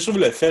trouve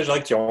le fait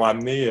genre qu'ils ont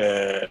amené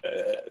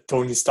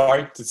Tony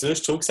Stark, tout ça,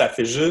 je trouve que ça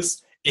fait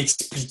juste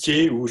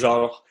expliquer ou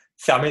genre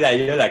fermer la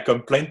gueule à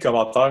comme plein de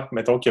commentaires,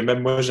 mettons, que même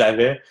moi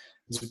j'avais.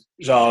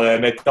 Genre,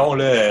 mettons,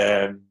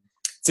 là, tu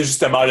sais,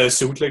 justement, le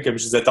suit, là, comme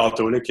je disais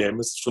tantôt, là, que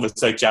moi, je trouvais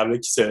ça un câble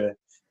qui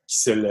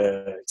se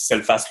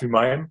le fasse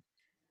lui-même.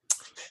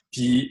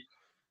 Puis,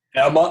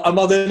 à un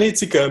moment donné, tu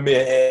sais, comme,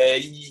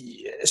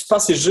 je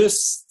pense que c'est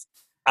juste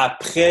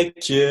après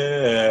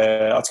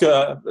que, en tout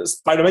cas,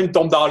 Spider-Man, il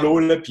tombe dans l'eau,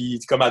 là, puis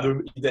comme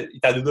il est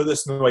à 2 doigts de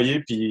se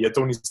noyer, puis il y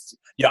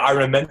a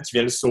Iron Man qui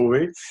vient le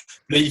sauver.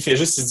 Puis là, il fait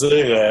juste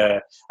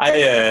dire,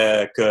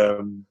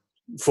 comme,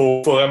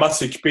 faut vraiment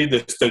s'occuper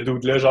de ce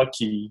dude-là, genre,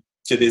 qui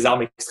a des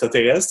armes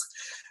extraterrestres.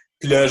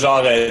 Puis là,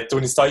 genre,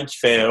 Tony Stark qui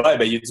fait, ouais,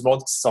 ben, il y a du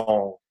monde qui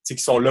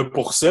sont là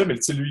pour ça, mais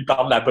tu sais, lui, il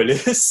parle de la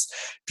police.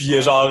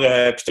 Puis genre,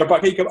 Peter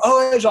Parker est comme,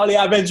 ouais, genre les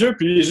Avengers,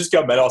 puis il est juste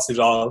comme, ben non, c'est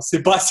genre,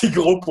 c'est pas assez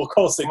gros pour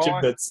qu'on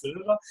s'occupe de ça.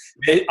 Là.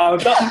 Mais en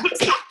même temps,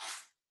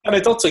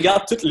 admettons, tu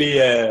regardes toutes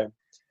les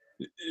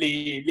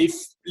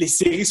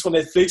séries sur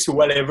Netflix ou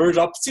whatever,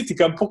 genre, pis tu sais, t'es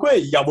comme, pourquoi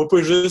il envoie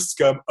pas juste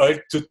comme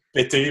Hulk tout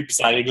pété, puis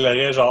ça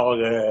réglerait genre...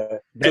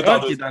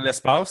 Hulk qui est dans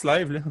l'espace,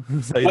 live, là.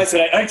 Ouais, c'est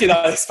vrai, Hulk qui est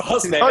dans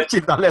l'espace, mais... Hulk qui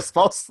est dans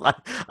l'espace,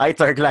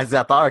 être un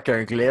gladiateur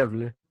qu'un glaive,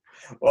 là.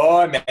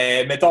 Ouais,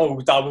 mais mettons,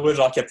 où t'envoies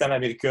genre Captain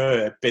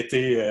America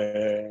pété,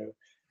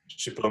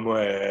 je sais pas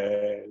moi,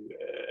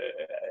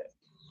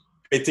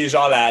 était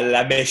genre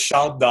la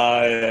méchante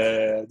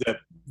dans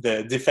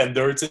de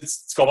Defender, tu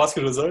comprends ce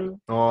que je veux dire?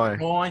 Ouais.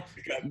 Ouais.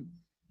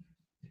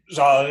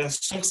 Genre,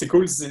 je trouve que c'est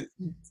cool.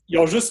 Ils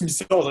ont juste mis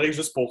ça, on dirait,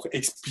 juste pour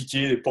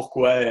expliquer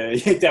pourquoi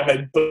ils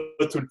interviennent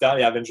pas tout le temps,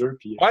 les Avengers.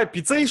 Puis... Ouais,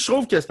 puis tu sais, je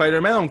trouve que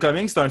Spider-Man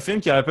Homecoming, c'est un film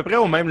qui est à peu près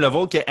au même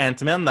level que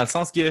Ant-Man, dans le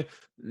sens que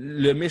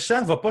le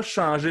méchant va pas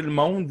changer le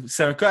monde.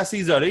 C'est un cas assez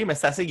isolé, mais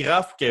c'est assez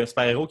grave pour qu'un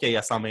super-héros qui ait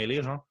à s'en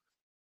mêler, genre.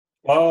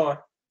 Ouais.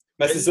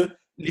 Ben, c'est ça.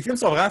 Les films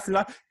sont vraiment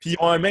similaires, puis ils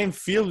ont un même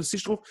feel aussi,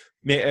 je trouve.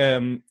 Mais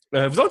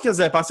vous autres, qu'est-ce que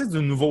vous avez pensé du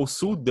nouveau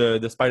suit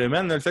de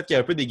Spider-Man, là, le fait qu'il y a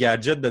un peu des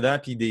gadgets dedans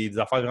puis des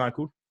affaires vraiment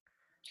cool?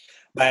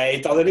 Ben,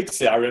 étant donné que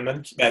c'est Iron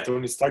Man,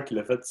 Tony Stark qui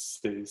l'a fait,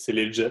 c'est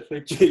legit,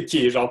 là,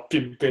 qui est genre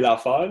pimpé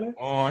l'affaire. Là.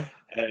 Ouais.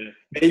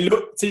 Mais là,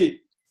 tu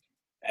sais,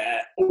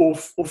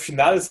 au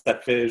final, ça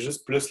fait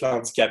juste plus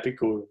l'handicapé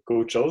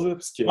qu'autre chose. Là,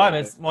 parce que, Ouais,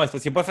 mais c'est parce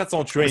qu'il n'a pas fait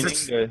son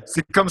training.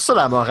 C'est comme ça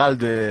la morale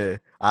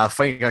à la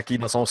fin, quand il est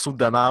dans son soude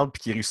de marde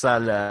puis qu'il réussit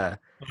à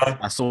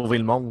sauver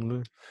le monde.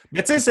 Là.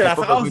 Mais tu sais, c'est la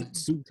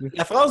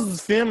phrase du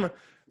film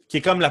qui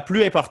est comme la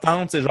plus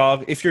importante, c'est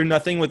genre « If you're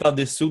nothing without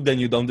this suit, then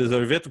you don't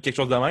deserve it » ou quelque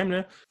chose de même.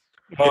 Là.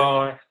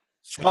 Ouais.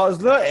 Cette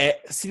phrase-là,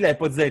 s'il n'avait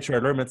pas dit les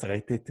trailers, mais ça aurait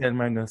été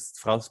tellement une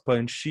phrase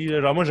punchy.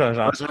 Là. Genre, moi,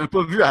 j'avais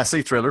pas vu assez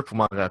de trailers pour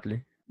m'en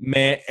rappeler.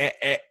 Mais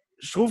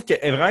je trouve qu'elle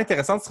est vraiment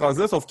intéressante, cette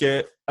phrase-là, sauf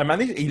qu'à un moment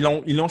donné,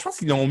 je pense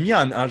qu'ils l'ont mis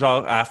en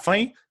genre à la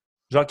fin,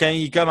 genre quand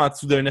il est comme en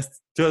dessous d'un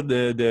tas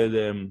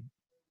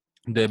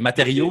de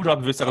matériaux, genre,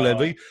 il veut se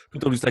relever.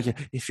 Plutôt lui, c'est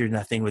 « If you're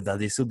nothing without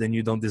this suit, then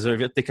you don't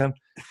deserve it ». T'es comme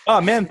 «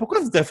 Ah, man, pourquoi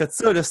vous avez fait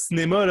ça, le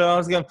cinéma,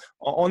 là? » C'est comme,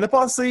 on a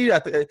passé...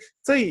 Tu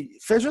sais,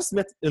 fais juste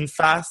mettre une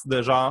face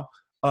de genre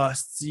 « Ah,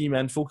 si,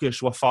 man, faut que je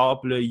sois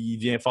fort. » Puis là, il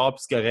devient fort,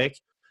 puis c'est correct.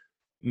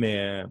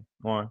 Mais,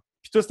 ouais.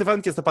 Puis toi,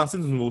 Stephan, qu'est-ce que t'as pensé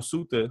du nouveau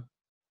suit?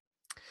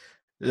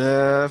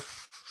 Je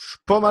suis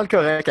pas mal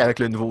correct avec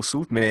le nouveau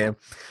suit, mais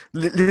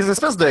les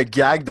espèces de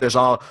gags de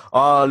genre «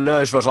 Ah,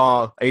 là, je vais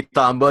genre être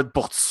en mode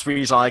pour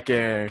tuer, genre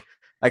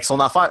avec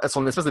son affaire,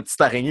 son espèce de petite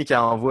araignée qu'il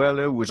envoie,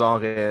 là, ou genre...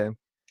 tu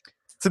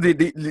sais,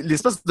 les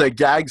espèces de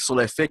gags sur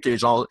le fait que,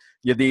 genre,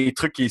 il y a des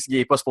trucs qu'il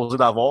n'est pas supposé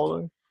d'avoir,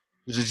 là.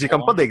 J'ai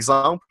comme pas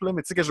d'exemple, là,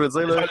 mais tu sais ce que je veux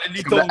dire, là?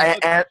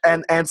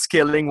 Le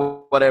ant-killing,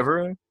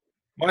 whatever. Là.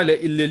 Ouais,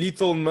 le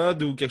Lethal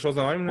Mud ou quelque chose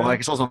de même, là. Ouais,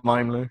 quelque chose de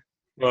même, là.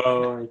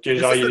 Que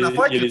genre, il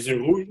y a les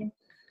yeux rouges, là.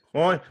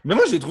 Ouais, mais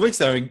moi j'ai trouvé que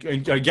c'est un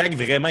gag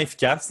vraiment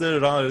efficace, là,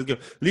 genre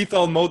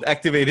Lethal Mode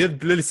activated,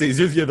 puis là ses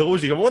yeux viennent rouges,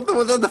 j'ai comme what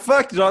the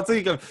fuck, genre tu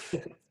sais comme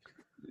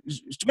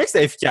je trouvais que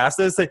c'était efficace.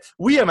 Là.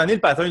 Oui, à un moment donné,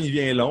 le pattern il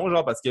devient long,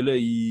 genre parce que là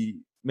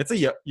mais tu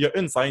sais il y a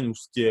une scène où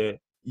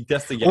il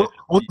teste ses gags.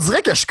 On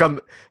dirait que je suis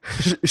comme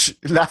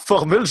la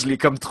formule, je l'ai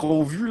comme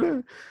trop vue là.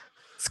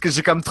 Parce que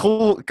j'ai comme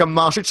trop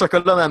mangé de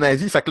chocolat dans ma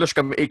vie, fait que là je suis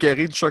comme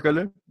écœuré du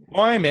chocolat.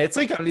 Ouais, mais tu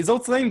sais, comme les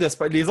autres scènes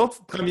les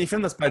autres premiers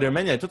films de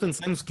Spider-Man, il y avait toute une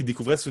scène où il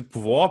découvrait ses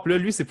pouvoirs, puis là,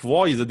 lui, ses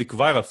pouvoirs, il les a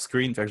découverts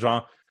off-screen. Fait que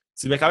genre,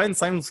 tu mets quand même une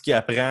scène où il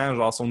apprend,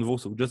 genre, son nouveau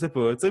saut. Je sais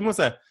pas. Tu sais, moi,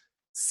 ça.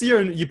 Si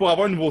il est pour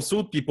avoir un nouveau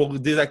saut, puis pour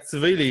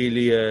désactiver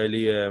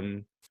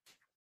les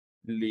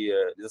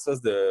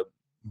espèces de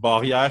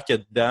barrières qu'il y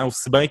a dedans,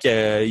 aussi bien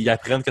qu'il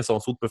apprenne que son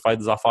saut peut faire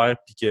des affaires,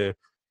 puis que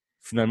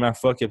finalement,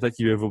 fuck, peut-être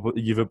qu'il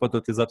veut pas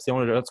toutes les options.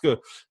 Là. En tout cas,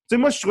 tu sais,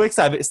 moi, je trouvais que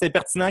c'était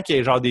pertinent qu'il y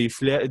ait genre des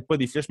flèches, pas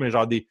des flèches, mais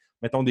genre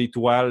mettons, des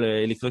toiles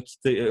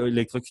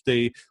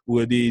électrocutées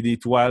ou des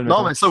toiles.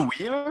 Mettons, non, mais ça,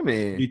 oui, hein,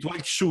 mais. Des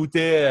toiles qui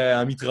shootaient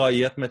en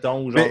mitraillette,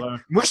 mettons. Ou genre,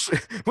 moi,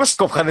 je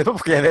comprenais pas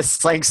pourquoi il y avait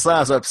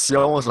 500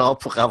 options, genre,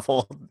 pour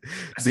avoir.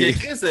 Parce que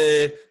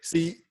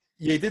Chris,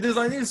 il a été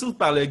designé le suit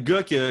par le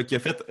gars qui a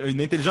fait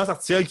une intelligence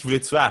artificielle qui voulait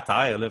tuer à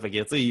terre. Là. Fait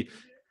que, tu sais,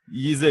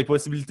 il y a des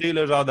possibilités,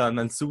 là, genre, dans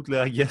le suit,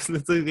 là, I guess, là,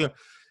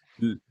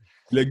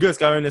 le gars, c'est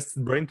quand même un esti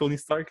de brain, Tony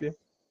Stark, là.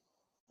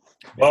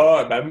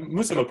 Ouais, ben,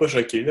 moi, ça m'a pas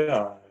choqué,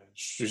 là.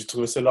 J'ai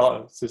trouvé ça,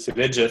 là, c'est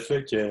legit,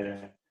 là,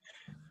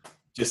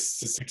 que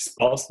c'est ça qui se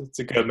passe, tu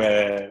sais, comme...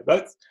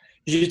 ben,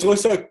 j'ai trouvé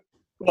ça...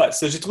 Ouais,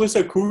 j'ai trouvé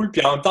ça cool,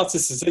 puis en même temps, tu sais,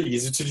 c'est ça, ils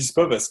les utilisent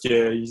pas parce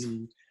que...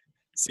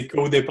 C'est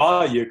qu'au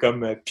départ, il a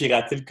comme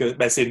piraté le...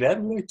 Ben, c'est Ned,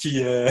 là,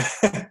 qui...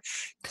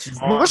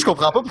 Moi, je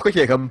comprends pas pourquoi il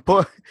y a comme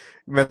pas...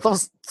 Mettons,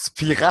 tu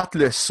pirates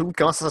le sou,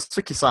 comment ça se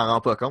fait qu'il s'en rend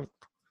pas compte?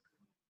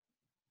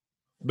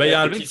 Ben, il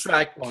a enlevé le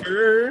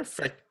tracker,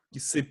 fait que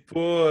c'est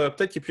pas...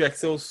 Peut-être qu'il n'y a plus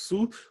accès au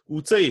sous,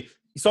 ou, tu sais,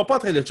 ils sont pas en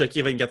train de le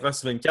checker 24 heures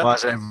sur 24. Ouais,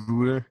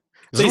 j'avoue, là.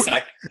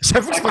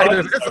 J'avoue que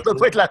ça doit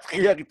pas être la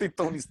priorité de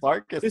Tony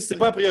Stark. C'est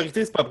pas la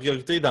priorité, c'est pas la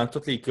priorité dans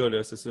tous les cas,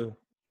 là, c'est ça.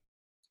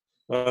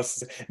 Ah,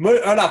 moi,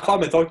 un affaire,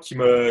 mettons, qui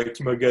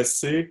m'a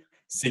gossé,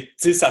 c'est que, tu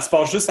sais, ça se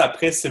passe juste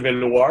après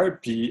Civil War,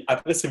 puis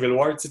après Civil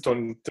War, tu sais,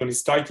 Tony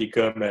Stark, il est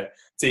comme, tu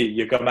sais,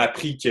 il a comme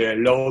appris que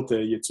l'autre,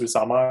 il a tué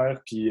sa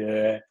mère, puis,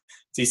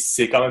 tu sais,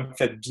 c'est quand même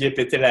fait bien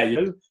péter la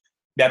gueule.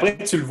 Mais après,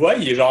 tu le vois,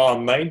 il est genre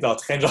en Inde, en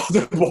train, genre,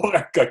 de boire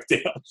un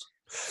cocktail.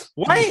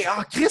 Ouais,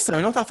 Chris, c'est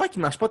une autre affaire qui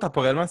marche pas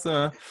temporellement, ça.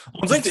 Hein.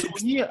 On dirait que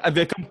Sony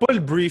avait comme pas le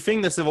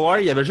briefing de Civil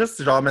War, il y avait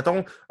juste, genre,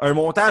 mettons, un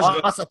montage.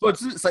 Ça pas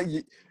dû.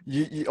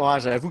 Ouais,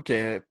 j'avoue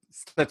que.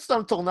 C'était-tu dans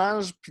le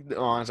tournage? Puis...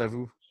 Ouais,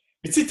 j'avoue.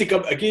 Mais tu sais, t'es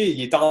comme, OK,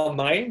 il est en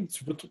Inde,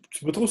 tu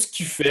sais pas trop ce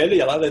qu'il fait, là,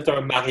 il a l'air d'être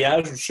un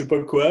mariage ou je sais pas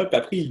quoi, puis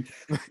après, il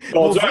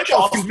On conduit dirait un qu'ils ont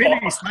char filmé sport.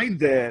 les scènes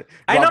de.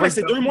 Ah non, mais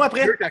c'est 2 mois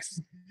après!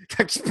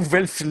 Quand ils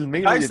pouvaient le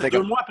filmer, là, Ah, il c'est était deux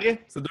comme. mois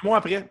après. C'est 2 mois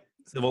après.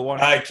 Civil War.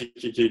 Ah, OK.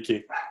 C'est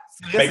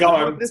vrai, Mais c'est 2 quand mois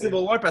même, après tu sais. Civil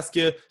War parce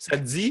que ça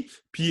te dit.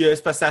 Puis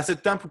c'est parce que c'est assez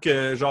de temps pour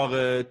que, genre,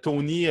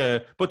 Tony,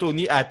 pas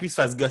Tony, Happy se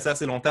fasse gosser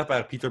assez longtemps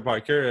par Peter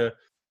Parker.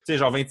 Tu sais,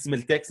 genre 26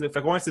 000 textes. Là.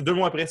 Fait que ouais, c'est 2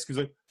 mois après,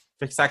 excusez.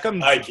 Fait que ça a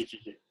comme. Ah, OK.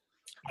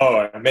 Ah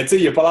ouais, mais tu sais,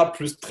 il a pas l'air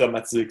plus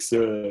traumatique que ça.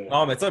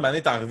 Non, mais tu sais, à un moment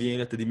donné, t'en reviens,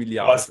 là, t'as des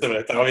milliards. Ouais, Là. c'est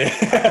vrai, t'en reviens.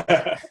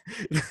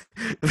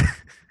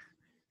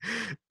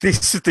 T'es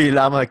su tes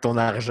larmes avec ton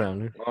argent,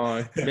 là.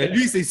 Ouais. Mais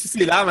lui, c'est si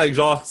c'est larmes avec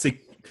genre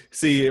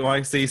ses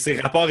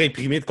rapports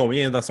imprimés de combien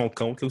il y a dans son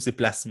compte là, ou ses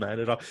placements.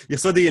 Là, genre, il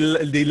reçoit des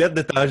lettres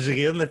de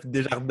Tangerine là, puis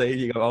des jardins.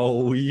 Il est comme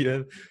oh oui. Là.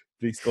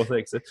 Puis il se conseille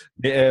avec ça.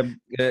 Mais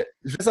je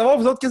veux savoir,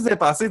 vous autres, qu'est-ce que vous avez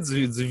pensé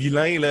du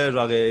vilain, là,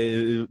 genre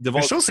Je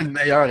trouve que c'est le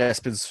meilleur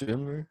aspect du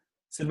film, là.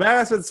 C'est le meilleur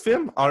aspect du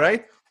film?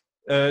 Alright.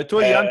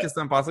 Toi, Yann, qu'est-ce que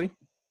t'en as pensé?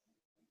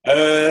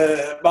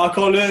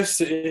 Encore là,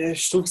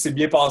 je trouve que c'est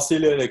bien passé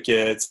là,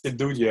 que tu sais, le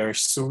dude, il y a un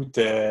suit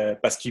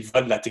parce qu'il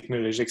va de la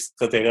technologie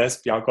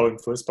extraterrestre, puis encore une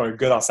fois, c'est pas un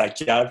gars dans sa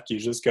cave qui est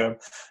juste comme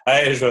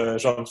hey, je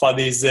vais me faire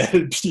des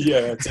ailes, puis tu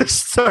sais.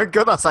 C'est un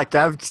gars dans sa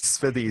cave qui se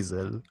fait des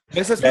ailes.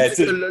 Mais ça se Ben, peut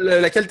tu que sais,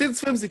 la qualité du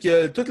film, c'est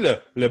que tout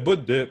le bout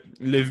de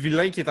le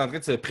vilain qui est en train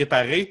de se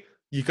préparer,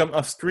 il est comme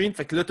off-screen,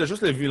 fait que là, t'as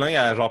juste le vilain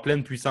à genre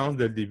pleine puissance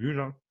dès le début,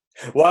 genre.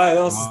 ouais,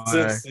 non,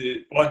 c'est ça,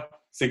 Ouais.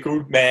 c'est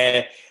cool,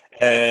 mais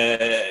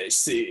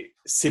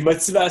ses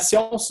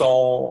motivations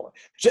sont.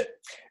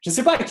 Je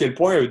sais pas à quel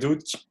point un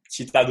dude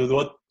qui est à deux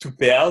doigts de tout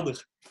perdre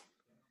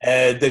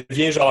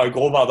devient genre un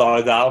gros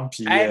vendeur d'armes,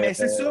 puis Hey, mais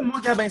c'est ça,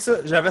 moi, quand ben ça,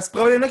 j'avais ce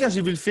problème-là quand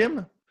j'ai vu le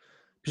film.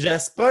 Puis j'avais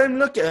ce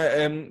problème-là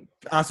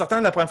en sortant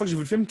de la première fois que j'ai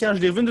vu le film, quand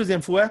je l'ai revu une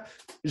deuxième fois,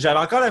 j'avais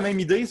encore la même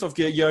idée, sauf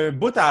qu'il y a un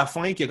bout à la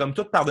fin qui a comme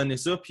tout pardonné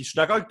ça. Puis je suis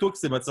d'accord avec toi que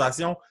ses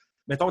motivations,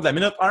 mettons, de la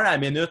minute 1 à la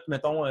minute,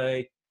 mettons,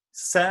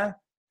 100,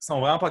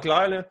 sont vraiment pas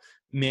claires, là.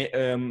 Mais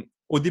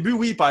au début,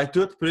 oui, il perd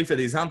tout, puis là, il fait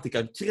des armes, t'es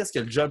comme, Chris, que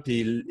le job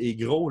est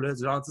gros, là.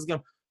 Genre, tu sais,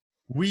 comme,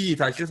 oui, il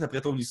est en crise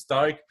après Tony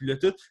Stark, puis là,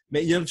 tout.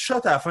 Mais il y a une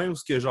shot à la fin où,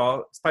 que,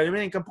 genre,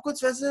 Spider-Man est comme, pourquoi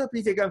tu fais ça?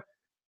 Puis il fait comme,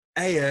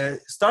 hey,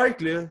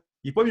 Stark, là,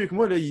 il est pas mieux que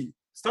moi, là.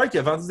 Stark, il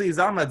a vendu des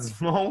armes à du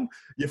monde,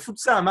 il a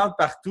foutu ça à la merde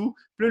partout.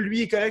 Puis là, lui,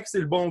 il est correct, c'est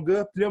le bon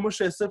gars. Puis là, moi, je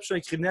fais ça, puis je suis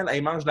un criminel, hey,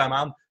 il mange de la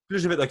merde. Puis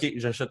là, j'ai fait, OK,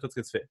 j'achète tout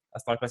ce que tu fais à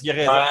Stark. Parce qu'il a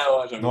raison.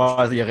 ouais, j'avoue.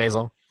 Ouais, il a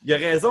raison. Il a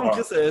raison, Ouais.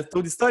 Chris.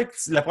 Tony Stark,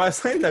 la première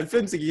scène dans le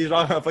film, c'est qu'il est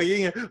genre en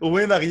fucking au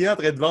Moyen-Orient en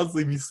train de vendre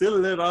ses missiles,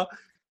 là, genre.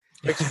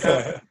 Fait que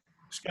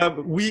je suis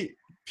comme, oui.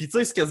 Puis tu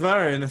sais, c'est quasiment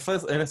une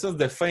espèce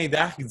de fin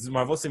d'arc du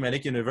Marvel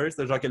Cinematic Universe,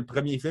 là, genre que le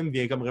premier film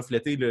vient comme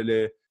refléter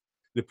le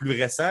plus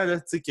récent, là,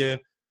 tu sais, que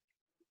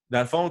dans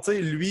le fond, tu sais,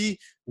 lui,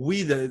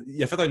 oui,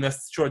 il a fait un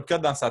hostie shortcut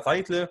dans sa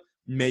tête, là,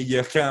 mais il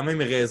a quand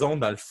même raison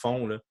dans le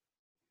fond, là.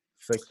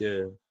 Fait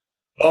que...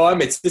 Ah ouais,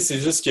 mais tu sais, c'est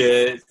juste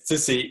que tu sais,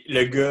 c'est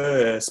le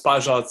gars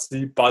super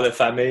gentil, père de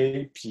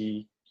famille,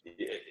 puis tu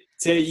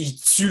sais, il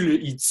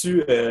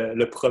tue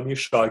le premier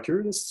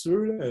shocker, là, si tu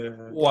veux. Là.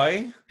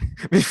 Ouais.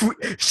 Mais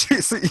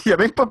il a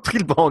même pas pris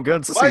le bon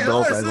gun, ça, c'est Ouais, drôle,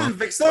 non, par ça, exemple.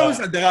 fait que ça, Ouais.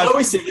 ça te dérange Ah pas.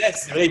 oui, c'est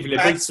vrai, il voulait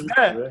pas le tuer.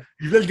 Accident. Ouais.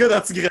 Il voulait le gars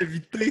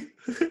d'antigravité.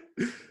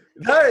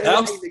 Non,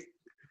 Non,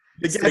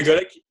 le c'est gars... le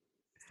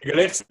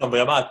gars-là, il ressemble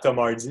vraiment à Tom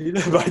Hardy.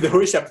 Là. By the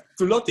way,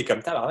 tout le long, t'es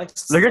comme tabarnak.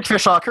 Le gars qui fait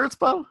Shocker, tu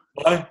parles?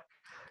 Ouais.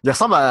 Il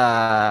ressemble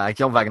à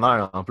Guillaume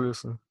Wagner, en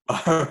plus. Hein.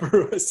 Un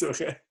peu, ouais, c'est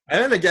vrai.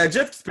 Ah, même le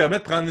gadget qui te permet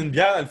de prendre une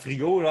bière dans le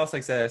frigo, là, c'est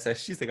que ça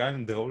chie, c'est quand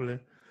même drôle, là.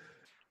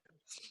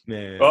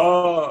 Mais...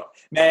 Oh,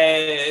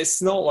 mais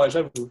sinon, ouais,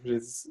 j'avoue. J'ai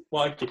dit...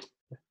 Ouais, ok.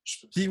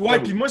 Puis ouais,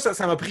 puis moi,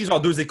 ça m'a pris genre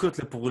 2 écoutes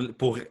là,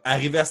 pour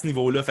arriver à ce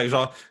niveau-là. Fait que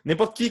genre,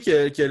 n'importe qui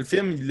a le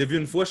film, il l'a vu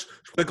une fois, je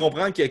pourrais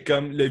comprendre que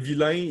comme le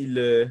vilain,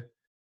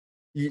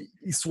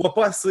 il soit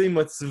pas assez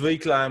motivé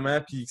clairement,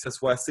 puis que ce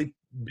soit assez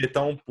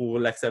béton pour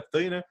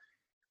l'accepter, là.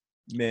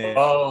 Mais...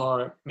 Oh,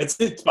 ouais. Mais tu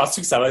sais, tu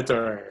penses-tu que ça va être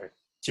un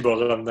qui va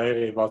revenir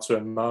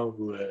éventuellement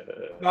ou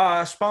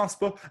Ah, je pense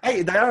pas.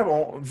 Hey,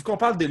 d'ailleurs, vu qu'on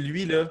parle de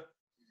lui, là,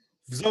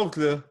 vous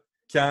autres, là,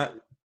 quand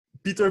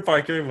Peter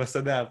Parker va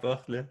sonner à la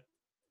porte, là,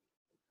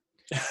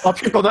 En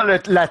plus, qu'on a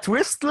la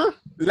twist, là.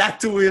 la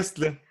twist,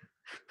 là.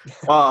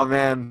 Oh,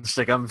 man,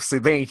 j'étais comme, c'est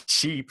bien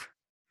cheap.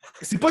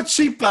 C'est pas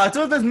cheap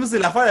partout, parce que moi, c'est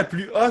l'affaire la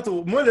plus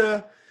hot. Moi,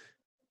 là,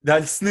 dans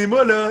le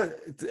cinéma, là,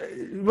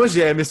 moi,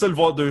 j'ai aimé ça le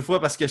voir 2 fois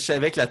parce que je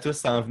savais que la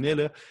twist s'en venait,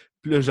 là.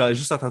 Puis là, j'avais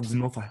juste entendu le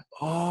mot faire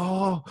 «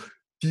 Oh! »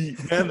 Puis,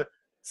 man,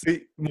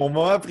 c'est mon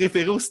moment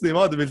préféré au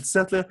cinéma en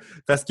 2017, là,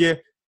 parce que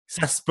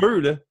ça se peut,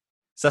 là.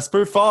 Ça se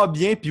peut fort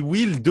bien. Puis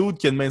oui, le dude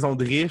qui a une maison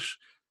de riche,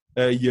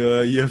 tu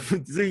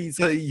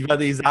sais, il vend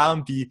des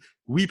armes, puis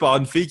oui, il peut avoir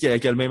une fille qui a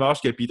le même âge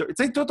que Peter.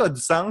 Tu sais, tout a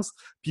du sens.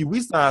 Puis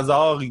oui, c'est un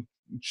hasard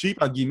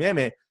cheap, entre guillemets,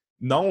 mais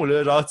non,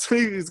 là, genre, tu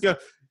sais, c'est que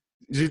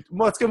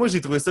moi, en tout cas, moi, j'ai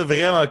trouvé ça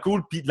vraiment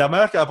cool. Puis de la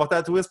manière qu'il a apporté à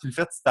la twist, puis le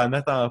fait que tu t'en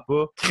attends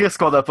pas. Chris,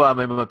 qu'on n'a pas la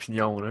même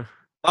opinion, là.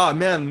 Ah,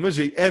 man, moi,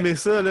 j'ai aimé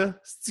ça, là.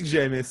 C'est-tu que j'ai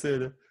aimé ça,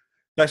 là?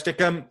 Ben, j'étais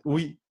comme,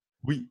 oui,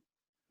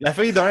 La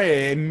fille d'un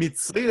est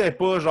métissée, elle est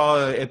pas genre,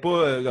 elle est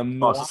pas comme Ah,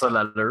 noire. c'est ça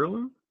l'allure,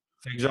 là.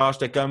 Fait que genre,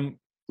 j'étais comme,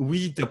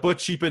 oui, t'as pas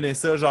cheapené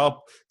ça,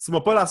 genre, tu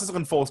m'as pas lancé sur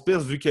une fausse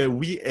piste vu que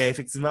oui, elle est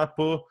effectivement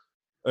pas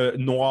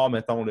noire,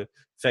 mettons, là.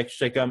 Fait que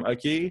j'étais comme,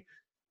 OK,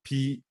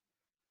 puis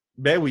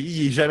ben oui,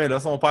 il est jamais là,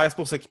 son père, c'est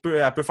pour ça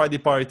elle peut faire des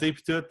parties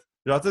puis tout.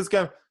 Genre, tu sais, c'est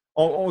comme,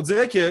 on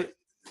dirait que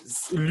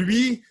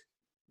lui,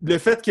 le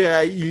fait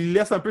qu'il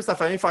laisse un peu sa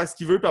famille faire ce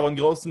qu'il veut puis avoir une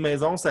grosse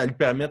maison, ça lui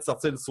permet de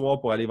sortir le soir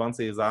pour aller vendre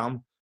ses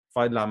armes,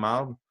 faire de la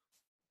merde.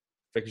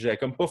 Fait que j'avais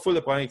comme pas full de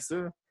problème avec ça.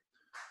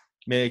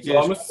 Mais que,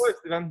 Bon, je moi, sais pas,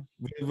 Stephan.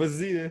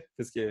 Vas-y, là,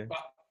 parce que...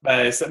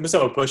 ben, moi, ça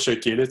m'a pas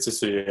choqué, là, tu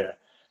sais,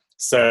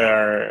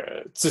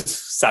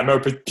 ça met un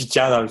peu de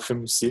piquant dans le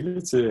film aussi,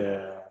 là, tu sais.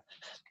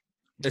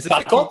 Mais c'est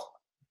Par contre,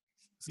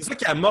 c'est ça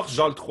qui amorce,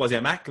 genre, le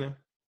troisième acte, là.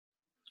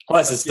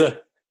 ouais, c'est ça.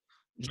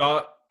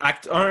 Genre,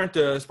 acte 1,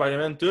 t'as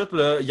Spider-Man, tout,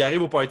 là, il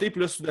arrive au party,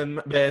 puis là,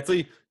 soudainement, ben,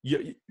 tu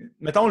sais,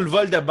 mettons, le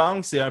vol de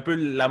banque, c'est un peu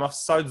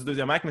l'amortisseur du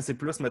deuxième acte, mais c'est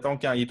plus, mettons,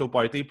 quand il est au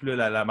party, puis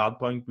là, la marde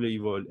pogne, puis là,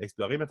 il va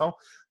explorer, mettons.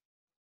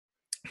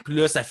 Puis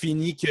là, ça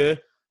finit que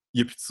il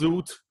n'y a plus de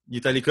soute, il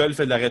est à l'école, il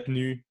fait de la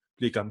retenue,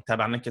 puis il est comme,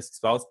 tabarnak, qu'est-ce qui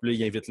se passe? Puis là,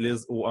 il invite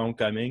Liz au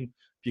homecoming.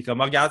 Puis il est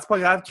comme, regarde, c'est pas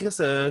grave, Chris,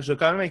 je vais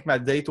quand même avec ma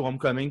date au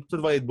homecoming,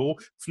 tout va être beau.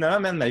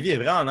 Finalement, man, ma vie est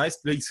vraiment nice.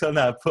 Puis là, il sonne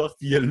à la porte,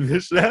 puis il y a le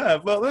méchant à la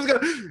porte.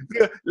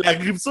 La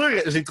rupture,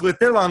 j'ai trouvé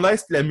tellement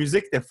nice, puis la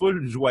musique était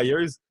full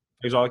joyeuse.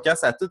 Fait que genre, quand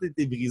ça a tout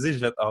été brisé, j'ai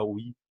fait, ah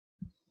oui.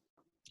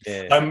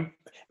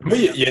 Moi,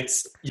 il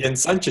y a une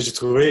scène que j'ai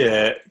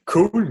trouvée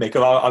cool, mais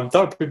comme en même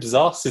temps un peu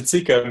bizarre. C'est, tu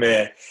sais, comme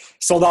ils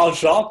sont dans le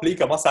genre, puis là, ils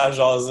commencent à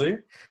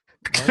jaser.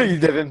 Puis là, ils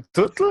devinent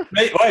tout, là.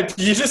 Mais ouais, puis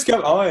il est juste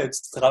comme, ah ouais, tu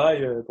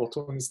travailles pour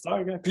Tony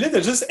Stark. Hein? Puis là,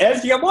 t'as juste elle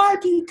qui est comme, ouais,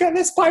 puis il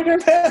connaît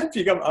Spider-Man. Puis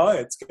il est comme, ah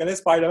ouais, tu connais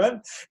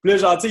Spider-Man. Puis là,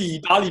 genre, tu sais,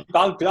 il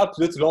parle, puis là,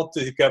 tout le long,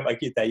 t'es comme,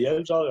 ok, ta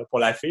gueule, genre, pour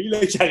la fille,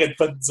 là, qui arrête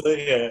pas de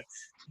dire,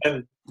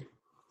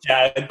 qui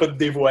arrête pas de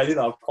dévoiler,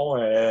 dans le fond.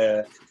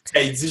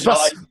 Elle dit,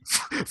 genre.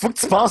 Faut que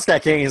tu penses qu'à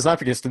 15 ans,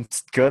 puis que c'est une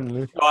petite conne,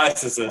 là. Ouais,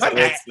 c'est ça. Ouais,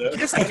 mais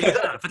Chris, elle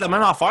a fait la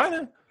même affaire,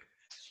 là.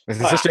 Mais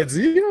c'est ça que je te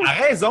dis, là. Elle a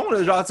raison,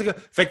 là, genre, tu sais.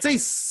 Fait que, tu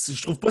sais,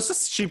 je trouve pas ça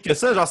si cheap que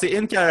ça. Genre, c'est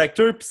in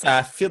character, puis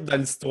ça fit dans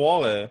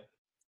l'histoire.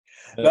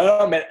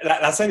 Non, mais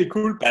la scène est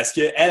cool parce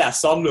qu'elle, elle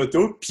sort de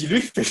l'auto, puis lui,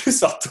 il fait juste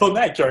se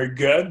retourner avec un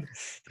gun.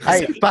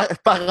 Hey,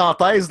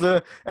 parenthèse,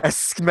 là,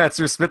 est-ce que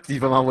Matthew Smith, il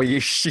va m'envoyer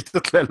chier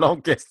tout le long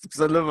que cet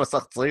épisode-là va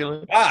sortir,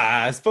 là?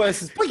 Ah, c'est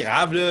pas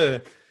grave, là.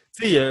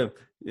 Tu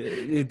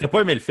sais, t'as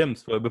pas aimé le film.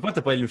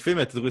 T'as pas aimé le film,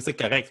 mais t'as trouvé ça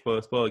correct.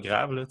 C'est pas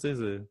grave, là, tu sais.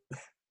 C'est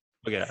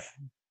pas grave.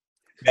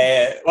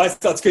 Mais, ouais,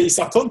 en tout cas, il se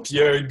retourne, puis il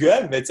y a un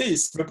gun, mais tu sais,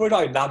 c'est même pas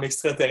genre une arme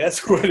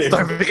extraterrestre ou C'est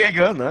un vrai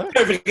gun, hein?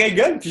 un vrai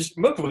gun, puis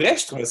moi, pour vrai,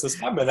 je trouvais ça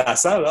super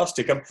menaçant, là.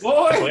 J'étais comme,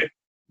 Ouais.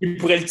 il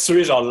pourrait le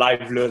tuer, genre,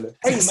 live, là.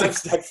 Hey, C'est ça que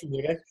ça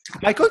finirait.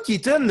 Michael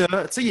Keaton,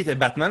 là, tu sais, il était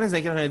Batman dans les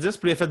années 90,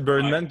 puis il a fait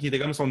Birdman, qui était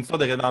comme son histoire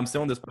de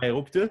rédemption de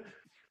super-héros, pis tout.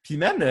 Puis,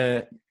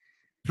 man,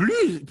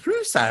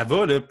 plus ça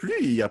va, là, plus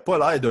il a pas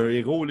l'air d'un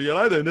héros, là. Il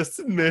a l'air d'un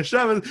hostie de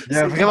méchant. Man. Il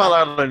a vraiment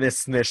l'air d'un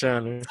esti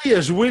méchant, là. Il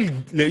a joué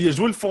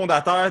le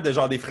fondateur de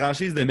genre des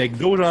franchises de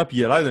McDo, genre, puis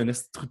il a l'air d'un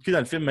esti de trou de cul dans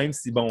le film, même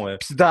si, bon...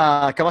 Puis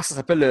dans... Comment ça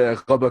s'appelle, le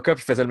Robocop,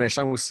 il faisait le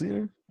méchant aussi, là?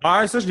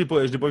 Ah, ça, je l'ai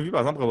pas vu,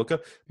 par exemple,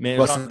 Robocop. Mais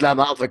Bah, genre, c'est de la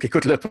merde, fait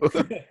qu'écoute-le pas.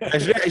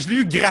 je l'ai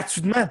eu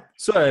gratuitement.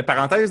 Ça,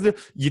 parenthèse, là,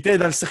 il était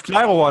dans le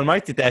circulaire au Walmart,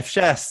 il était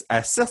affiché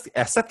à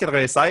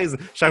 7,96.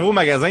 Je suis arrivé au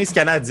magasin, il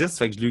scannait à 10,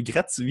 fait que je l'ai eu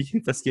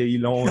gratuit parce qu'ils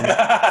l'ont...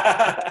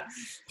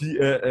 Puis,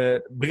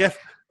 bref,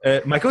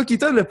 Michael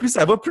Keaton, le plus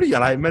ça va, plus il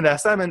a l'air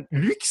menaçant, man.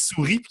 Lui qui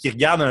sourit puis qui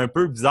regarde un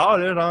peu bizarre,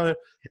 là, genre...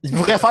 Il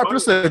pourrait faire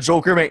plus le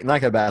Joker maintenant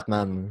que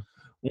Batman.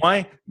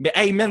 Ouais, mais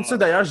hey, man, ça,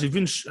 d'ailleurs, j'ai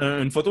vu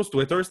une photo sur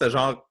Twitter, c'était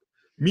genre...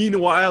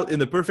 Meanwhile,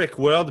 in a perfect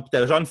world, puis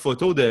t'avais genre une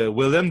photo de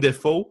Willem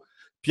Dafoe,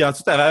 puis en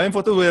dessous, t'avais la même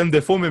photo de Willem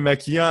Dafoe, mais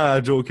maquillant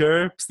en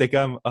Joker, puis c'était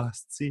comme, ah,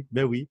 c'est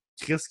ben oui,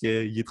 Chris,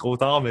 il est trop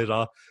tard, mais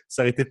genre,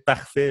 ça aurait été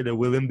parfait, le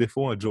Willem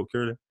Dafoe en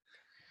Joker, là.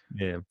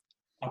 Mais...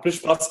 En plus,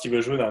 je pense qu'il va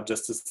jouer dans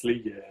Justice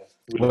League.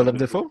 Willem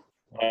Dafoe?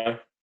 Ouais.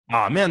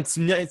 Ah, man, tu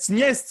niaises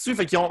dessus,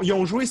 fait qu'ils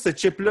ont joué ce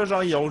chip-là,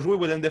 genre, ils ont joué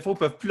Willem Dafoe, ils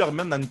peuvent plus le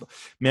remettre dans une...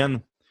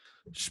 Man,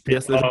 je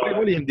pisse, là, j'ai pas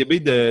voir les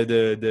MDB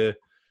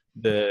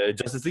de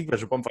Justice League,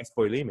 je vais pas me faire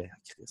spoiler, mais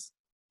Chris.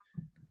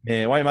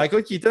 Mais ouais,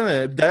 Michael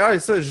Keaton,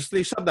 d'ailleurs, ça, juste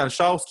les shots dans le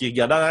char, ce qui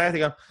regardait en arrière, t'es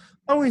comme,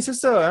 ah oui, c'est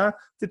ça, hein?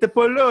 T'étais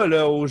pas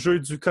là, au jeu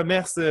du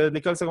commerce de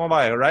l'école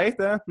secondaire, right?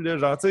 Hein? Puis là,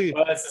 genre, tu sais.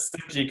 Ouais, c'est ça.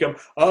 Puis il est comme,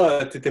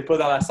 ah, t'étais pas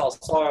dans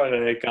l'ascenseur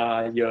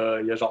quand il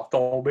a genre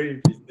tombé,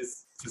 puis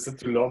c'est ça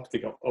tout le long, puis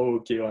t'es comme, oh,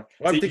 ok, ouais.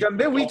 Ouais, t'es comme,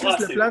 ben oui, Chris,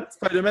 le plan de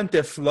Spider-Man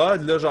était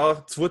flawed, là,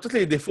 genre, tu vois tous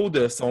les défauts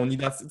de son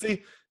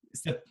identité.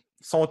 Tu sais,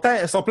 son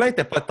plan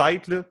était pas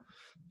tête, là.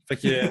 Fait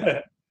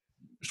que.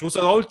 Je trouve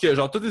ça drôle que,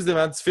 genre, tous les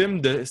éléments du film,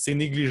 de ces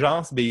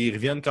négligences, ben, ils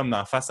reviennent comme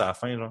d'en face à la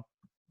fin, genre.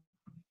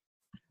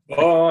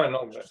 Oh,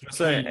 non, mais... Je trouve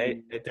ça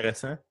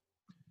intéressant.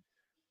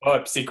 Ouais,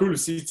 puis c'est cool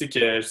aussi, tu sais,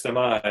 que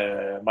justement,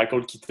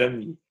 Michael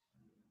Keaton,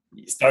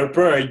 c'est un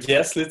peu un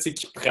guess, là, tu sais,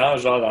 qui prend,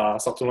 genre, en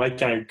se retournant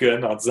avec un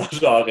gun, en disant,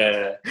 genre...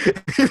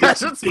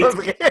 Imagine, c'est pas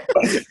vrai!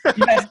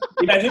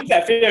 Imagine que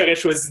la fille aurait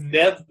choisi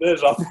Ned, là,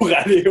 genre, pour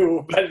aller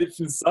au bal des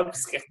finissants,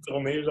 puis serait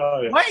retournée,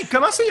 genre... Ouais,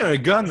 comment ça, il y a un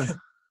gun?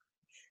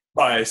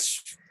 Ouais,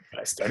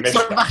 c'est un méchant.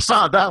 C'est un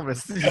marchand d'armes,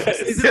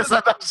 c'est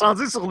sa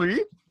marchandise sur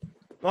lui.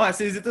 Ouais,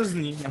 c'est les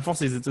États-Unis. Dans le fond,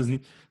 c'est les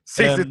États-Unis.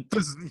 C'est les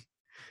États-Unis.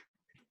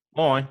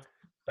 Ouais.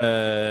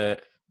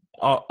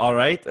 All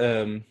right.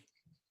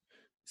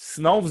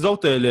 Sinon, vous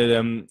autres,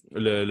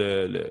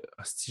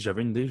 si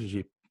j'avais une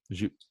idée,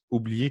 j'ai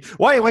oublié.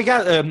 Ouais,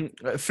 regarde,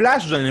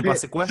 Flash, j'en ai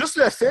pensé quoi? Juste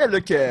le fait là,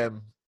 que, tu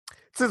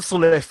sais, sur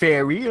le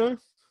ferry, là,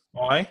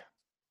 Ouais.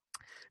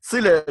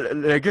 tu sais,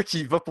 le gars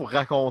qui va pour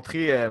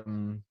rencontrer,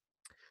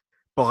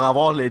 pour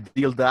avoir le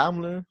deal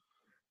d'armes, là,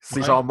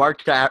 c'est genre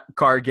Mark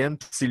Cargan,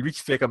 pis c'est lui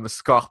qui fait comme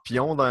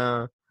Scorpion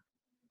dans...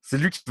 C'est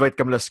lui qui va être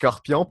comme le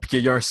Scorpion, puis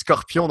qu'il y a un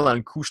Scorpion dans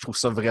le cou, je trouve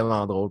ça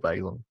vraiment drôle, par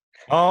exemple.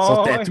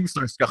 Son tatou, c'est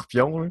un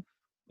Scorpion, là.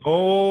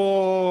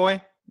 Oh,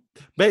 ouais.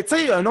 Ben, tu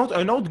sais, un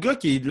autre gars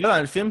qui est là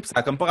dans le film, pis ça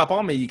a comme pas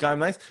rapport, mais il est quand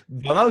même nice.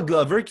 Donald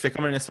Glover qui fait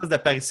comme une espèce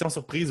d'apparition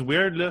surprise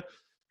weird, là.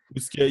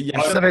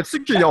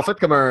 Savais-tu qu'ils ont fait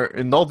comme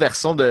une autre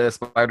version de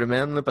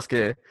Spider-Man, là, parce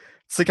que, tu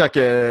sais, quand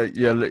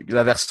il y a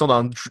la version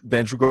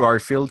d'Andrew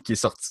Garfield qui est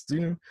sortie,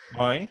 là,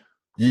 ouais.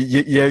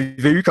 Il y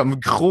avait eu comme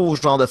gros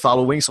genre de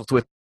following sur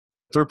Twitter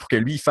pour que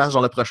lui, il fasse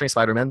genre le prochain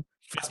Spider-Man.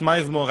 Fasse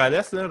Miles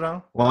Morales, là,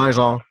 genre. Ouais,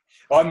 genre.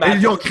 Ouais, mais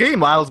ils ont créé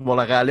Miles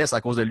Morales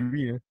à cause de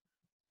lui, là.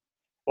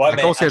 Ouais, à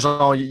cause que,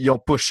 genre, ils ont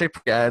pushé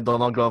pour que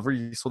Donald Glover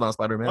il soit dans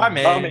Spider-Man. Ouais,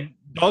 mais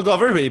Donald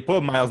Glover n'est pas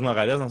Miles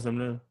Morales dans ce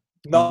film-là.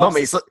 Non,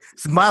 mais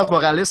Miles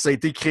Morales, ça a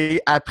été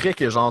créé après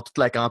que, genre, toute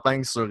la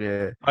campagne sur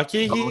OK,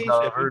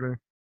 Glover,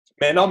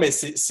 mais non, mais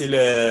c'est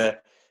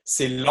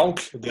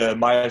l'oncle de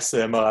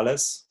Miles Morales.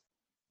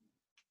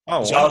 Ah,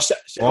 ouais. Genre,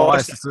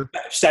 c'est ça.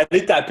 Je suis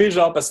allé taper,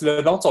 genre, parce que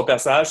le nom de son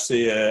personnage,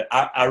 c'est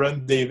Aaron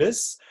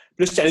Davis.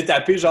 Puis là, je suis allé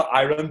taper, genre,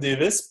 Aaron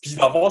Davis. Puis,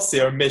 d'abord, c'est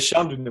un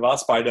méchant de l'univers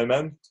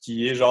Spider-Man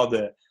qui est, genre,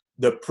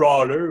 de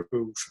Prowler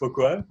ou je sais pas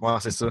quoi. Ouais,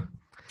 c'est ça.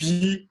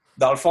 Puis,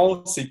 dans le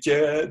fond, c'est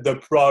que The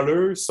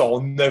Prowler,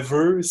 son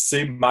neveu,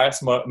 c'est Miles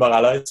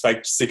Morales. Fait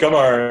que c'est comme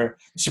un...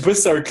 Je sais pas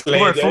si c'est un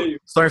clin d'œil.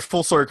 C'est un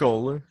full circle,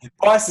 là.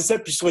 Ouais, c'est ça.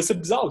 Puis, je trouvais ça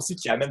bizarre aussi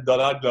qu'il amène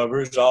Donald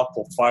Glover, genre,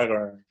 pour faire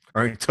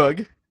un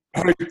tug.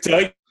 Un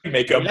tug,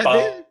 mais comme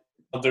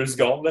en 2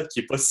 secondes, là, qui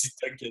est pas si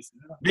tug que ça.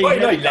 Ouais,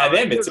 là, il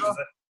l'avait, mais tu sais...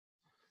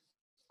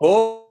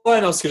 Oh,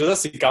 ouais, non, ce que je veux dire,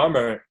 c'est quand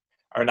même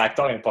un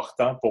acteur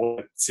important pour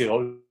le petit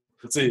rôle.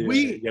 Tu sais,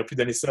 oui. Il a pu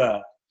donner ça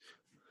à...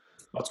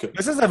 En tout cas.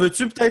 Mais ça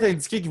veut-tu peut-être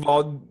indiquer qu'il va y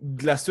avoir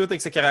de la suite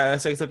avec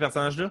ce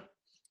personnage-là?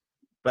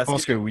 Je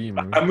pense que oui.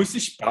 Mais... moi aussi,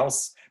 je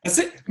pense.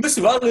 Moi,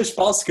 souvent, là, je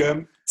pense que...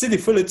 Tu sais, des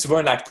fois, là, tu vois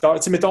un acteur...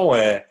 Tu sais, mettons,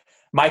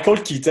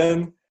 Michael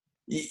Keaton,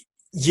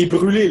 il est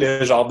brûlé,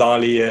 là, genre, dans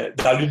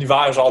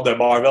l'univers, genre, de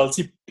Marvel.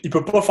 Tu sais, il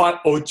peut pas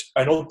faire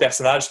un autre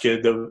personnage que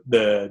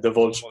de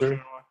Vulture.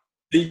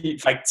 Fait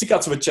que, tu sais, quand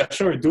tu vas te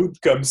chercher un dude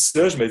comme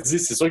ça, je me dis,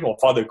 c'est sûr qu'ils vont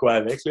faire de quoi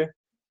avec, là.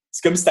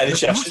 C'est comme si t'allais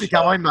chercher... C'est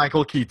quand même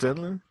Michael Keaton,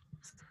 là.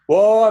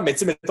 Ouais, mais tu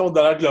sais, mettons,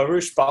 Donald Glover,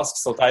 je pense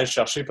qu'ils sont allés le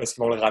chercher parce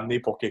qu'ils vont le ramener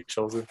pour quelque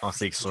chose. Ah,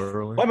 c'est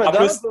sûr. Ouais, mais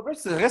Donald Glover,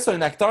 ça reste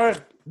un acteur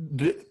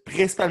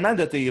principalement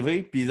de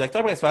TV. Puis les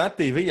acteurs principalement de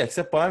TV, ils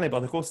acceptent pas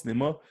n'importe quoi au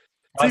cinéma.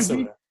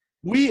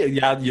 Oui,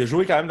 il a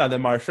joué quand même dans The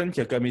Martian,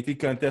 qui a comme été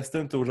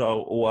contestant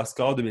au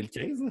Oscar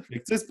 2015. Fait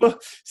que tu sais, c'est pas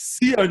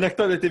si un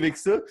acteur de TV que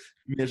ça,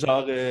 mais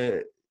genre,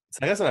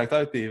 ça reste un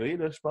acteur de TV,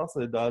 là, je pense,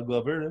 Donald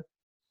Glover. Là.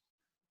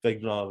 Fait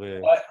que genre,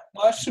 ouais,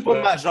 je sais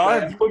pas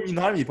majeur, il est pas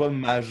mineur, mais il est pas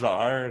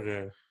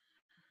majeur.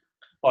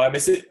 Ouais, mais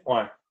c'est...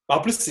 Ouais. En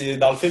plus,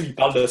 dans le film, il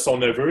parle de son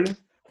neveu, là.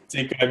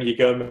 Tu sais, comme, il est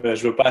comme,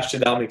 je veux pas acheter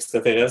d'armes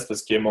extraterrestres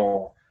parce que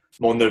mon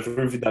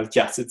neveu vit dans le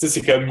quartier. Tu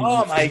sais, c'est comme...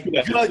 Oh my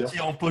God,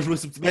 qu'ils ont pas joué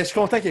subtil. Ben, je suis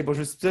content qu'ils aient pas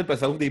joué subtil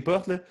parce que ça ouvre des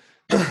portes, là.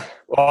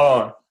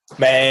 Ouais.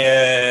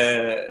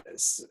 Mais...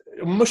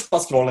 moi, je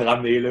pense qu'ils vont le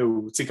ramener, là,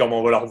 ou, tu sais, comme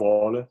on va le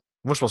revoir, là.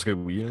 Moi, je pense que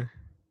oui, hein.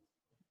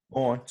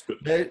 Ouais.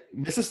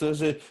 Mais c'est ça.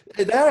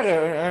 Et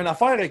d'ailleurs, une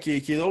affaire qui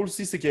est drôle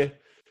aussi, c'est que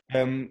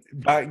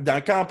dans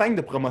la campagne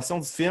de promotion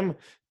du film,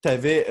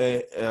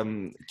 t'avais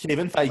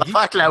Kevin Feige. L'affaire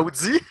avec la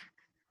Audi?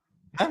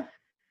 Hein?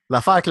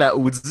 L'affaire avec la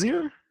Audi,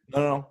 hein?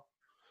 Non.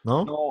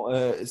 Non,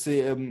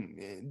 c'est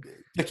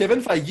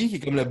Kevin Feige qui est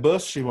comme le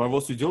boss chez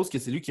Marvel Studios, que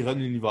c'est lui qui run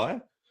l'univers.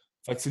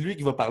 Fait que c'est lui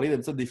qui va parler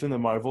d'habitude des films de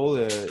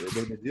Marvel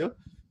dans les médias.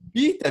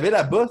 Puis, t'avais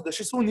la boss de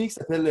chez Sony qui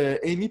s'appelle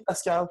Amy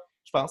Pascal,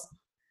 je pense.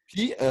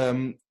 Puis,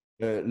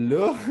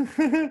 là,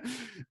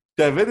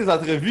 t'avais des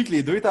entrevues que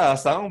les deux étaient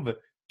ensemble,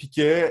 puis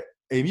que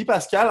Amy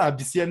Pascal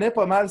ambitionnait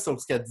pas mal sur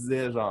ce qu'elle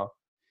disait, genre.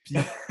 Puis,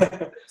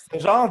 c'était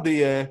genre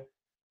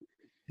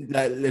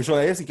le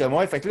journaliste est comme,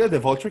 ouais, fait que là, de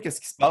Vulture,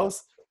 qu'est-ce qui se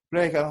passe? Puis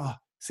là, il est comme,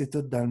 c'est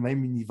tout dans le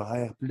même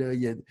univers. Puis là,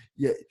 il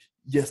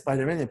y a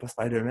Spider-Man, il n'y a pas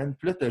Spider-Man.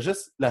 Puis là, t'as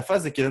juste la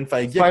face de Kevin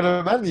Feige.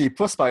 Spider-Man, il n'est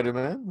pas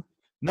Spider-Man?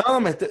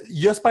 Non, mais il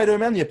y a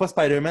Spider-Man, il n'y a pas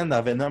Spider-Man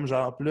dans Venom,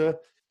 genre. Puis là,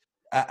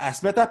 elle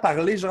se mettait à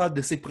parler, genre,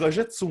 de ses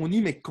projets de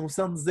Sony, mais qui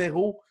concernent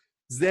zéro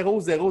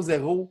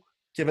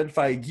Kevin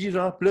Feige,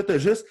 genre. Puis là, t'as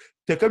juste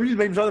t'as comme eu le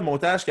même genre de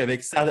montage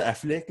qu'avec Sad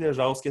Affleck, là,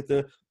 genre ce que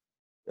t'as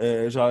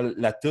genre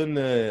la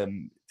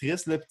toune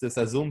triste, là, pis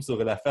ça zoome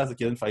sur la face de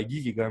Kevin Feige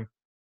qui est comme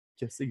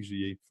qu'est-ce que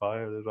j'ai à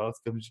faire, là? Genre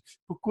c'est comme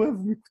pourquoi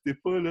vous m'écoutez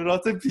pas, là?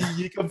 Genre, tu sais, pis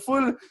il est comme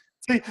full.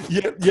 Tu sais,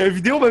 il y a une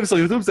vidéo même sur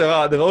YouTube, c'est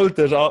vraiment drôle,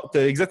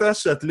 t'as exactement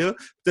ce shot-là.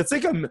 T'as, tu sais,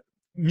 comme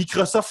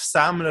Microsoft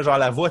Sam, là, genre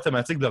la voix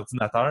automatique de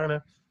l'ordinateur,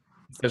 là.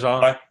 C'est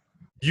genre Ouais.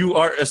 You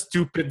are a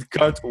stupid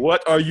cunt.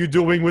 What are you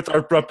doing with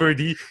our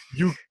property?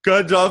 You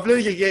cunt. Genre, là,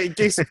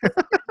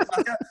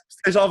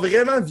 c'était genre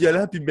vraiment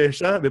violent puis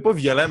méchant. Mais pas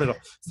violent, mais genre,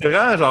 c'était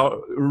vraiment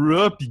genre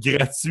raw puis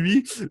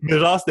gratuit. Mais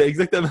genre, c'était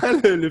exactement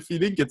le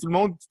feeling que tout le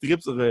monde qui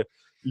trippe sur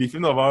les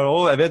films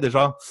d'Overall avait de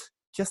genre,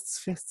 qu'est-ce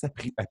que tu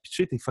fais à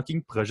pitcher tes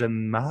fucking projets de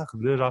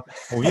marde, là? Genre,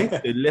 on vient de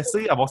te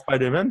laisser avoir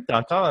Spider-Man, t'es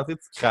encore en train de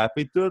te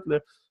scraper tout,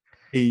 là.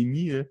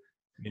 Amy, là.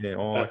 Mais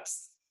on.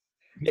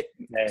 Mais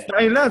ce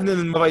time-là venait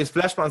d'une mauvaise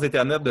flash, je pense,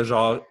 Internet, de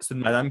genre, c'est une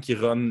madame qui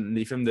run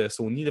les films de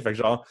Sony. Là, fait que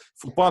genre,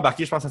 faut pas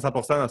embarquer, je pense, à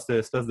 100% dans cette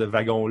espèce de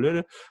wagon-là.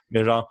 Là.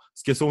 Mais genre,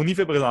 ce que Sony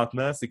fait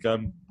présentement, c'est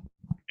comme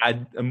à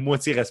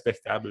moitié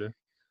respectable. Là.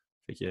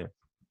 Fait que,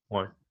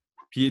 ouais.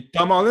 Puis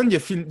Tom Holland, il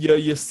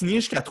a signé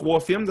jusqu'à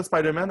 3 films de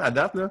Spider-Man à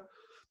date, là.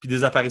 Puis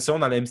des apparitions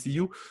dans la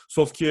MCU.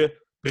 Sauf que,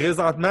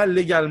 présentement,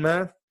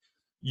 légalement,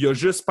 il y a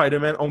juste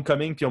Spider-Man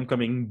Homecoming puis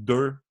Homecoming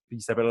 2. Puis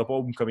il s'appellera pas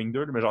Homecoming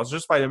 2, mais genre c'est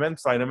juste Spider-Man et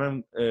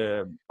Spider-Man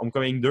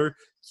Homecoming 2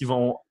 qui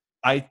vont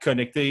être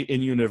connectés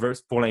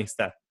in-universe pour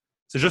l'instant.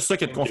 C'est juste ça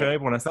qui est confirmé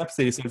pour l'instant, puis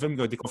c'est le film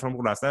qui a été confirmé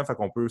pour l'instant, fait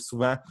qu'on peut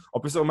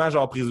sûrement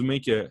genre présumer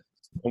que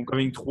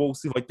Homecoming 3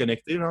 aussi va être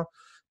connecté, genre.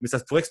 Mais ça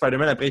se pourrait que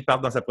Spider-Man après il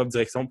parte dans sa propre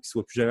direction et qu'il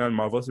soit plus jamais dans le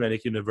Marvel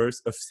Cinematic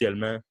Universe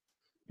officiellement,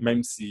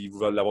 même s'il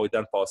va l'avoir été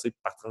dans le passé,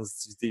 par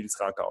transitivité, il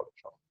sera encore là.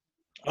 Genre.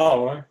 Ah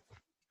ouais?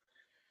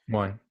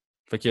 Ouais.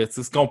 Fait que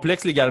c'est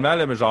complexe légalement,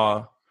 là, mais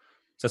genre.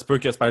 Ça se peut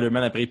que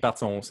Spider-Man, après, il parte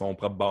son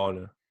propre bar,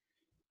 là.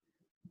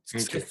 C'est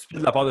stupide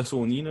de la part de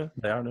Sony, là,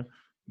 d'ailleurs, là.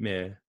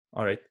 Mais,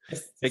 alright.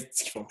 C'est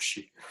qu'ils font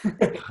chier.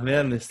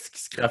 Man, c'est qu'ils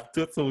scrapent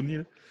tout, Sony,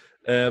 là.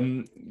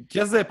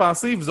 Qu'est-ce que vous avez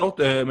pensé, vous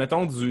autres,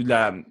 mettons, du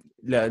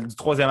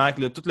troisième acte,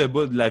 là, tout le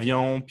bout de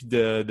l'avion, puis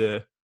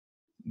de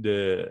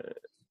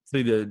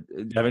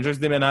l'Avengers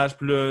déménage,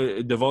 puis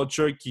là, de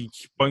Vulture qui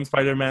pogne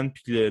Spider-Man,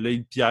 puis là,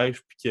 il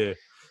piège, puis que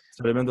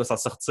Spider-Man doit s'en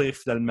sortir,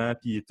 finalement,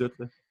 puis tout,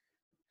 là.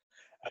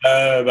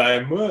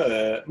 Ben moi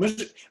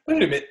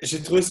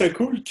j'ai trouvé ça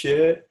cool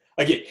que.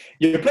 OK,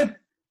 il y a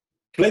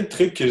plein de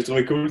trucs que j'ai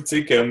trouvé cool, tu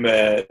sais, comme.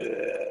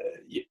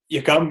 Il y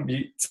a comme.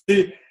 Tu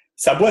sais,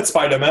 sa boîte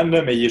Spider-Man,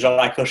 là, mais il est genre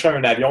accroché à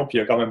un avion, puis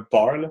il a quand même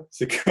peur, là.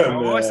 C'est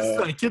comme. Ouais, c'est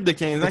un kid de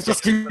 15 ans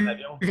qui est un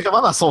avion. Il est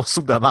vraiment dans son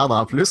soupe de merde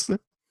en plus, là.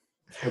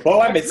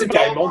 Ouais, mais tu sais,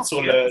 quand il monte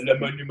sur le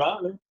monument,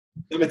 là.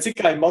 Mais tu sais,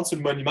 quand il monte sur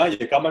le monument,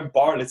 il a quand même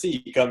peur, là. Tu sais,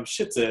 il est comme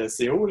shit,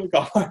 c'est haut, là,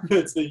 quand même,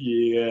 là. Tu sais,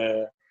 il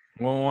est.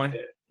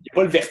 Ouais. Il n'a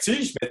pas le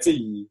vertige, mais tu sais,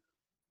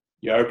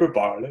 il a un peu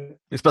peur, là.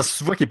 Mais c'est parce que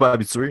tu vois qu'il n'est pas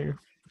habitué.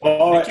 Ouais,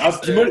 moi,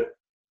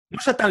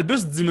 j'attends le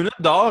bus 10 minutes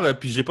dehors,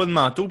 puis j'ai pas de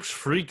manteau, puis je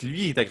freak.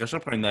 Lui, il est accroché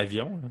pour un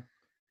avion. Là.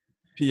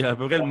 Puis il a à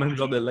peu près le même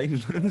genre de linge.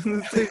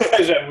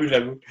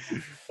 J'avoue.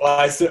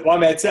 Ouais,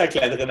 mais tu sais, avec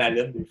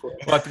l'adrénaline, des fois.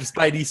 Ouais, puis le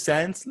Spidey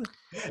Sense. Là.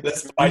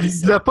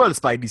 Il l'a pas, le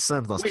Spidey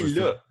Sense, dans ce Oui, il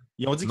l'a.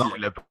 Ils ont dit non,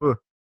 il l'a pas.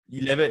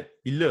 Il l'avait.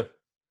 Il l'a.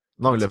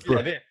 Non, il l'a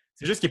pas.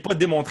 C'est juste qu'il n'est pas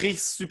démontré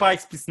super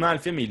explicitement dans le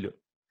film, mais il l'a.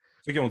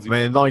 C'est ce qu'ils ont dit.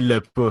 Mais non, il l'a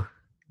pas.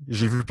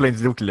 J'ai vu plein de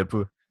vidéos qu'il l'a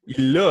pas.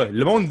 Il l'a.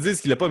 Le monde dit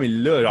qu'il l'a pas, mais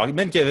il l'a. Alors,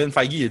 même Kevin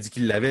Feige a dit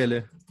qu'il l'avait,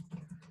 là.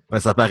 Ouais,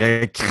 ça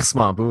paraît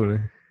crissement pas, là.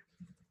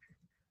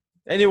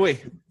 Anyway.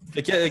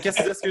 Qu'est-ce que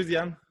tu dis, excuse,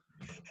 Yann?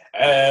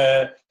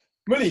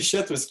 Moi, les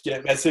shit, parce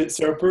que ben,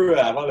 c'est un peu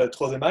avant le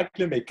troisième acte,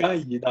 là, mais quand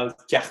il est dans le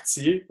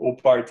quartier, au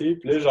party,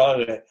 puis là, genre,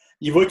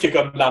 il voit qu'il y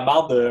a comme de la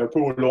marde un peu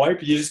au loin,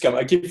 puis il est juste comme,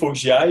 OK, il faut que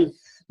j'y aille.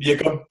 Puis il y a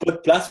comme pas de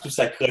place pour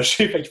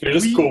s'accrocher, fait qu'il fait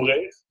juste courir.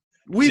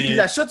 Oui, puis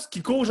la shot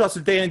qui court genre sur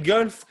le terrain de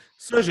golf,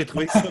 ça, j'ai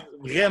trouvé ça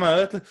vraiment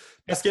hot.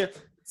 Parce que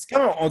c'est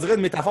comme, on dirait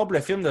une métaphore pour le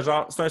film, de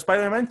genre, c'est un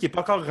Spider-Man qui n'est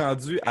pas encore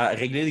rendu à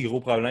régler des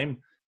gros problèmes.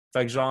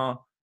 Fait que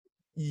genre,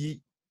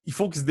 il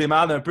faut qu'il se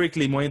démarre un peu avec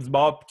les moyens du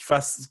bord puis qu'il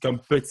fasse comme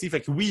petit.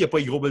 Fait que oui, il n'y a pas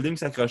les gros buildings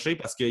s'accrocher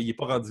parce qu'il n'est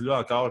pas rendu là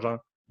encore, genre.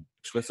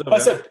 Je trouvais ça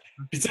vraiment...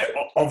 Puis tu sais,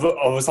 on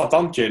va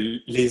s'entendre que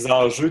les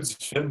enjeux du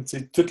film, tu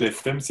sais, tout le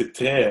film, c'est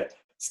très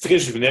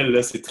juvénile,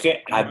 là, c'est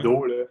très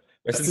ado, là.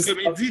 Ben, c'est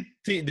une comédie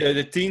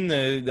de teen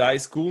de high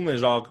school, mais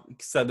genre,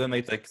 qui ça donne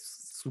être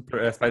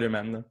super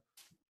Spider-Man, là.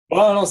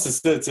 Ouais, non, c'est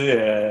ça, tu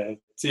sais,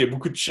 il y a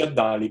beaucoup de shit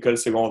dans l'école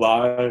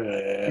secondaire.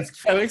 Est-ce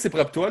qu'il fabrique ses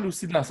propres toiles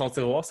aussi dans son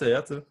tiroir, c'est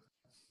hot, ça?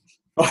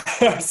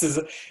 Ouais, c'est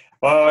ça.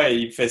 Ouais,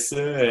 il fait ça.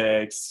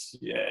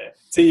 Tu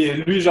sais,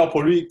 lui, genre,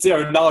 pour lui, tu sais,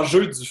 un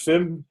enjeu du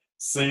film,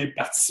 c'est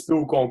participer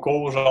au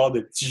concours, genre,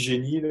 de petit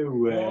génie, là,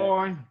 ou...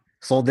 Ouais.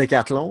 Son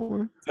décathlon,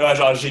 hein? Ouais,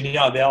 genre, génie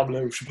en herbe,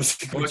 là, ou je sais pas si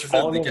c'est quoi tu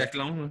fais.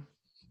 Décathlon, là.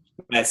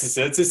 Ben, c'est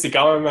ça, tu sais, c'est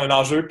quand même un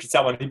enjeu, puis tu sais,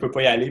 à un moment donné, il peut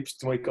pas y aller, puis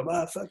tout le monde est comme,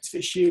 ah, fuck, tu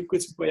fais chier, pourquoi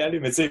tu peux pas y aller?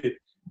 Mais tu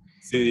sais,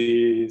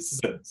 c'est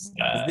ça. C'est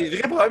des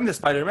vrais problèmes de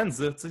Spider-Man,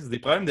 ça. C'est des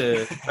problèmes de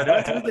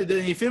Spider-Man. Dans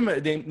les films,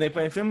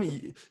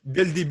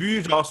 dès le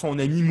début, genre, son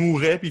ami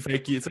mourait, puis il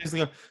fallait qu'il... C'est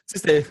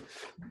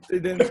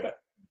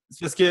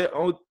parce que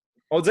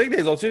On dirait que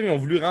les autres films, ils ont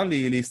voulu rendre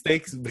les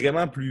stakes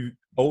vraiment plus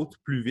hautes,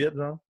 plus vite,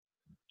 genre.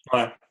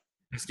 Ouais.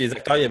 Parce que les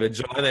acteurs, ils avaient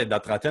déjà l'air d'être dans la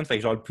trentaine. Fait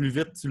que genre, le plus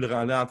vite tu le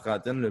rendais en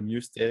trentaine, le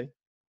mieux c'était.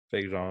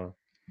 Fait que genre...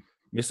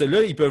 Mais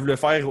ceux-là, ils peuvent le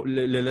faire,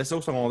 le laisser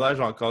au secondaire,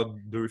 genre encore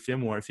 2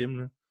 films ou un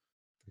film, là.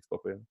 C'est pas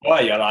pire.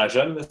 Ouais, il a l'air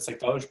jeune, là, cet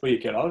acteur. Je sais pas il a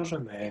quel âge,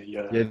 mais il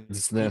a... Il y a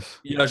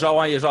 19. Il a genre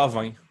 20. Il a genre,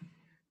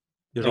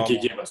 Ok,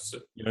 bah, c'est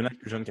ça. il a un an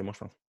plus jeune que moi, je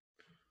pense.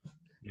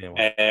 Mais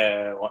ouais.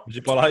 Ouais.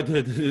 J'ai pas l'air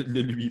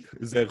de lui.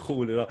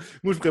 Zéro, là.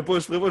 Moi, je ferais pas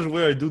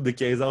jouer un doute de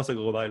 15 ans au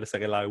secondaire, là. Ça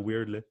aurait l'air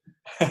weird, là.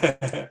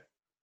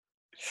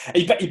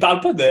 Il parle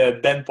pas de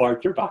Ben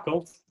Parker, par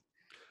contre.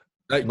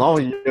 Non,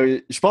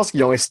 je pense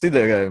qu'ils ont essayé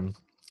de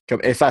comme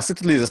effacer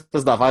toutes les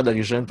espèces d'affaires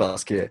d'origine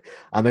parce que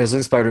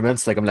Amazing Spider-Man,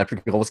 c'était comme la plus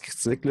grosse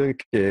critique. Là,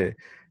 que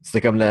c'était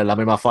comme la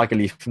même affaire que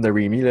les films de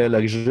Raimi, là,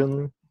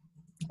 l'origine.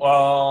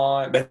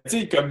 Ouais, ben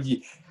tu sais, comme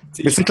il...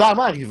 Mais c'est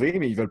clairement arrivé,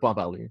 mais ils veulent pas en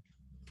parler.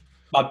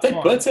 Ben,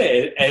 peut-être pas, tu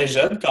sais, elle est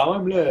jeune quand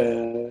même,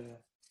 là.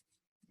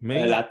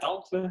 Mais La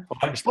tante, là.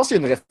 Ouais. Je pense qu'il y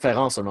a une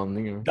référence à un moment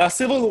donné. Là. dans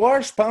Civil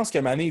War, je pense que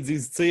Mané, ils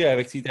disent, tu sais,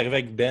 avec ce qui est arrivé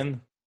avec Ben,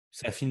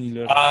 ça finit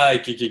là. Ah,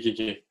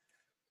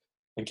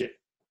 ok.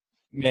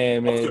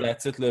 Mais la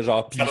titre, là,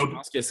 genre, puis je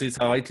pense que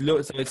ça va être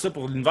là, ça va être ça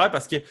pour l'univers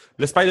parce que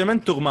le Spider-Man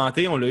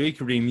tourmenté, on l'a eu avec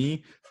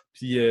Raimi,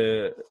 puis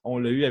on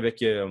l'a eu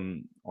avec Mark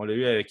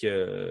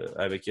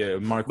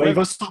Ben, il Webb.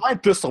 va sûrement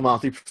être plus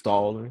tourmenté plus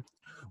tard. Là.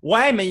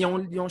 Ouais, mais je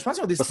pense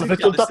qu'ils ont décidé Ça de fait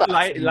tout le garder temps ça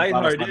partie du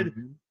light-hearted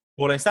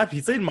pour l'instant. Puis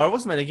tu sais, le Marvel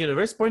Cinematic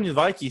Universe, c'est pas un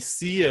univers qui est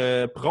si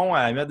prompt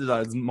à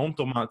mettre du monde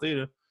tourmenté.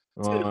 Là.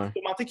 Ouais. Le plus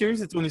tourmenté qu'il y a eu,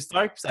 c'est Tony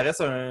Stark, puis ça reste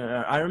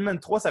un Iron Man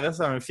 3, ça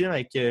reste un film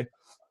avec qui est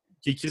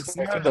écrit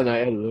C'est un film de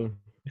Noël. Là.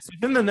 c'est un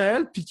film de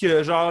Noël, puis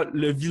que genre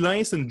le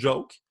vilain, c'est une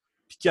joke.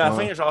 Puis qu'à la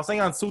fin, il y a genre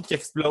 50 sauts qui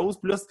explosent.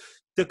 Puis là,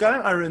 t'as quand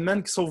même Iron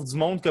Man qui sauve du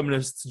monde comme le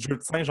petit jeu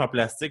de singe en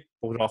plastique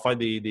pour genre faire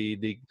des...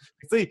 Tu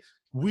sais,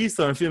 oui,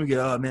 c'est un film que,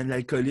 ah, man,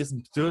 l'alcoolisme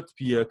et tout,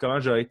 puis comment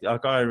j'aurais été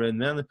encore Iron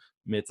Man,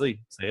 mais tu sais,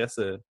 ça reste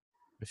un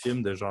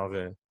film de genre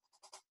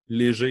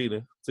léger, là.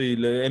 Tu sais,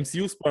 le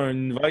MCU, c'est pas un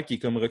univers qui est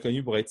comme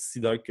reconnu pour être si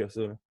dark que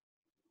ça. Là.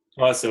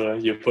 Ouais, c'est vrai.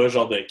 Il n'y a pas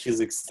genre de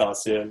crise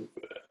existentielle.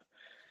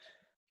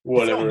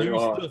 Whatever. On a eu Ouais.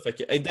 ça. Fait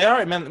que,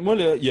 d'ailleurs, man, moi,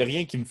 il n'y a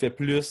rien qui me fait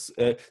plus.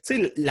 Tu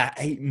sais,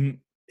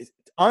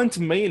 entre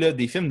mai, là,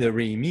 des films de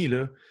Raimi,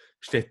 là,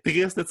 j'étais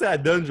triste. Tu sais,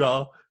 elle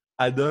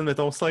donne,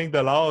 mettons,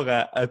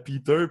 5$ à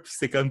Peter, puis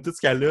c'est comme tout ce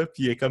qu'elle a,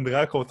 puis elle est comme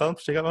vraiment contente.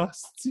 Puis j'étais comme, ah,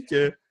 c'est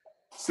que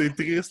c'est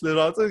triste, là.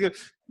 Genre, tu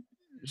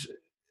sais,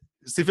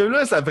 ces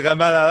films-là, ça me fait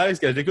mal à l'aise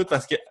quand j'écoute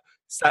parce que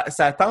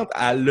ça tente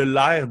à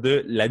l'air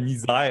de la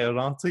misère,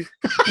 genre, tu sais.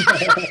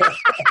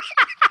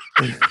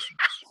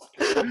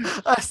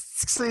 Ah,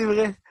 c'est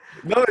vrai.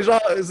 Non, mais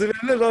genre, c'est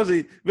là, genre,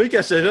 vu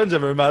quand j'étais jeune,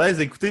 j'avais un malaise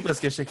d'écouter parce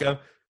que j'étais comme.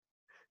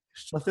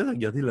 Je suis en train de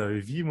regarder leur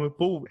vie, moi,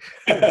 pauvre.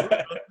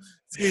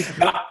 Mais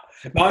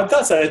en même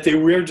temps, ça aurait été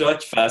weird, genre,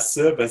 qu'ils fassent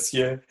ça parce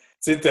que,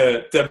 tu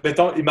sais,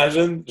 mettons,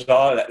 imagine,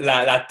 genre,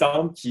 la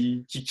tante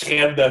qui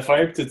crève de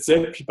faim pis tout ça,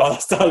 puis pendant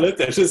ce temps-là,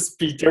 t'as juste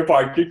Peter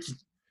Parker qui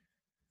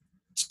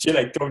chill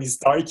avec Tony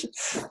Stark,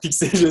 pis que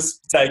c'est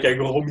juste avec un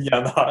gros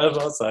millionnaire,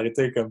 genre, ça aurait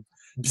été comme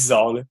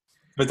bizarre, là.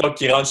 Mettons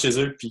qu'il rentre chez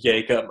eux, pis qu'il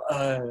est comme,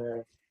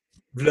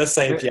 là,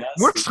 5$.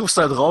 Moi, je trouve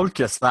ça drôle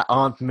que sa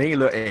Aunt May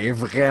là, est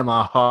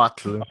vraiment hot.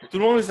 Là. Tout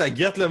le monde, ça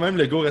guette, là, même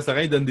le gars au restaurant,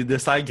 il donne des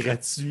desserts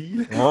gratuits.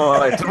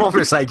 Ouais, tout le monde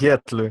veut sa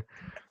guette. Là.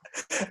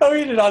 Ah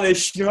oui, le genre de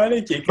chinois,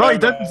 là, qui est comme... Non, il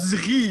donne du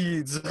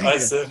riz. Ouais,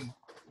 ça.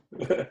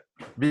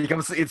 Mais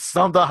comme c'est it's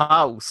on the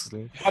house. Là.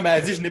 Ah, mais elle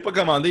a dit, je n'ai pas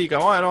commandé. Il est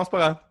comme, ouais, non, c'est pas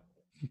grave.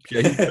 Puis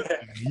elle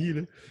rit,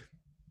 là.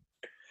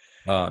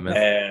 Ah, man.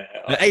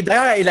 Hey,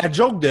 d'ailleurs, la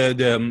joke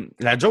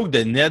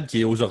de Ned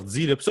qui est aux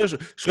ordi, là, pis ça, je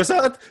ferais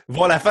ça hâte,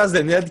 voir la face de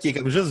Ned qui est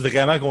comme juste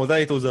vraiment content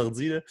d'être aux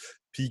ordi, là,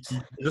 puis qui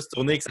est juste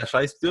tourné avec sa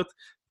chaise pis tout.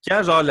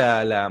 Quand, genre,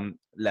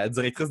 la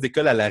directrice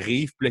d'école, elle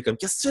arrive, pis elle est comme,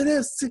 qu'est-ce que tu fais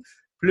là, tu sais?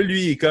 Pis là,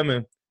 lui, il est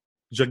comme,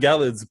 je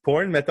regarde du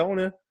porn, mettons,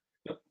 là.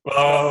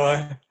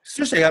 Ouais.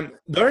 Ça, j'étais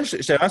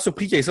vraiment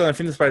surpris qu'il y ait ça dans le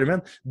film de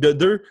Spider-Man. De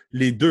deux,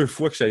 les 2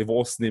 fois que j'allais voir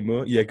au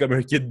cinéma, il y a comme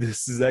un kid de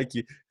 6 ans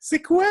qui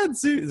c'est quoi, tu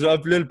sais?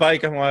 Genre, puis là, le père est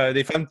comme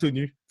des femmes tout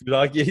nues.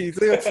 Genre, il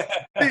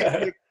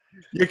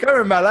y a comme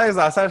un malaise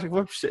dans la salle à chaque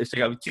fois. Puis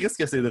j'étais comme, Christ,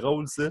 que c'est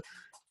drôle, ça.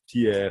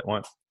 Puis, ouais.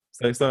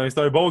 C'est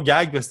un bon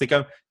gag, parce que c'était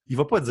comme, il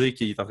va pas dire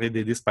qu'il est en train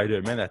d'aider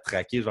Spider-Man à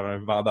traquer, genre, un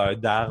vendeur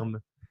d'armes,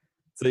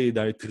 tu sais,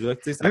 dans un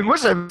truck, tu sais. Mais moi,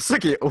 j'aime ça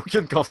qu'il n'y ait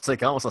aucune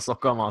conséquence à son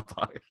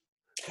commentaire.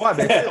 Ouais,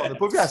 ben, tu sais, on n'a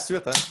pas vu la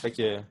suite, hein. Fait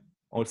que,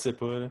 on le sait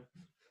pas, là.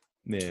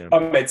 Mais...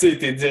 Ah, mais tu sais,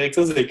 t'es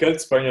directrice de l'école,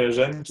 tu pognes un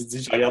jeune qui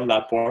dit « Je regarde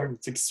la porn », tu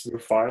sais, qu'est-ce que tu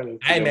veux faire? Là,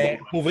 hey, mais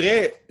pour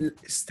vrai,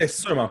 c'était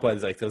sûrement pas la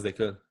directrice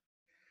d'école.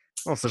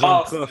 Non, c'est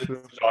genre une prof.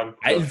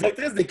 Hey, la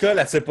directrice d'école,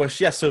 elle se fait pas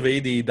chier à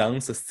surveiller des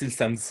danses, style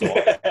samedi soir.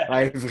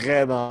 Hey,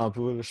 vraiment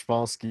pas. Je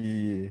pense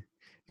qu'ils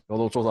ont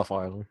d'autres choses à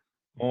faire. Là.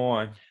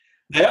 Ouais.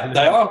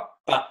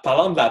 D'ailleurs,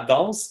 parlant de la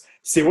danse,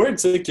 c'est weird,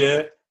 tu sais,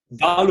 que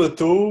dans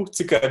l'auto,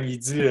 tu sais, comme il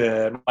dit,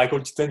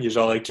 Michael Keaton, il est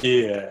genre « OK,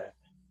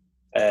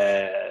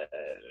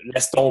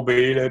 laisse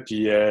tomber, là,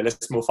 puis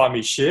laisse-moi faire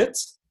mes shit. »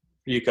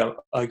 Puis il est comme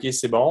 « OK,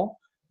 c'est bon. »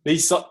 Là,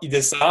 il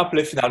descend, puis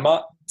là,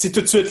 finalement, tu sais,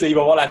 tout de suite, là, il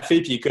va voir la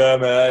fille, puis il est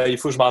comme, il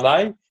faut que je m'en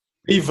aille.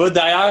 Et il va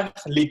derrière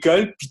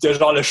l'école, puis t'as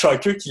genre le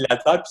shocker qui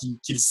l'attend, puis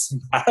qui le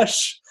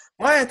smash.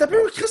 Ouais, t'as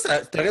peu, Chris,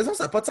 t'as raison,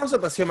 ça n'a pas de sens, ça,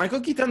 parce que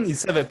Michael Keaton, il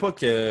savait pas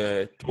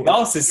que...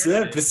 Non, c'est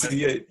ça.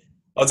 Puis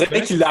on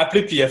dirait qu'il l'a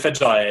appelé, puis il a fait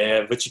genre,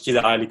 va checker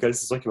derrière l'école,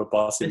 c'est sûr qu'il va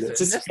passer là.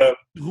 Tu sais, c'est comme...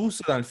 Trou,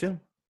 ça, dans le film.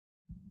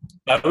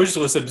 Ben oui, je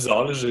trouvais ça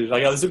bizarre. Là. J'ai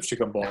regardé ça, puis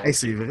j'étais comme, bon... Hey,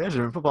 c'est vrai, j'ai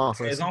même pas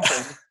pensé à ça. Raison,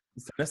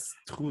 c'est un petit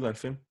trou dans le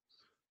film.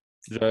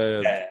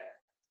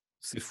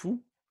 C'est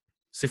fou.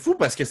 C'est fou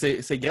parce que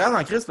c'est grave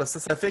en Christ, parce que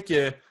ça fait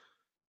que...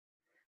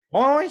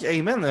 Ouais,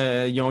 hey man,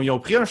 ils ont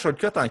pris un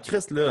shortcut en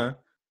Christ, là. Hein.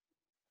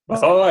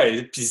 Ah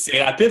ouais, puis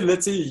c'est rapide, là,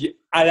 tu sais.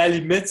 À la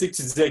limite, tu sais, que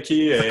tu dis, OK...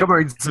 C'est comme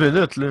un 10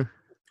 minutes, là.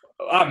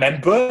 Ah, même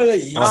pas, là.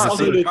 Il sort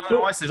de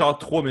l'auto. Ouais, c'est genre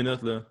 3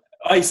 minutes, là.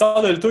 Ah, il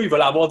sort de l'auto, il va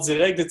l'avoir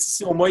direct. Là,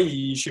 si au moins,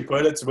 je sais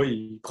pas, là, tu vois,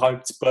 il prend un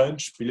petit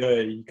punch, puis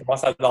là, il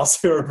commence à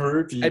danser un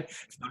peu, puis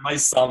finalement, il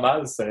se sent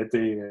mal. Ça a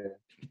été...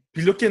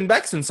 Puis Looking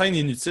Back, c'est une scène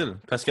inutile.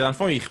 Parce que dans le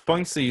fond, il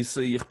repogne ses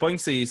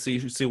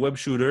web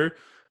shooters,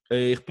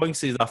 il repogne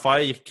ses affaires,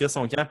 il recrée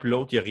son camp, puis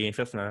l'autre, il a rien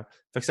fait finalement.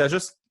 Fait que ça a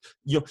juste...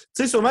 Tu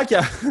sais, sûrement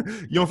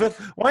qu'ils ont fait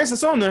 « Ouais, c'est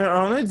ça, on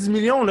a 10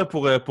 millions là,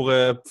 pour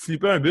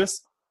flipper un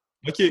bus. »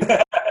 OK.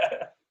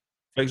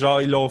 Fait que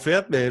genre, ils l'ont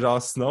fait, mais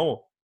genre,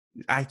 sinon...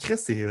 Ah, Chris,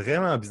 c'est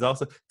vraiment bizarre,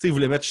 ça. Tu sais, ils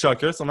voulaient mettre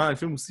Shocker sûrement dans le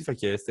film aussi, fait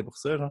que c'était pour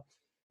ça, genre.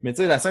 Mais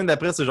tu sais, la scène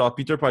d'après, c'est genre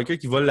Peter Parker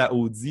qui vole la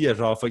Audi à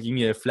genre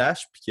fucking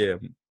Flash, puis que...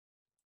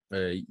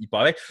 il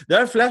parlait.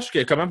 D'ailleurs, Flash,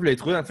 comment vous l'avez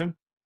trouvé dans le film?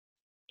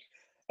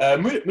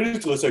 Moi, je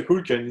trouve ça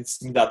cool qu'un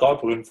intimidateur,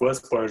 pour une fois,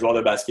 c'est pas un joueur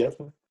de basket.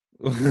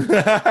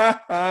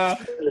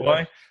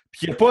 Ouais.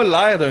 Puis il n'a pas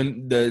l'air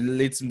de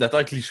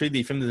l'intimidateur cliché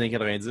des films des années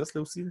 90,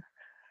 là aussi. Là.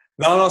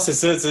 Non, c'est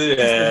ça, tu sais.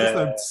 C'était juste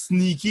un petit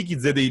sneaky qui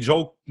disait des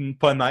jokes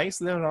pas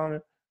nice, là, genre. Là.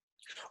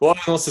 Ouais,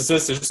 non, c'est ça.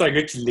 C'est juste un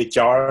gars qui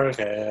l'écœure.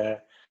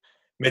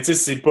 Mais tu sais,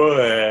 c'est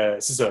pas...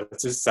 c'est ça. Tu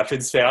sais, ça fait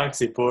différent que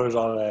c'est pas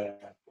genre...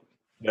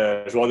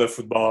 joueur de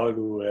football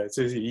ou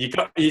il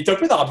est un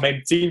peu dans le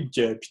même team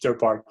que Peter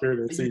Parker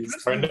là, c'est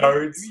un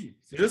nerd.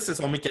 C'est juste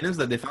son mécanisme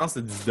de défense,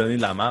 c'est de lui donner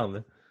de la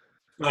merde.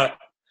 Là. Ouais.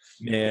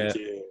 Mais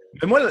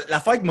moi,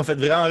 l'affaire qui m'a fait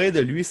vraiment rire de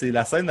lui, c'est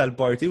la scène dans le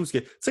party où,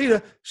 tu sais, là,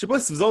 je sais pas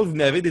si vous autres, vous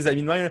n'avez des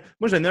amis de même.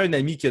 Moi, j'en ai un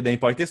ami qui, dans le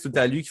party, c'est tout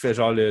à lui qui fait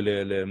genre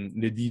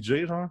le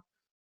DJ, genre.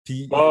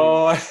 Puis,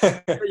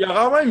 il y a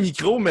rarement un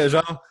micro, mais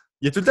genre,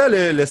 il y a tout le temps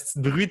le petit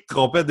bruit de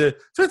trompette de...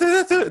 Tu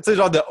sais,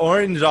 genre de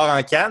horn, genre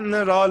en canne,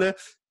 là, genre, là.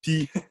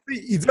 Puis,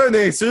 il dit une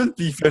insulte,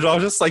 puis il fait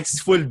genre juste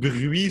 5-6 fois le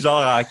bruit,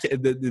 genre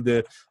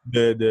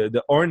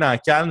de horn en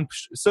canne.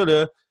 Puis ça,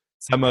 là,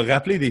 ça m'a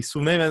rappelé des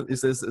souvenirs.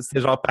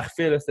 C'était genre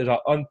parfait, là. C'était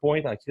genre on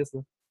point en Christ,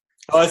 là.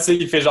 Ah, tu sais,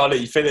 il fait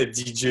le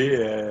DJ.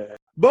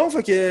 Bon,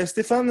 fait que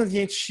Stephan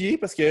vient de chier,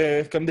 parce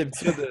que, comme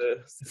d'habitude,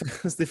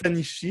 Stephan,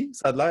 il chie,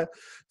 ça a l'air.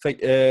 Fait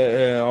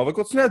que, on va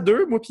continuer à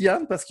 2, moi pis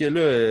Yann, parce que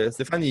là,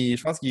 Stephan,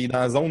 je pense qu'il est dans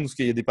la zone où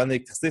il y a des pannes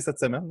d'électricité cette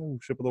semaine, ou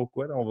je sais pas trop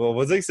quoi. Là. On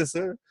va dire que c'est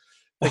ça.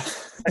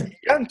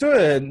 Yann,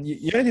 toi,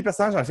 il y a un des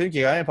personnages dans le film qui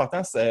est vraiment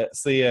important,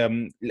 c'est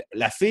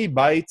la fille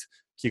bête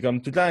qui est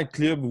comme tout le temps dans le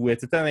club où elle est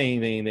tout le temps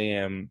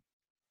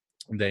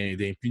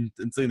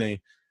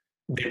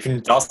Des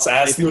punitence,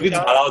 elle se nourrit du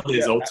malheur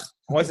des autres.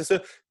 Ouais, c'est ça.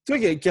 Toi,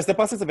 qu'est-ce que t'as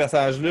pensé de ce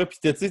personnage-là? Puis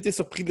t'as-tu été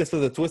surpris de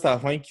l'espèce de twist à la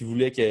fin qui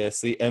voulait que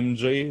c'est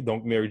MJ,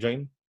 donc Mary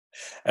Jane?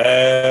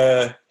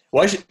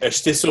 Ouais,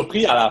 j'étais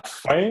surpris à la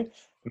fin,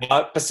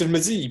 parce que je me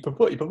dis, il peut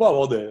pas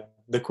avoir de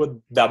quoi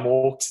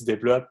d'amour qui se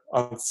développe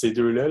entre ces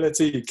deux-là. Là.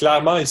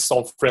 Clairement, ils se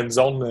sont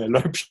friendzone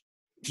l'un puis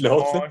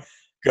l'autre. Ouais.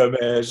 Comme,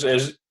 ouais,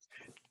 je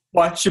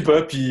sais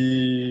pas,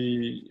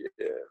 puis...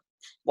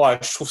 ouais,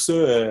 je trouve ça...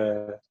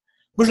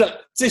 Moi, tu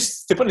sais,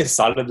 c'était pas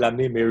nécessaire là, de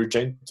l'amener Mary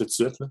Jane tout de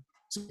suite. Là.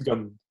 C'est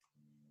comme...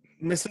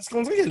 Mais c'est parce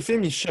qu'on dirait que le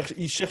film,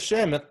 il cherchait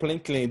à mettre plein de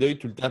clins d'œil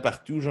tout le temps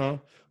partout, genre.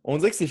 On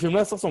dirait que ces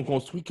films-là, ça, sont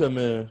construits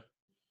comme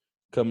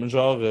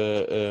genre...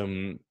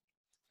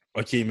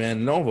 OK,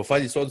 man, là, on va faire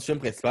l'histoire du film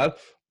principal,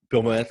 puis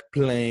on va mettre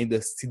plein de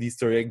style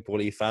Easter eggs pour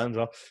les fans,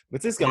 genre. Mais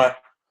tu sais, c'est comme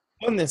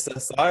pas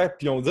nécessaire,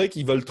 puis on dirait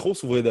qu'ils veulent trop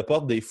s'ouvrir de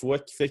porte des fois,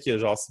 qui fait que,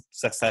 genre,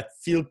 ça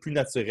feel plus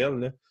naturel,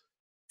 là.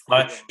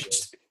 Ouais,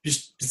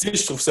 puis tu sais,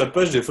 je trouve ça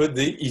poche des fois,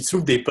 ils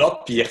s'ouvrent des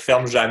portes, puis ils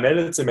referment jamais,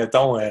 là, tu sais,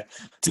 mettons,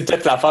 tu sais,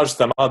 peut-être l'affaire,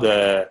 justement,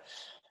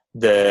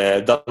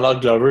 de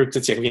Donald Glover,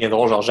 peut-être qu'ils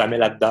reviendront, genre, jamais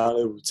là-dedans,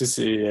 là, ou, tu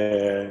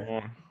sais,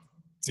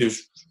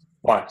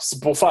 ouais,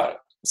 c'est pour faire...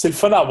 C'est le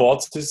fun à voir,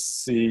 tu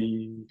sais,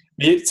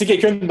 mais, tu sais,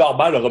 quelqu'un de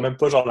normal n'aura même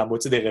pas, genre, la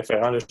moitié des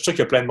référents, là. Je suis sûr qu'il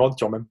y a plein de monde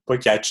qui n'ont même pas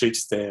catché que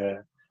c'était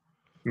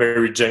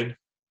Mary Jane.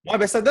 Ouais,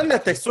 ben ça donne la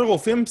texture au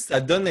film, puis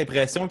ça donne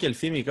l'impression que le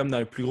film est comme dans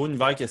un plus gros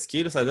univers qu'est-ce qu'il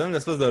est. Là. Ça donne une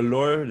espèce de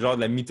lore, genre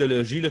de la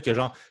mythologie, là, que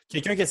genre,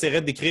 quelqu'un qui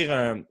essaierait d'écrire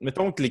un...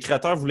 Mettons que les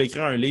créateurs voulaient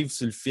écrire un livre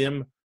sur le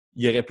film,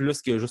 il y aurait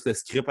plus que juste le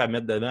script à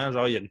mettre dedans.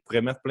 Genre, il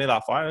pourrait mettre plein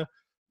d'affaires,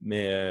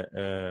 mais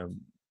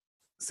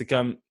c'est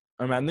comme...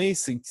 Un moment donné,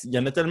 il y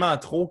en a tellement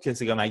trop que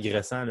c'est comme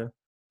agressant, là.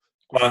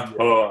 Ouais.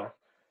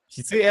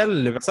 Puis, tu sais,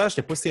 elle, le personnage,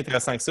 c'était pas si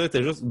intéressant que ça, elle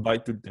était juste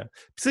bête tout le temps.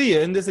 Puis, tu sais, il y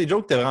a une de ses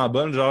jokes qui était vraiment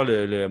bonne, genre,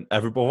 elle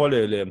veut pas voir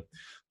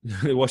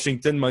le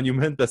Washington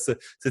Monument parce que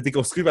c'était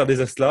construit par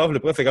des esclaves. Le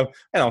prof fait comme,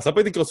 ah non, ça n'a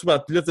pas été construit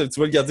par... Puis là, tu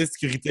vois le gardien de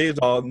sécurité,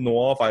 genre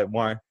noir, faire,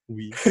 ouais,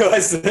 oui. Ouais,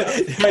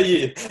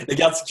 le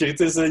garde de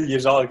sécurité, ça, il est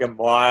genre comme,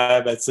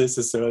 ouais, ben tu sais,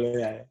 c'est ça,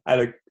 là,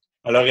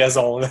 elle a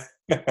raison, là.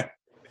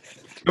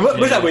 Moi,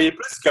 je la voyais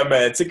plus comme,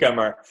 tu sais,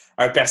 comme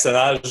un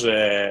personnage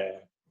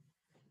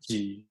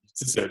qui,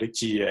 tu sais, ça, là,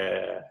 qui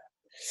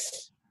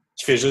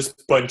fait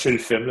juste puncher le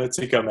film, là,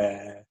 tu sais, comme...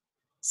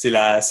 c'est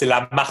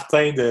la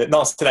Martin de...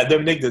 Non, c'est la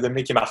Dominique de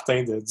Dominique et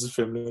Martin du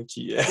film, là,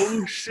 qui...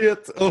 Oh,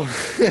 shit! Oh.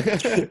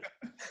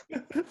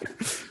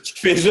 qui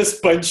fait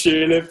juste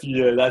puncher, là,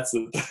 puis that's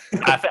it.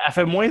 Elle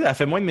fait moins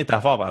de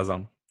métaphores, par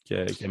exemple,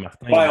 que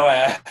Martin.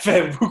 Ouais, elle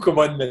fait beaucoup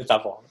moins de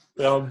métaphores.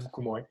 Vraiment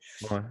beaucoup moins.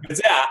 Ouais. Mais tu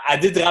sais, elle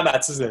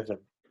dédramatise le film.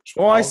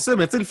 Ouais, c'est ça,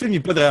 mais tu sais, le film n'est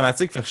pas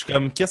dramatique. Fait que je suis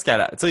comme, qu'est-ce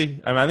qu'elle a. Tu sais,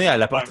 à un moment donné,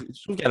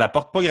 je trouve qu'elle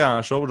apporte pas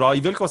grand-chose. Genre,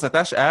 ils veulent qu'on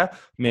s'attache à,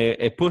 mais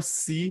elle n'est pas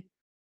si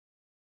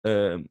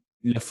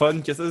le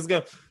fun que ça. C'est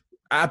comme,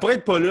 elle pourrait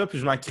être pas là, puis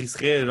je m'en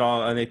crisserais,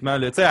 genre, honnêtement.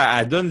 Tu sais,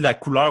 elle donne de la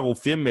couleur au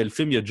film, mais le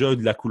film, il y a déjà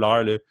de la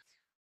couleur, là. Tu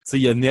sais,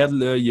 il y a Ned,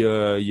 là, il y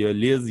a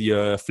Liz, il y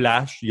a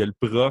Flash, il y a le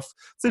prof. Tu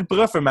sais, le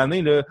prof, un moment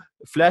donné, là,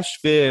 Flash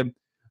fait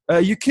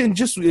you can't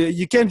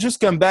just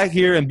come back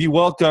here and be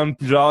welcome.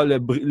 Puis genre,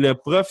 le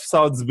prof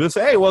sort du bus.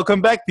 Hey,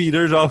 welcome back,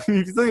 Peter. Genre,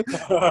 et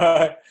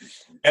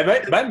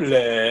même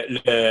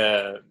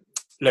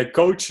le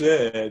coach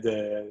là,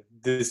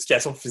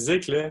 d'éducation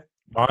physique, là.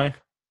 Ouais.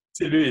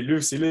 Tu sais, lui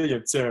aussi, là, il y a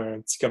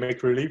un petit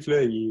comic relief, là.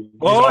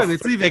 Ouais, mais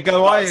tu sais, il fait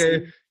comme,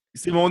 ouais,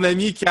 c'est mon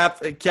ami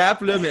Cap,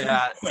 là, mais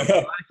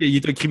il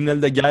est un criminel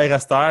de guerre à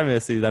cette heure, mais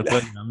c'est dans le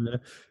programme, là.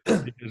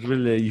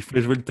 Il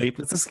fait jouer le tape,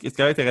 là. Ça, c'est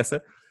quand même intéressant.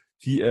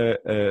 Puis,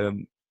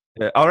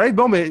 alright,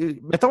 bon, mais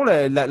mettons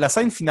la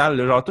scène finale,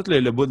 là, genre tout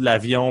le bout de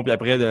l'avion, puis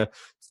après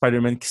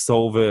Spider-Man qui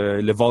sauve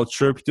le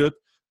Vulture, puis tout.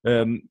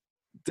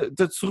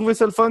 T'as-tu trouvé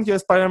ça le fun que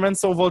Spider-Man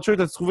sauve Vulture?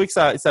 T'as-tu trouvé que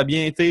ça a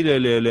bien été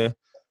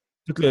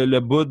tout le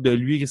bout de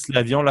lui, c'est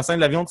l'avion? La scène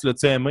de l'avion, tu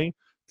l'as-tu aimé?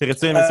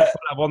 T'aurais-tu aimé ça pas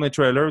l'avoir dans les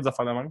trailers, des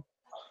affaires de même?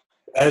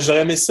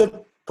 J'aurais aimé ça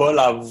pas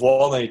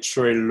l'avoir dans les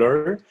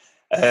trailers.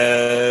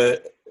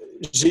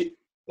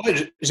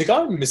 J'ai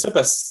quand même aimé ça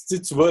parce que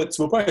tu vois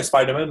pas un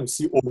Spider-Man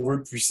aussi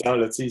overpuissant.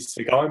 Là, il se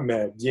fait quand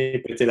même bien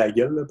péter la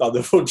gueule là, par de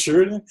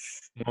Vulture. Là.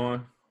 Ouais.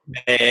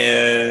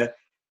 Mais,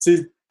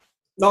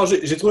 non,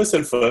 j'ai trouvé ça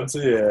le fun.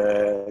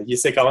 Il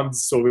essaie quand même d'y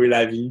sauver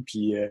la vie.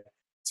 Puis,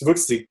 tu vois que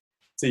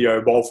il y a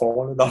un bon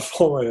fond, là, dans le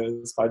fond,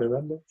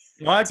 Spider-Man.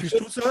 Là. Ouais, puis je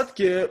trouve ça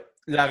que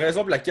la raison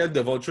pour laquelle de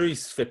Vulture, il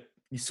se fait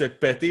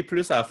péter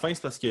plus à la fin,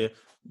 c'est parce que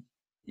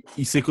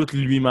il s'écoute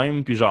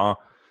lui-même, puis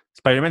genre,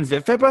 Spider-Man, il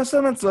fait « Fais pas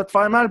ça, man, tu vas te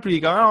faire mal », puis il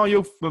est comme « Oh,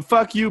 yo,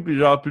 fuck you », puis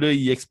genre, puis là,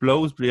 il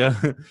explose, puis là,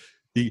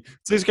 tu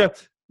sais, je suis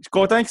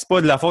content que c'est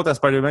pas de la faute à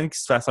Spider-Man qu'il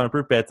se fasse un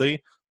peu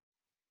péter,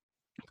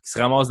 qu'il se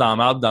ramasse dans la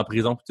marde, dans la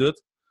prison, puis tout.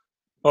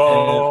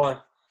 Ouais.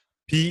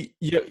 Puis,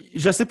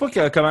 je sais pas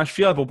comment je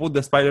file à propos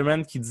de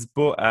Spider-Man qui dit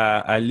pas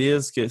à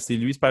Liz que c'est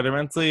lui,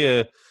 Spider-Man, tu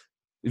sais,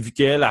 vu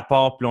qu'elle, à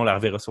part, puis on la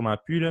reverra sûrement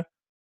plus, là.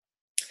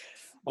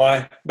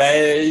 Ouais,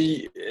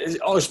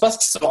 je pense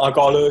qu'ils sont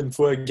encore là, une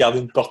fois, garder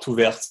une porte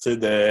ouverte, tu sais,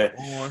 Ouais.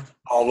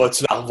 On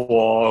va-tu la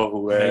revoir,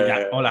 ou...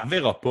 On la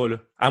reverra pas, là.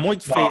 À moins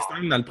qu'il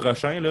FaceTime dans le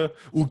prochain, là,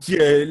 ou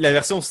la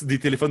version des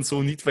téléphones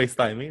Sony de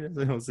FaceTimer, là,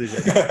 on sait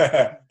jamais.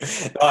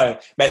 Ouais,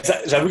 mais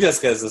j'avoue que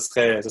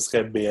ce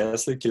serait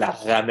BS, là, qui la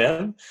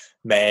ramène,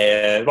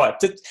 mais, ouais,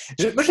 peut-être...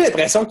 Moi, j'ai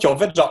l'impression qu'ils ont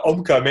fait, genre,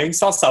 Homecoming,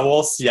 sans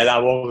savoir s'il allait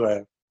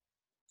avoir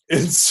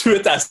une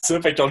suite à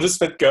ça, fait qu'ils ont juste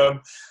fait comme...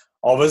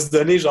 On va se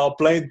donner, genre,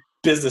 plein de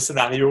pistes de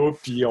scénario,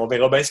 puis on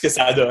verra bien ce que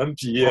ça donne.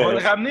 Puis, on va le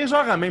ramener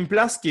genre à la même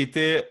place qu'il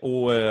était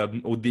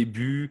au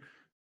début.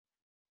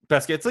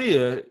 Parce que, tu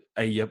sais,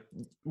 il y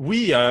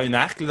a un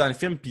arc là, dans le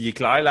film, puis il est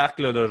clair, l'arc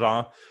là, de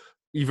genre,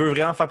 il veut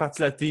vraiment faire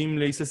partie de la team,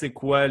 là, il sait c'est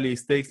quoi, les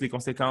stakes, les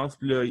conséquences,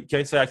 puis là, quand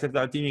il se fait accepter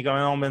dans la team, il est comme,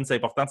 non, man, c'est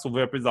important de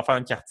sauver un peu des affaires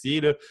dans le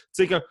quartier, là.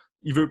 Tu sais,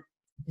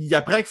 il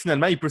apprend que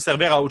finalement, il peut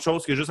servir à autre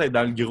chose que juste être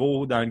dans le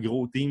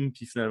gros team,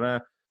 puis finalement,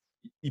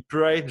 il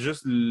peut être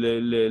juste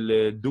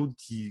le dude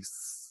qui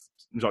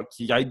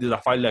aide des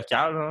affaires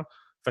locales. Hein.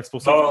 Fait que c'est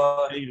pour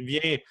ça qu'il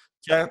revient.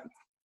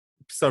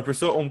 Puis c'est un peu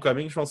ça,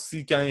 Homecoming, je pense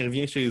aussi, quand il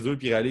revient chez eux,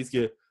 puis il réalise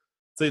que, tu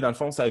sais, dans le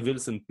fond, sa ville,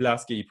 c'est une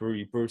place qu'il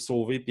peut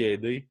sauver et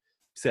aider. Puis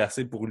c'est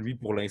assez pour lui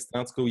pour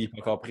l'instant. En tout cas, il est pas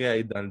encore prêt à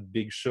être dans le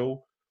big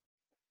show.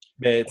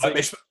 Mais,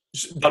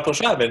 dans le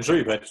prochain Avenger,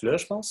 il va être là,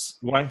 je pense.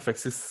 Ouais, fait que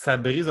ça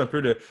brise un peu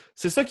le...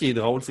 C'est ça qui est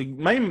drôle. C'est que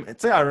même, tu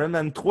sais, Iron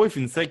Man 3, il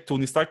finissait avec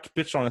Tony Stark qui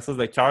pitch son espèce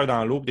de cœur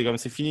dans l'eau, pis t'es comme,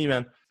 c'est fini,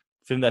 man.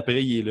 Le film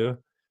d'après, il est là.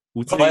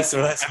 Ou, tu sais, c'est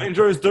vrai.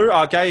 Avengers 2,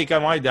 Hawkeye est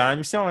comme, ouais, dans la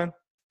mission, man.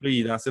 Là,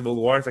 il est dans Civil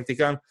War. Fait que t'es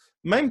comme...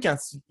 Même quand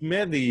tu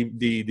mets des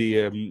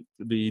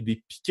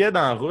piquets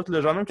dans la route,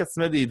 là, genre même quand tu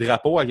mets des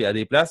drapeaux à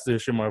des places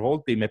chez Marvel,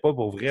 t'es mets pas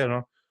pour vrai,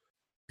 genre.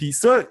 Puis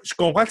ça, je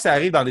comprends que ça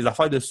arrive dans des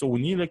affaires de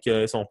Sony, là, qui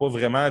sont pas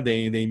vraiment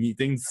des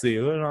meetings du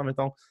CA, genre,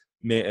 mettons.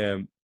 Mais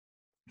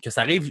que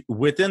ça arrive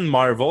within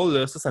Marvel,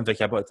 là, ça me fait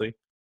capoter.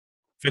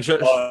 Fait que je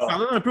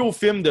pardonne un peu au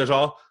film de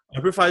genre,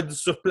 un peu faire du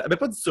surplace. Ben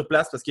pas du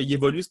surplace, parce qu'il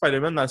évolue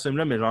Spider-Man dans ce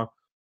film-là, mais genre,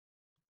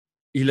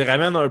 il le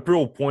ramène un peu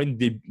au point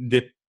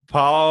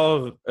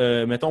part,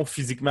 mettons,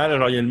 physiquement, là,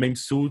 genre, il y a le même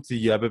suit,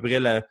 il a à peu près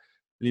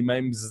les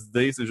mêmes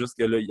idées, c'est juste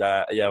que là,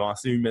 il a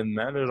avancé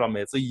humainement, là, genre,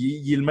 mais tu sais,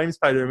 il est le même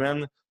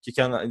Spider-Man qu'il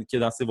est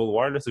dans Civil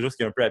War, là, c'est juste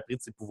qu'il a un peu appris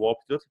de ses pouvoirs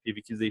pis tout, puis il a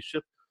vécu des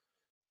shit.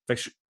 Fait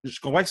que je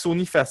comprends que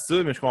Sony fasse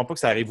ça, mais je comprends pas que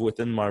ça arrive au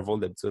Within Marvel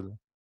d'habitude.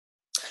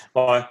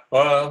 Ouais,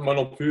 moi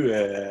non plus.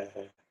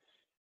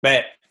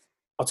 Mais,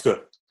 en tout cas,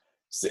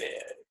 c'est...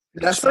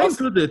 La je scène pense...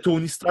 là, de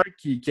Tony Stark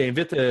qui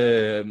invite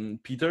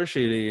Peter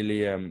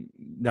chez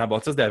dans la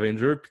bâtisse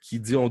d'Avengers puis qui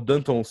dit on te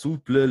donne ton suit,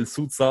 puis là le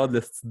suit sort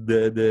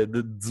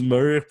du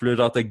mur, puis là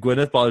genre t'as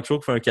Gwyneth Paltrow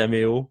qui fait un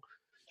caméo.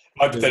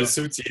 Ouais, pis t'as le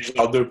suit, il est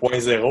genre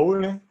 2.0,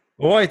 là.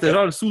 Ouais, t'as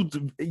genre le suit,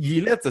 il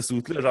est laid ce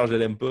suit là, genre je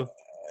l'aime pas.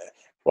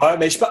 Ouais,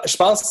 mais je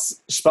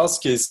pense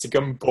que c'est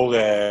comme pour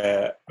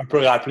un peu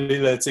rappeler,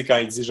 là, tu sais, quand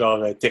il dit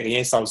genre t'es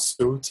rien sans le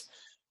suit.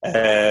 Tu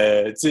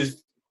sais,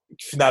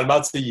 finalement,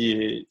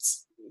 tu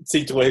sais,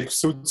 il trouvait le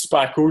suit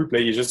super cool, puis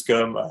là, il est juste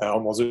comme oh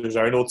mon Dieu, j'ai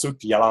un autre suit,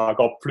 puis il a l'air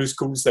encore plus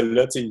cool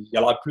celle-là, tu sais, il a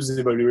l'air plus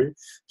évolué.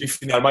 Puis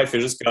finalement, il fait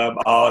juste comme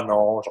ah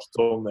non, je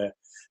retourne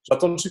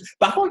dessus.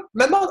 Par contre,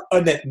 même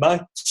honnêtement,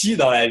 qui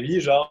dans la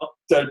vie, genre,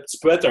 tu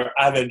peux être un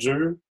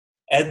Avenger,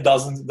 être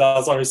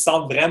dans un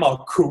centre vraiment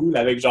cool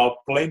avec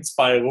genre plein de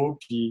super-héros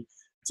puis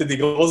des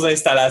grosses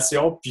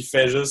installations puis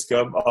fait juste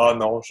comme oh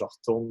non, je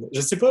retourne. Je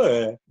sais pas.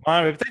 Ouais,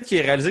 mais peut-être qu'il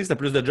a réalisé que c'était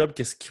plus de job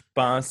que ce qu'il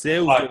pensait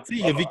ou Ouais, que,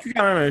 il a vécu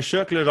quand même un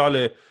choc là, genre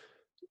tu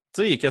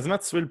sais, il a quasiment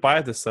tué le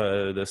père de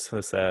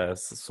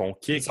son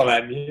kick. son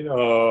ami,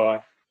 là, ouais.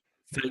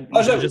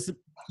 Ah,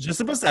 Je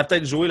sais pas si ça a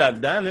peut-être joué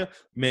là-dedans, là,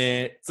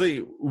 mais tu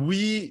sais,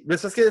 oui. Mais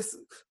c'est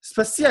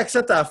parce qu'il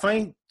accepte à la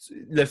fin,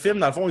 le film,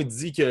 dans le fond, il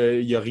dit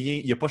qu'il n'y a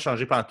rien, il n'a pas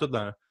changé pendant tout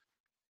dans.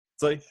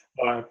 Tu sais.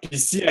 Ouais. Puis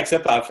s'il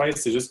accepte à la fin,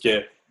 c'est juste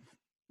que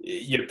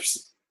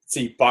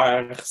il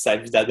perd sa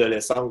vie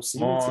d'adolescent aussi.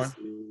 Ouais.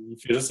 Il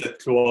fait juste être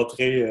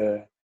cloîtré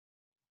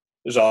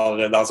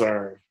genre dans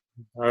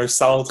un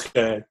centre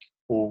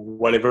ou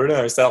whatever,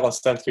 là, un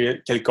centre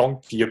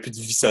quelconque, puis il n'y a plus de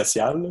vie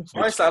sociale. Là.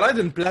 Ouais, ça a l'air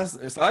d'une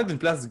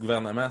place du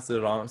gouvernement, c'est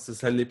genre,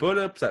 ça l'est pas,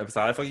 là, puis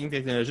ça a l'air fucking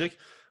technologique,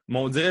 mais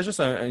on dirait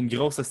juste une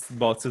grosse petite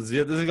bâtisse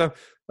vide. C'est comme,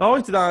 ah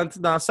ouais, t'es dans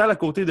la salle à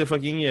côté de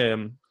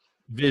fucking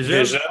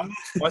Vision.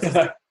 Ouais, c'est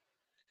ça.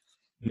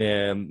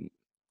 Mais,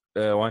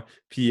 ouais.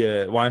 Puis,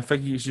 ouais, fait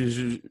que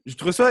je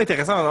trouve ça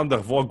intéressant, par exemple, de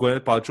revoir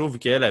Gwyneth Paltrow, vu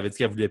qu'elle avait dit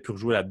qu'elle voulait plus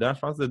rejouer là-dedans, je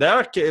pense.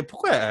 D'ailleurs,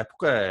 pourquoi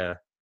t'as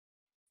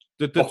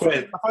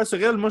une affaire sur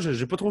elle? Moi,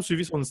 j'ai pas trop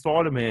suivi son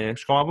histoire, là, mais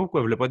je comprends pas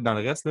pourquoi elle voulait pas être dans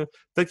le reste. Là.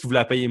 Peut-être qu'il voulait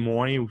la payer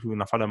moins ou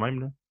une affaire de même.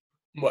 Là.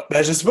 Ouais,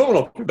 ben, je sais pas moi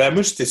non plus. Ben,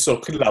 moi, j'étais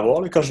surpris de la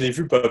voir. Là. Quand je l'ai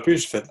vu popper,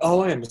 j'ai fait ah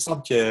ouais, il me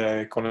semble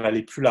qu'on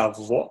n'allait plus la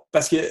voir.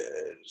 Parce que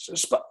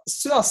je pense,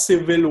 c'est dans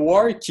Civil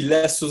War qui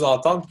laisse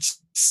sous-entendre qu'ils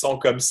sont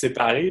comme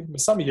séparés. Il me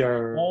semble qu'il y a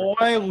un.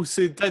 Ouais, ou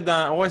c'est peut-être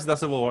dans. Ouais, c'est dans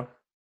Civil War.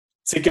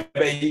 C'est que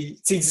ben,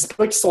 ils disent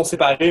pas qu'ils sont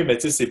séparés, mais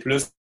c'est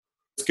plus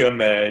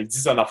comme ils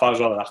disent une affaire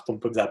genre elle retourne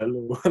pas Isabelle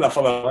ou une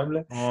affaire de même.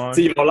 Là. Ouais.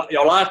 Ils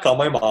ont l'air quand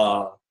même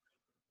en.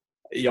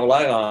 Ils ont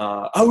l'air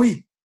en. Ah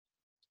oui!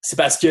 C'est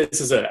parce que,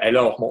 c'est ça,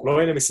 là, on remonte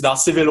loin, mais c'est dans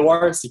Civil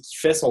War, c'est qu'il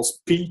fait son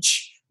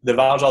speech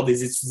devant genre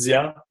des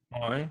étudiants,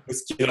 Ouais.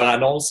 parce qu'il leur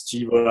annonce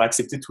qu'il va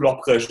accepter tous leurs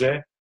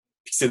projets.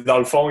 Puis c'est dans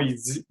le fond, il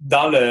dit,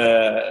 dans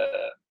le.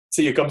 Tu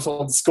sais, il y a comme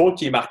son discours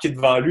qui est marqué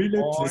devant lui,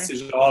 là, puis là, c'est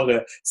genre,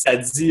 ça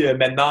dit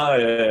maintenant,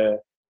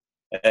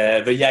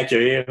 veuillez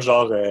accueillir,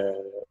 genre,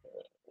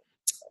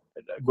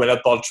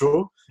 Gwyneth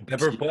Paltrow.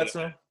 Pepper Potts,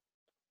 ça.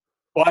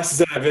 Ouais,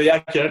 c'est ça, veuillez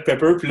accueillir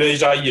Pepper, puis là,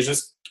 genre, il est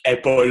juste. Elle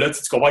est pas là,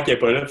 tu comprends qu'elle est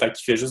pas là, fait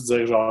qu'il fait juste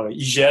dire genre,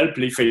 il gèle,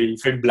 puis là, il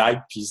fait une blague,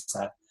 puis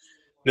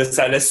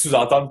ça laisse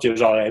sous-entendre que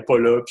genre, elle est pas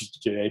là, puis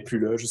qu'elle est plus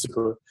là, je sais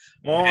pas.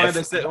 Ouais,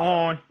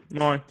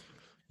 ouais.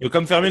 Ils ont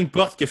comme fermé une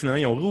porte que finalement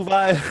ils ont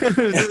rouvert.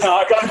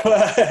 Encore,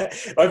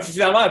 ouais, puis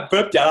finalement, elle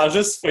pop, puis elle a l'air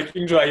juste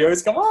fucking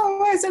joyeuse, comme,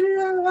 oh ouais, salut,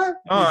 ouais.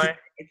 Ouais.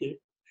 Ok.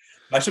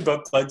 Ben, je sais pas,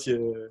 peut-être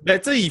que. Ben,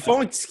 tu sais, ils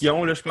font ce qu'ils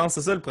ont, là, je pense,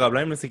 c'est ça le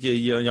problème, là, c'est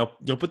qu'ils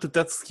ont pas tout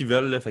à ce qu'ils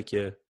veulent, là, fait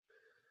que.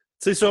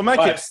 Tu sais, sûrement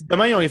que si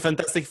demain ils ont les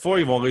Fantastic Four,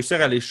 ils vont réussir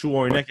à les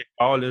show un an quelque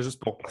part, là,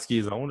 juste parce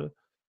qu'ils ont, là.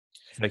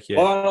 Fait que...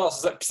 Ouais, non,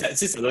 c'est ça.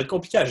 Puis ça doit être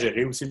compliqué à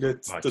gérer aussi, là,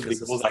 tous les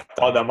gros ça.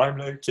 acteurs de même,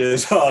 là, que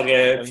genre,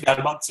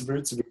 finalement, tu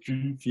veux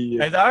plus, puis...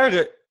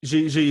 D'ailleurs,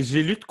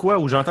 j'ai lu de quoi,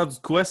 ou j'ai entendu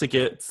de quoi, c'est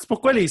que, tu sais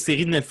pourquoi les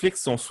séries de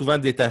Netflix sont souvent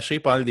détachées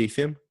par des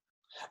films?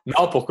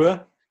 Non,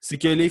 pourquoi? C'est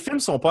que les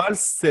films sont pas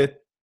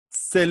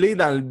scellés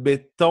dans le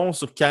béton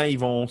sur quand ils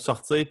vont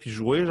sortir puis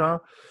jouer, genre.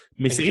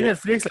 Mais les séries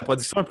Netflix, la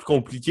production est plus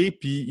compliquée,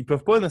 puis ils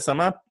peuvent pas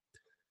nécessairement...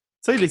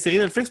 Tu sais, les séries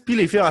Netflix, puis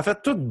les films, en fait,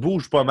 tout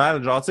bouge pas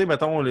mal. Genre, tu sais,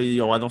 mettons,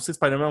 ils ont annoncé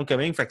Spider-Man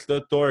Coming, fait que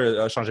là, Thor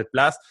a changé de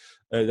place.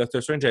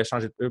 Doctor Strange a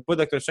changé de... pas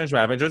Doctor Strange, mais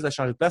Avengers a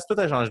changé de place. Tout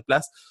a changé de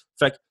place.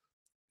 Fait que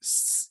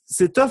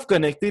c'est tough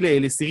connecter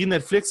les séries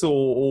Netflix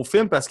aux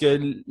films parce que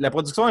la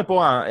production est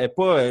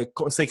pas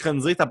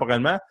synchronisée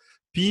temporellement.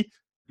 Puis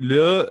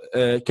là,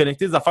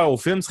 connecter des affaires au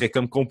film serait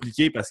comme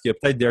compliqué parce que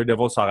peut-être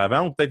Daredevil sort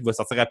avant ou peut-être qu'il va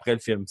sortir après le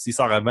film. S'il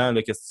sort avant,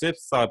 là, qu'est-ce que tu fais?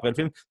 S'il sort après le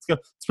film, tu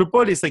peux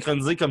pas les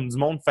synchroniser comme du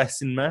monde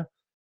facilement.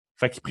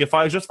 Fait qu'ils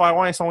préfèrent juste faire,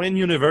 ouais, ils sont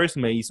in-universe,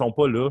 mais ils sont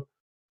pas là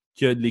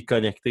que de les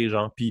connecter,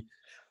 genre. Puis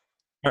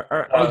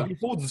Un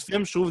défaut du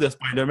film, je trouve, de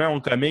Spider-Man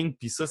Homecoming,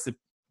 puis ça, c'est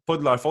pas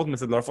de leur faute, mais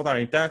c'est de leur faute en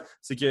même temps,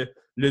 c'est que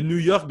le New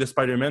York de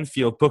Spider-Man ne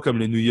feel pas comme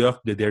le New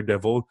York de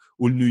Daredevil,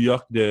 ou le New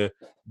York de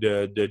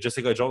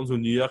Jessica Jones, ou le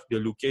New York de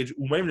Luke Cage,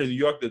 ou même le New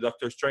York de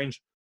Doctor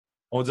Strange.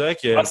 On dirait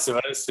que Ah, c'est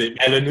vrai, New c'est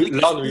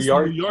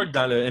York. New York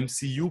dans le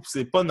MCU, puis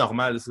c'est pas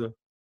normal, ça.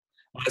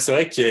 Ouais, c'est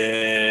vrai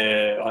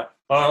que. Ouais,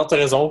 non, t'as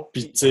raison.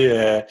 Puis,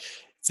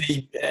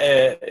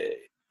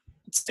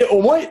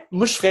 au moins,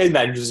 moi, je ferais une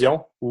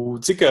allusion. Ou,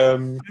 tu sais,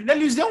 comme. Une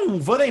allusion où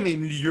va dans les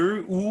mêmes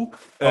lieux,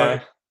 Ouais.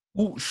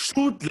 ou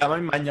shoot de la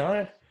même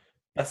manière,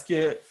 parce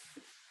que.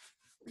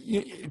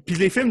 Puis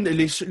les films,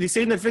 les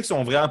séries de Netflix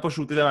sont vraiment pas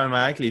shootées de la même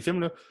manière que les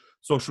films, là.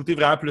 Sont shootés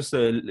vraiment plus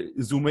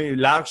zoomés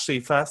large, ses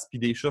faces, puis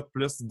des shots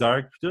plus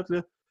dark, puis tout,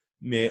 là.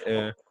 Mais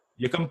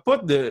il y a comme pas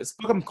de. C'est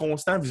pas comme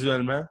constant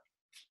visuellement.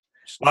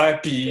 Ouais,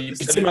 puis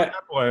tu sais, même.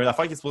 Pour une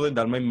affaire qui est supposée être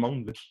dans le même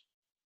monde, là.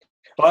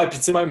 Ouais, puis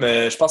tu sais, même,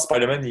 je pense que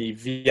Spider-Man, il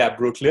vit à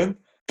Brooklyn.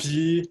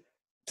 Puis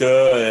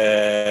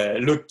t'as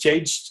Luke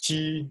Cage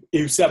qui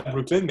est aussi à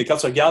Brooklyn. Mais quand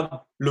tu regardes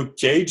Luke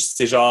Cage,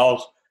 c'est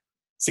genre.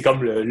 C'est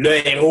comme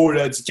le héros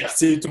là, du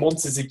quartier. Tout le monde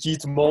sait c'est qui.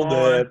 Tout le monde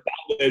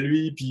parle de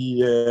lui.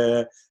 Puis, tu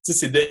sais,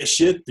 c'est de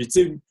shit. Puis,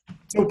 tu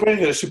sais, au pire,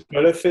 je sais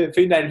pas, là, fais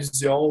une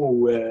allusion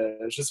ou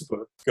je sais pas.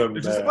 Comme,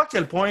 Je sais pas à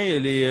quel point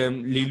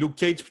les Luke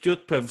Cage et tout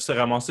peuvent se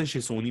ramasser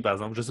chez Sony, par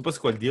exemple. Je sais pas c'est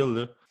quoi le deal,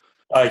 là.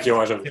 Ah, ok,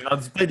 ouais, j'avoue. C'est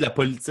rendu peut-être de la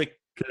politique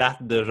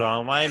plate de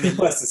genre, ouais, mais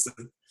Ouais, c'est ça.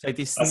 ça a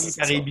été signé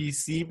par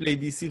ABC, puis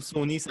ABC et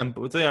Sony, ça me...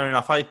 Tu sais, une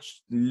affaire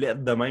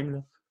laide de même,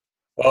 là.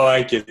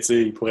 Ouais, que, tu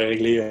sais, il pourrait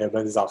régler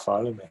ben des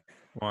affaires, là, mais...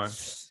 Ouais.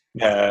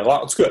 Ouais,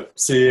 en tout cas,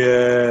 c'est...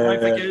 Ouais,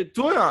 fait que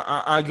toi,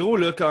 en gros,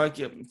 là,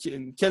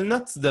 quelle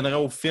note tu donnerais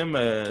au film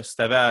si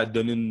tu avais à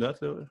donner une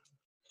note, là?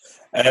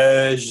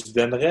 je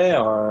donnerais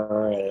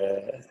un...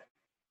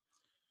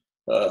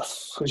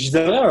 je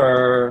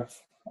donnerais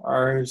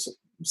un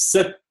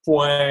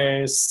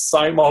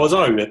 7.5, on va dire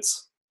un 8.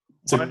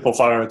 Ouais. Pour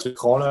faire un truc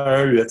rond, là,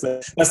 un 8. Là.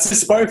 Parce que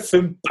c'est pas un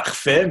film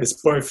parfait, mais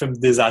c'est pas un film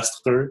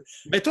désastreux.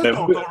 Mais toi,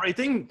 ton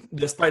rating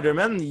de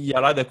Spider-Man, il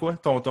a l'air de quoi?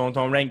 Ton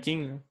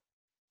ranking? Là?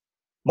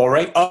 Mon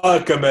rank?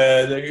 Comme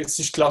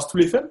si je classe tous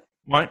les films?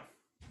 Ouais.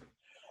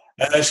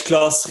 Je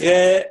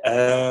classerais...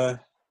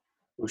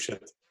 oh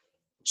shit.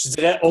 Je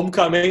dirais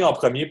Homecoming en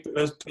premier.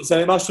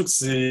 Personnellement, je trouve que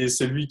c'est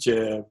celui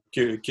que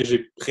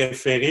j'ai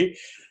préféré.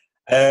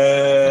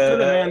 La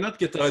meilleure note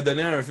que tu as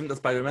donnée à un film de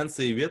Spider-Man,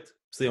 c'est 8.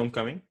 C'est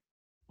Homecoming.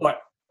 Ouais.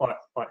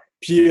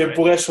 Puis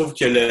pour elle, je trouve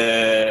que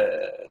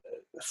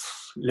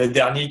le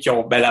dernier qu'ils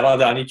ont... Ben,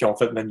 l'avant-dernier qu'ils ont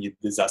fait, même, il est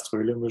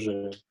désastreux. Là. Moi,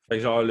 Fait que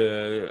genre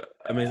le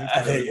Amazing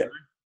Spider-Man.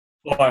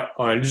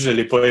 Ouais, lui, je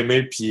l'ai pas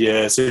aimé. Puis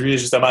celui,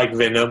 justement, avec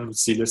Venom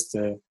aussi, là,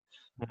 c'était...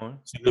 Ouais.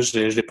 Là,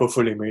 je l'ai pas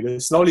full aimé. Là.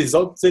 Sinon, les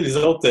autres, tu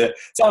sais,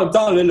 en même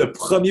temps, là, le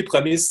premier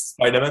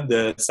Spider-Man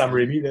de Sam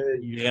Raimi, là,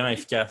 il est vraiment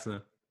efficace.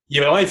 Là. Il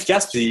est vraiment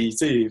efficace, puis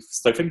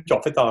c'est un film qu'ils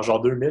ont fait en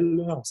genre 2000,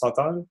 là, on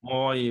s'entend. Là.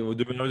 Ouais, au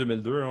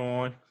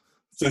 2001-2002, ouais.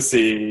 Ça,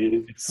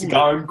 c'est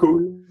quand même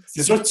cool.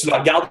 C'est sûr que tu le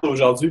regardes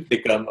aujourd'hui, et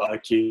t'es comme,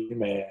 OK,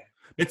 mais...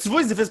 Mais tu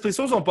vois, les effets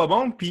spéciaux sont pas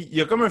bons, puis il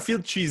y a comme un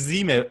feel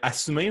cheesy, mais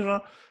assumé,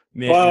 genre.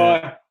 Mais,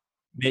 ouais.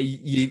 Mais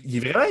il est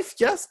vraiment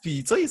efficace,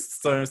 puis tu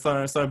sais,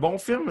 c'est un bon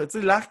film.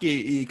 Tu sais, l'arc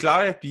est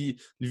clair, puis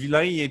le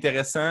vilain est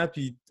intéressant,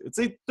 puis tu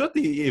sais, tout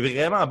est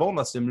vraiment bon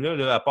dans ce film-là,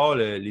 là, à part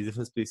les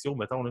effets spéciaux,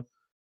 mettons, là.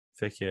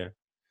 Fait que...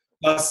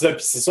 Non, c'est ça,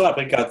 puis c'est sûr,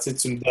 après, quand tu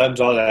me donnes,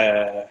 genre,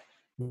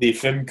 des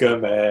films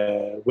comme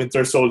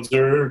Winter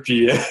Soldier,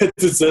 puis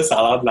tout ça, ça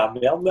a l'air de la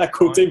merde, là, à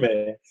côté,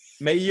 ouais.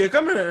 Mais il y a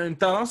comme une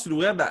tendance sur le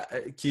web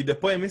qui est de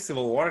pas aimer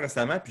Civil War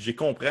récemment, puis j'ai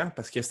compris,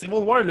 parce que Civil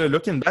War, là,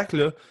 Looking Back,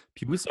 là,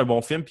 puis oui, c'est un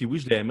bon film, puis oui,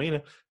 je l'ai aimé,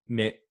 là,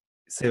 mais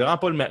c'est vraiment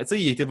pas le meilleur. Tu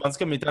sais, il a été vendu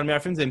comme étant le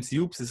meilleur film du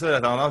MCU, puis c'est ça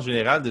la tendance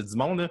générale du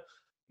monde, là.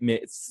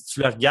 Mais si tu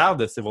le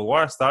regardes, Civil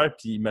War, Star,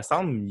 puis il me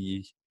semble,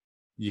 il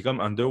est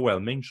comme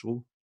underwhelming, je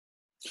trouve.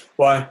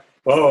 Ouais,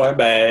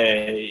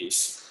 ben...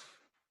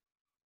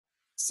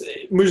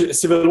 Moi,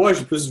 Civil War,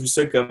 j'ai plus vu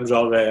ça comme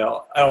genre,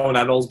 on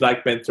annonce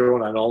Black Panther,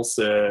 on annonce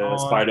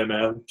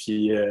Spider-Man,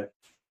 puis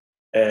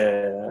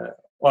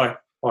ouais.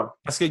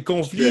 Parce que le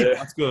conflit,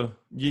 en tout cas,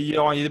 il y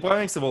a des problèmes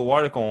avec Civil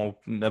War là, qu'on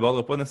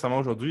n'abordera pas nécessairement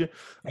aujourd'hui.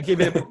 OK,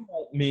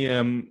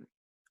 mais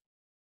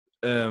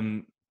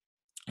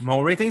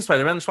mon rating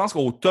Spider-Man, je pense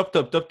qu'au top,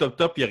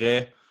 il y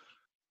aurait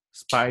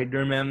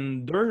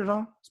Spider-Man 2,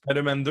 genre.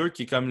 Spider-Man 2,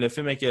 qui est comme le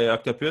film avec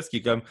Octopus, qui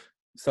est comme,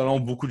 selon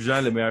beaucoup de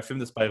gens, le meilleur film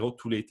de Spyro de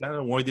tous les temps,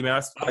 là, ou un des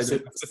meilleurs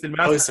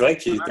Spider-Man. C'est vrai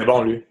qu'il était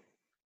bon, lui.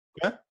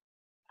 Quoi?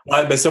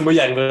 Ouais, ben ça, moi, il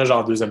arriverait genre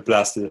en deuxième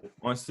place. Là.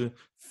 Ouais, c'est ça.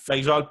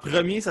 Fait que genre, le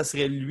premier, ça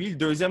serait lui. Le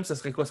deuxième, ça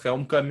serait quoi? Ça serait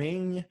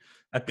Homecoming.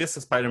 Après,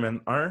 c'est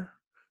Spider-Man 1.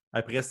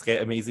 Après, ce serait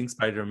Amazing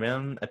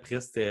Spider-Man. Après,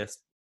 c'était...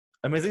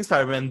 Amazing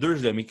Spider-Man 2,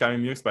 je l'aimais quand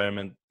même mieux que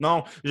Spider-man...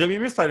 Non, j'aimais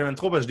mieux Spider-Man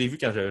 3 parce que je l'ai vu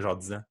quand j'avais genre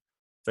 10 ans.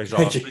 Fait que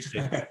genre,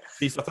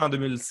 il est sorti en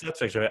 2007,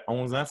 fait que j'avais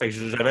 11 ans. Fait que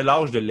j'avais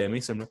l'âge de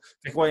l'aimer, celui-là.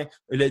 Fait que ouais,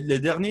 le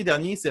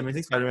dernier, c'est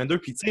Amazing Spider-Man 2.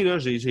 Puis tu sais, là,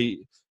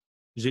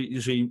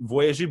 j'ai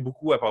voyagé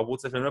beaucoup à propos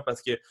de ce film-là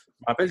parce que je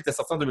me rappelle, il était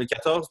sorti en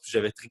 2014, puis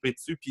j'avais trippé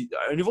dessus. Puis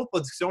à un niveau de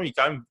production, il est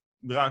quand même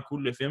vraiment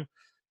cool, le film.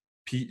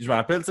 Puis je me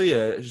rappelle, tu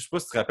sais, je sais pas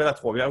si tu te rappelles à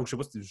Trois-Rivières, ou je sais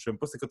pas si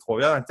c'est quoi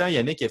Trois-Rivières. Dans le temps,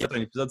 Yannick a fait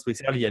un épisode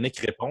spécial, Yannick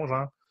répond,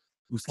 genre,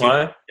 où ce qui est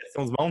la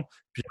question du monde.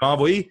 Puis il m'a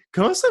envoyé,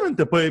 comment ça, man,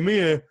 t'as pas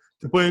aimé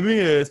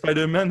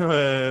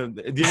Spider-Man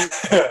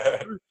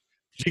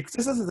J'ai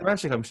écouté ça cette semaine,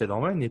 j'étais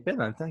vraiment un épais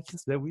dans le temps, Chris.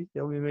 Là, oui,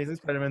 Amazing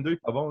Spider-Man 2,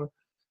 pas bon, là.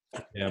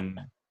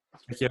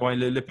 Fait que, ouais,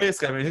 le pire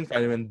serait Amazing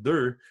Spider-Man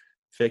 2.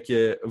 Fait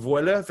que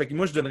voilà, fait que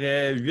moi je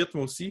donnerais 8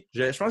 moi aussi.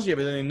 Je pense que j'y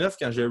avais donné 9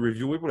 quand j'ai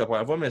reviewé pour la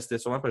première fois, mais c'était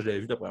sûrement parce que je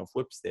l'avais vu la première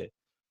fois, puis c'était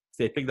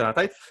épique dans la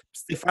tête.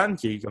 Puis Stephan,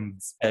 qui est comme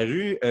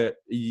disparu,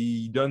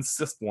 il donne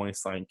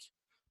 6.5.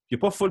 Il n'a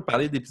pas full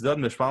parlé d'épisode,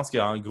 mais je pense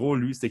qu'en gros,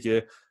 lui, c'était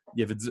qu'il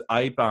y avait du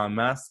hype en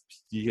masse,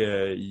 puis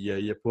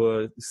il n'a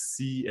pas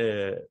si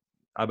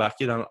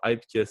embarqué dans le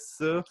hype que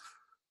ça.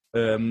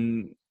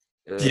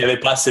 Puis il n'y avait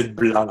pas assez de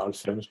blanc dans le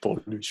film pour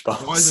lui, je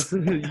pense.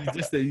 Ouais,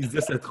 il disait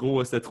que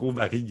c'était trop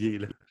varié,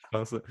 là, je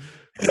pense.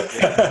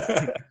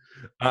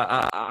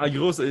 En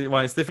gros,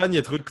 ouais, Stephan, il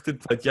a trop écouté de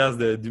podcasts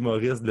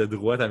d'humoristes de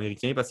droite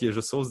américains parce qu'il y a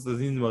juste ça aux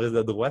États-Unis, d'humoristes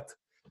de droite.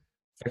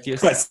 Fait que,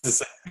 ouais, c'est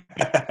ça.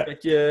 Fait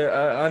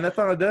que, en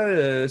attendant,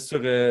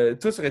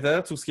 toi sur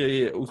Internet, où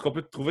est-ce qu'on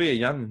peut te trouver,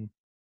 Yann?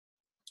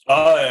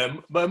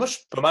 Moi, je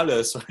suis pas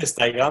mal sur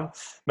Instagram.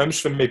 Même, je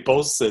fais mes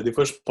posts. Des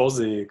fois, je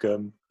pose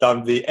comme dans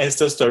des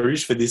Insta Stories,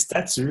 je fais des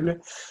statuts. Là.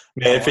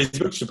 Mais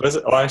Facebook, je sais pas.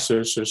 Ouais,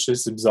 je sais,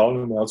 c'est bizarre,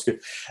 là, mais en tout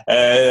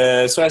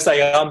cas. Sur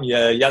Instagram, il y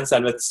a Yann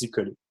Salvatici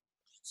collé.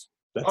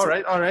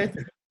 All right.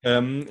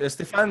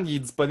 Stephan, il est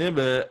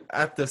disponible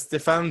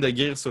 @Stephan de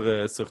Guire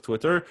sur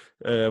Twitter.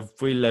 Vous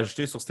pouvez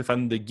l'ajouter sur Stephan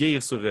de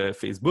Guire sur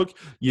Facebook.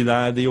 Il est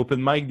dans des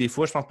open mic des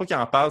fois. Je pense pas qu'il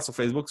en parle sur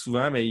Facebook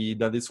souvent, mais il est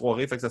dans des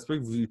soirées. Fait que ça se peut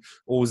que vous,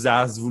 aux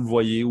As, vous le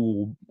voyez,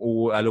 ou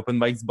à l'open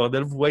mic du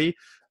bordel, vous voyez.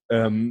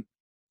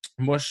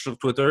 Moi, je suis sur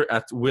Twitter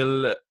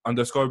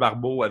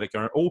 @Will_Barbeau avec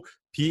un O.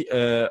 Puis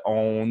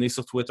on est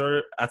sur Twitter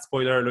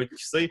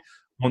 @SpoilerAlertQC.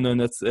 On a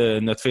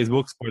notre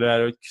Facebook,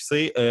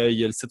 SpoilerAlertQC. Il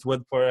y a le site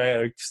web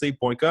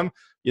SpoilerAlertQC.com.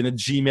 Il y a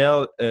notre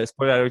Gmail,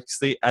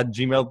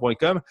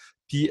 spoilerqc@gmail.com.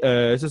 Puis,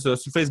 c'est ça.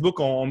 Sur Facebook,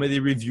 on met des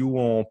reviews,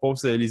 on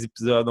poste les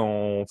épisodes,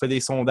 on fait des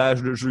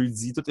sondages le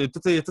jeudi. Tout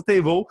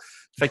est beau.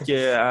 Fait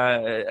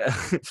que...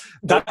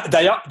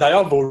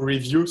 D'ailleurs, vos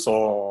reviews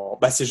sont...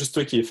 Ben, c'est juste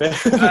toi qui les fais.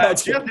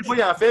 Des fois,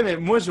 il en fait, mais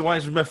moi,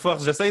 je me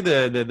force. J'essaie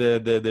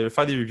de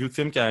faire des reviews de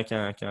films quand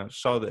je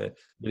sors de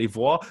les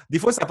voir. Des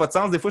fois, ça n'a pas de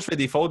sens. Des fois, je fais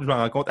des fautes, je m'en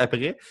rends compte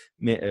après.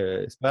 Mais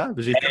c'est pas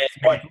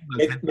grave.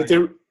 Mais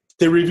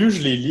tes reviews,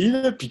 je les lis,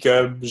 là, puis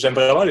que j'aime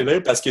vraiment les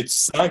lire parce que tu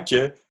sens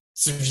que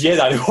tu viens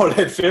d'aller voir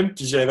le film,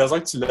 puis j'ai l'impression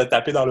que tu l'as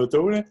tapé dans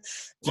l'auto. Là.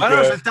 Ouais,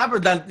 non, je le tape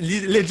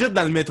legit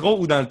dans le métro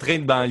ou dans le train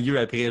de banlieue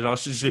après. Genre,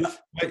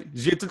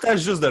 j'ai tout le temps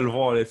juste de le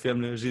voir, le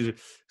film. Là.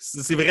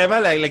 C'est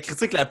vraiment la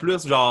critique la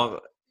plus genre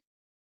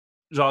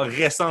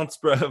récente tu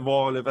peux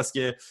avoir, là, parce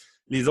que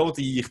les autres,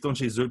 ils retournent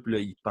chez eux, puis là,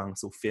 ils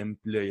pensent au film,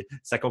 puis là,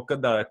 ça concorde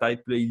dans leur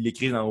tête, puis là, ils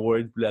l'écrivent dans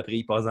Word, puis là, après,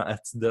 ils passent dans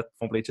Antidote, ils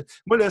font plein de choses.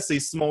 Moi, là, c'est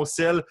sur mon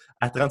cell,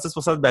 à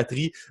 36% de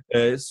batterie,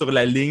 sur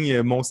la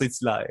ligne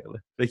Mont-Saint-Hilaire.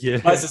 Ouais,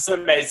 c'est ça,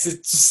 mais tu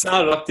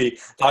sens, genre, que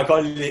t'as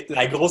encore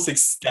la grosse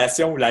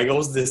excitation ou la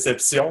grosse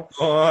déception.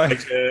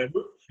 Ouais.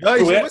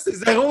 Moi, c'est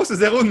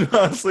zéro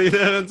nuancé,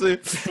 là, tu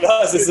sais.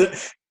 Ah, c'est ça.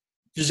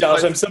 Puis genre,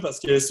 j'aime ça parce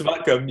que souvent,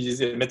 comme,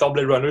 mettons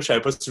Blade Runner, je savais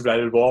pas si tu voulais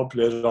aller le voir, puis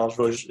là, genre,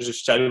 je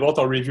suis allé voir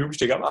ton review, puis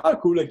j'étais comme, ah,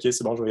 cool, ok,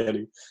 c'est bon, je vais y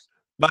aller.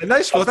 Ben, là,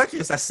 je suis content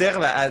que ça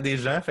serve à des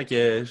gens, fait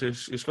que je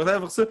suis content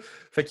pour ça.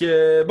 Fait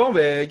que, bon,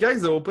 ben,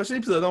 guys, au prochain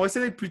épisode, on va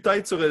essayer d'être plus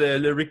tête sur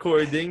le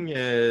recording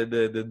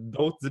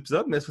d'autres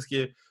épisodes, mais c'est parce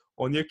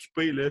qu'on est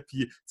occupé, là,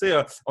 puis, tu sais,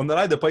 on a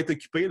l'air de pas être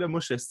occupé, là.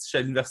 Moi, je suis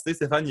à l'université,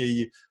 Stephan,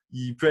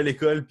 il peut à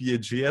l'école, puis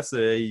JS,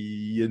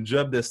 il a une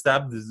job de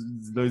staff du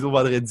lundi au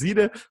vendredi,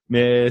 là,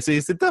 mais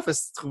c'est tough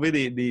de trouver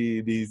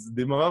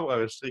des moments pour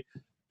enregistrer.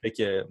 Fait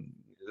que,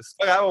 c'est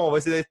pas grave, on va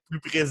essayer d'être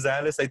plus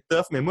présent, là, ça va être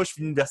tough, mais moi, je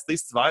finis l'université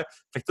cet hiver,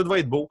 fait que tout va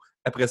être beau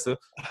après ça.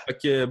 Fait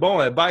que,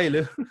 bon, bye,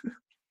 là.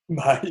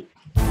 Bye.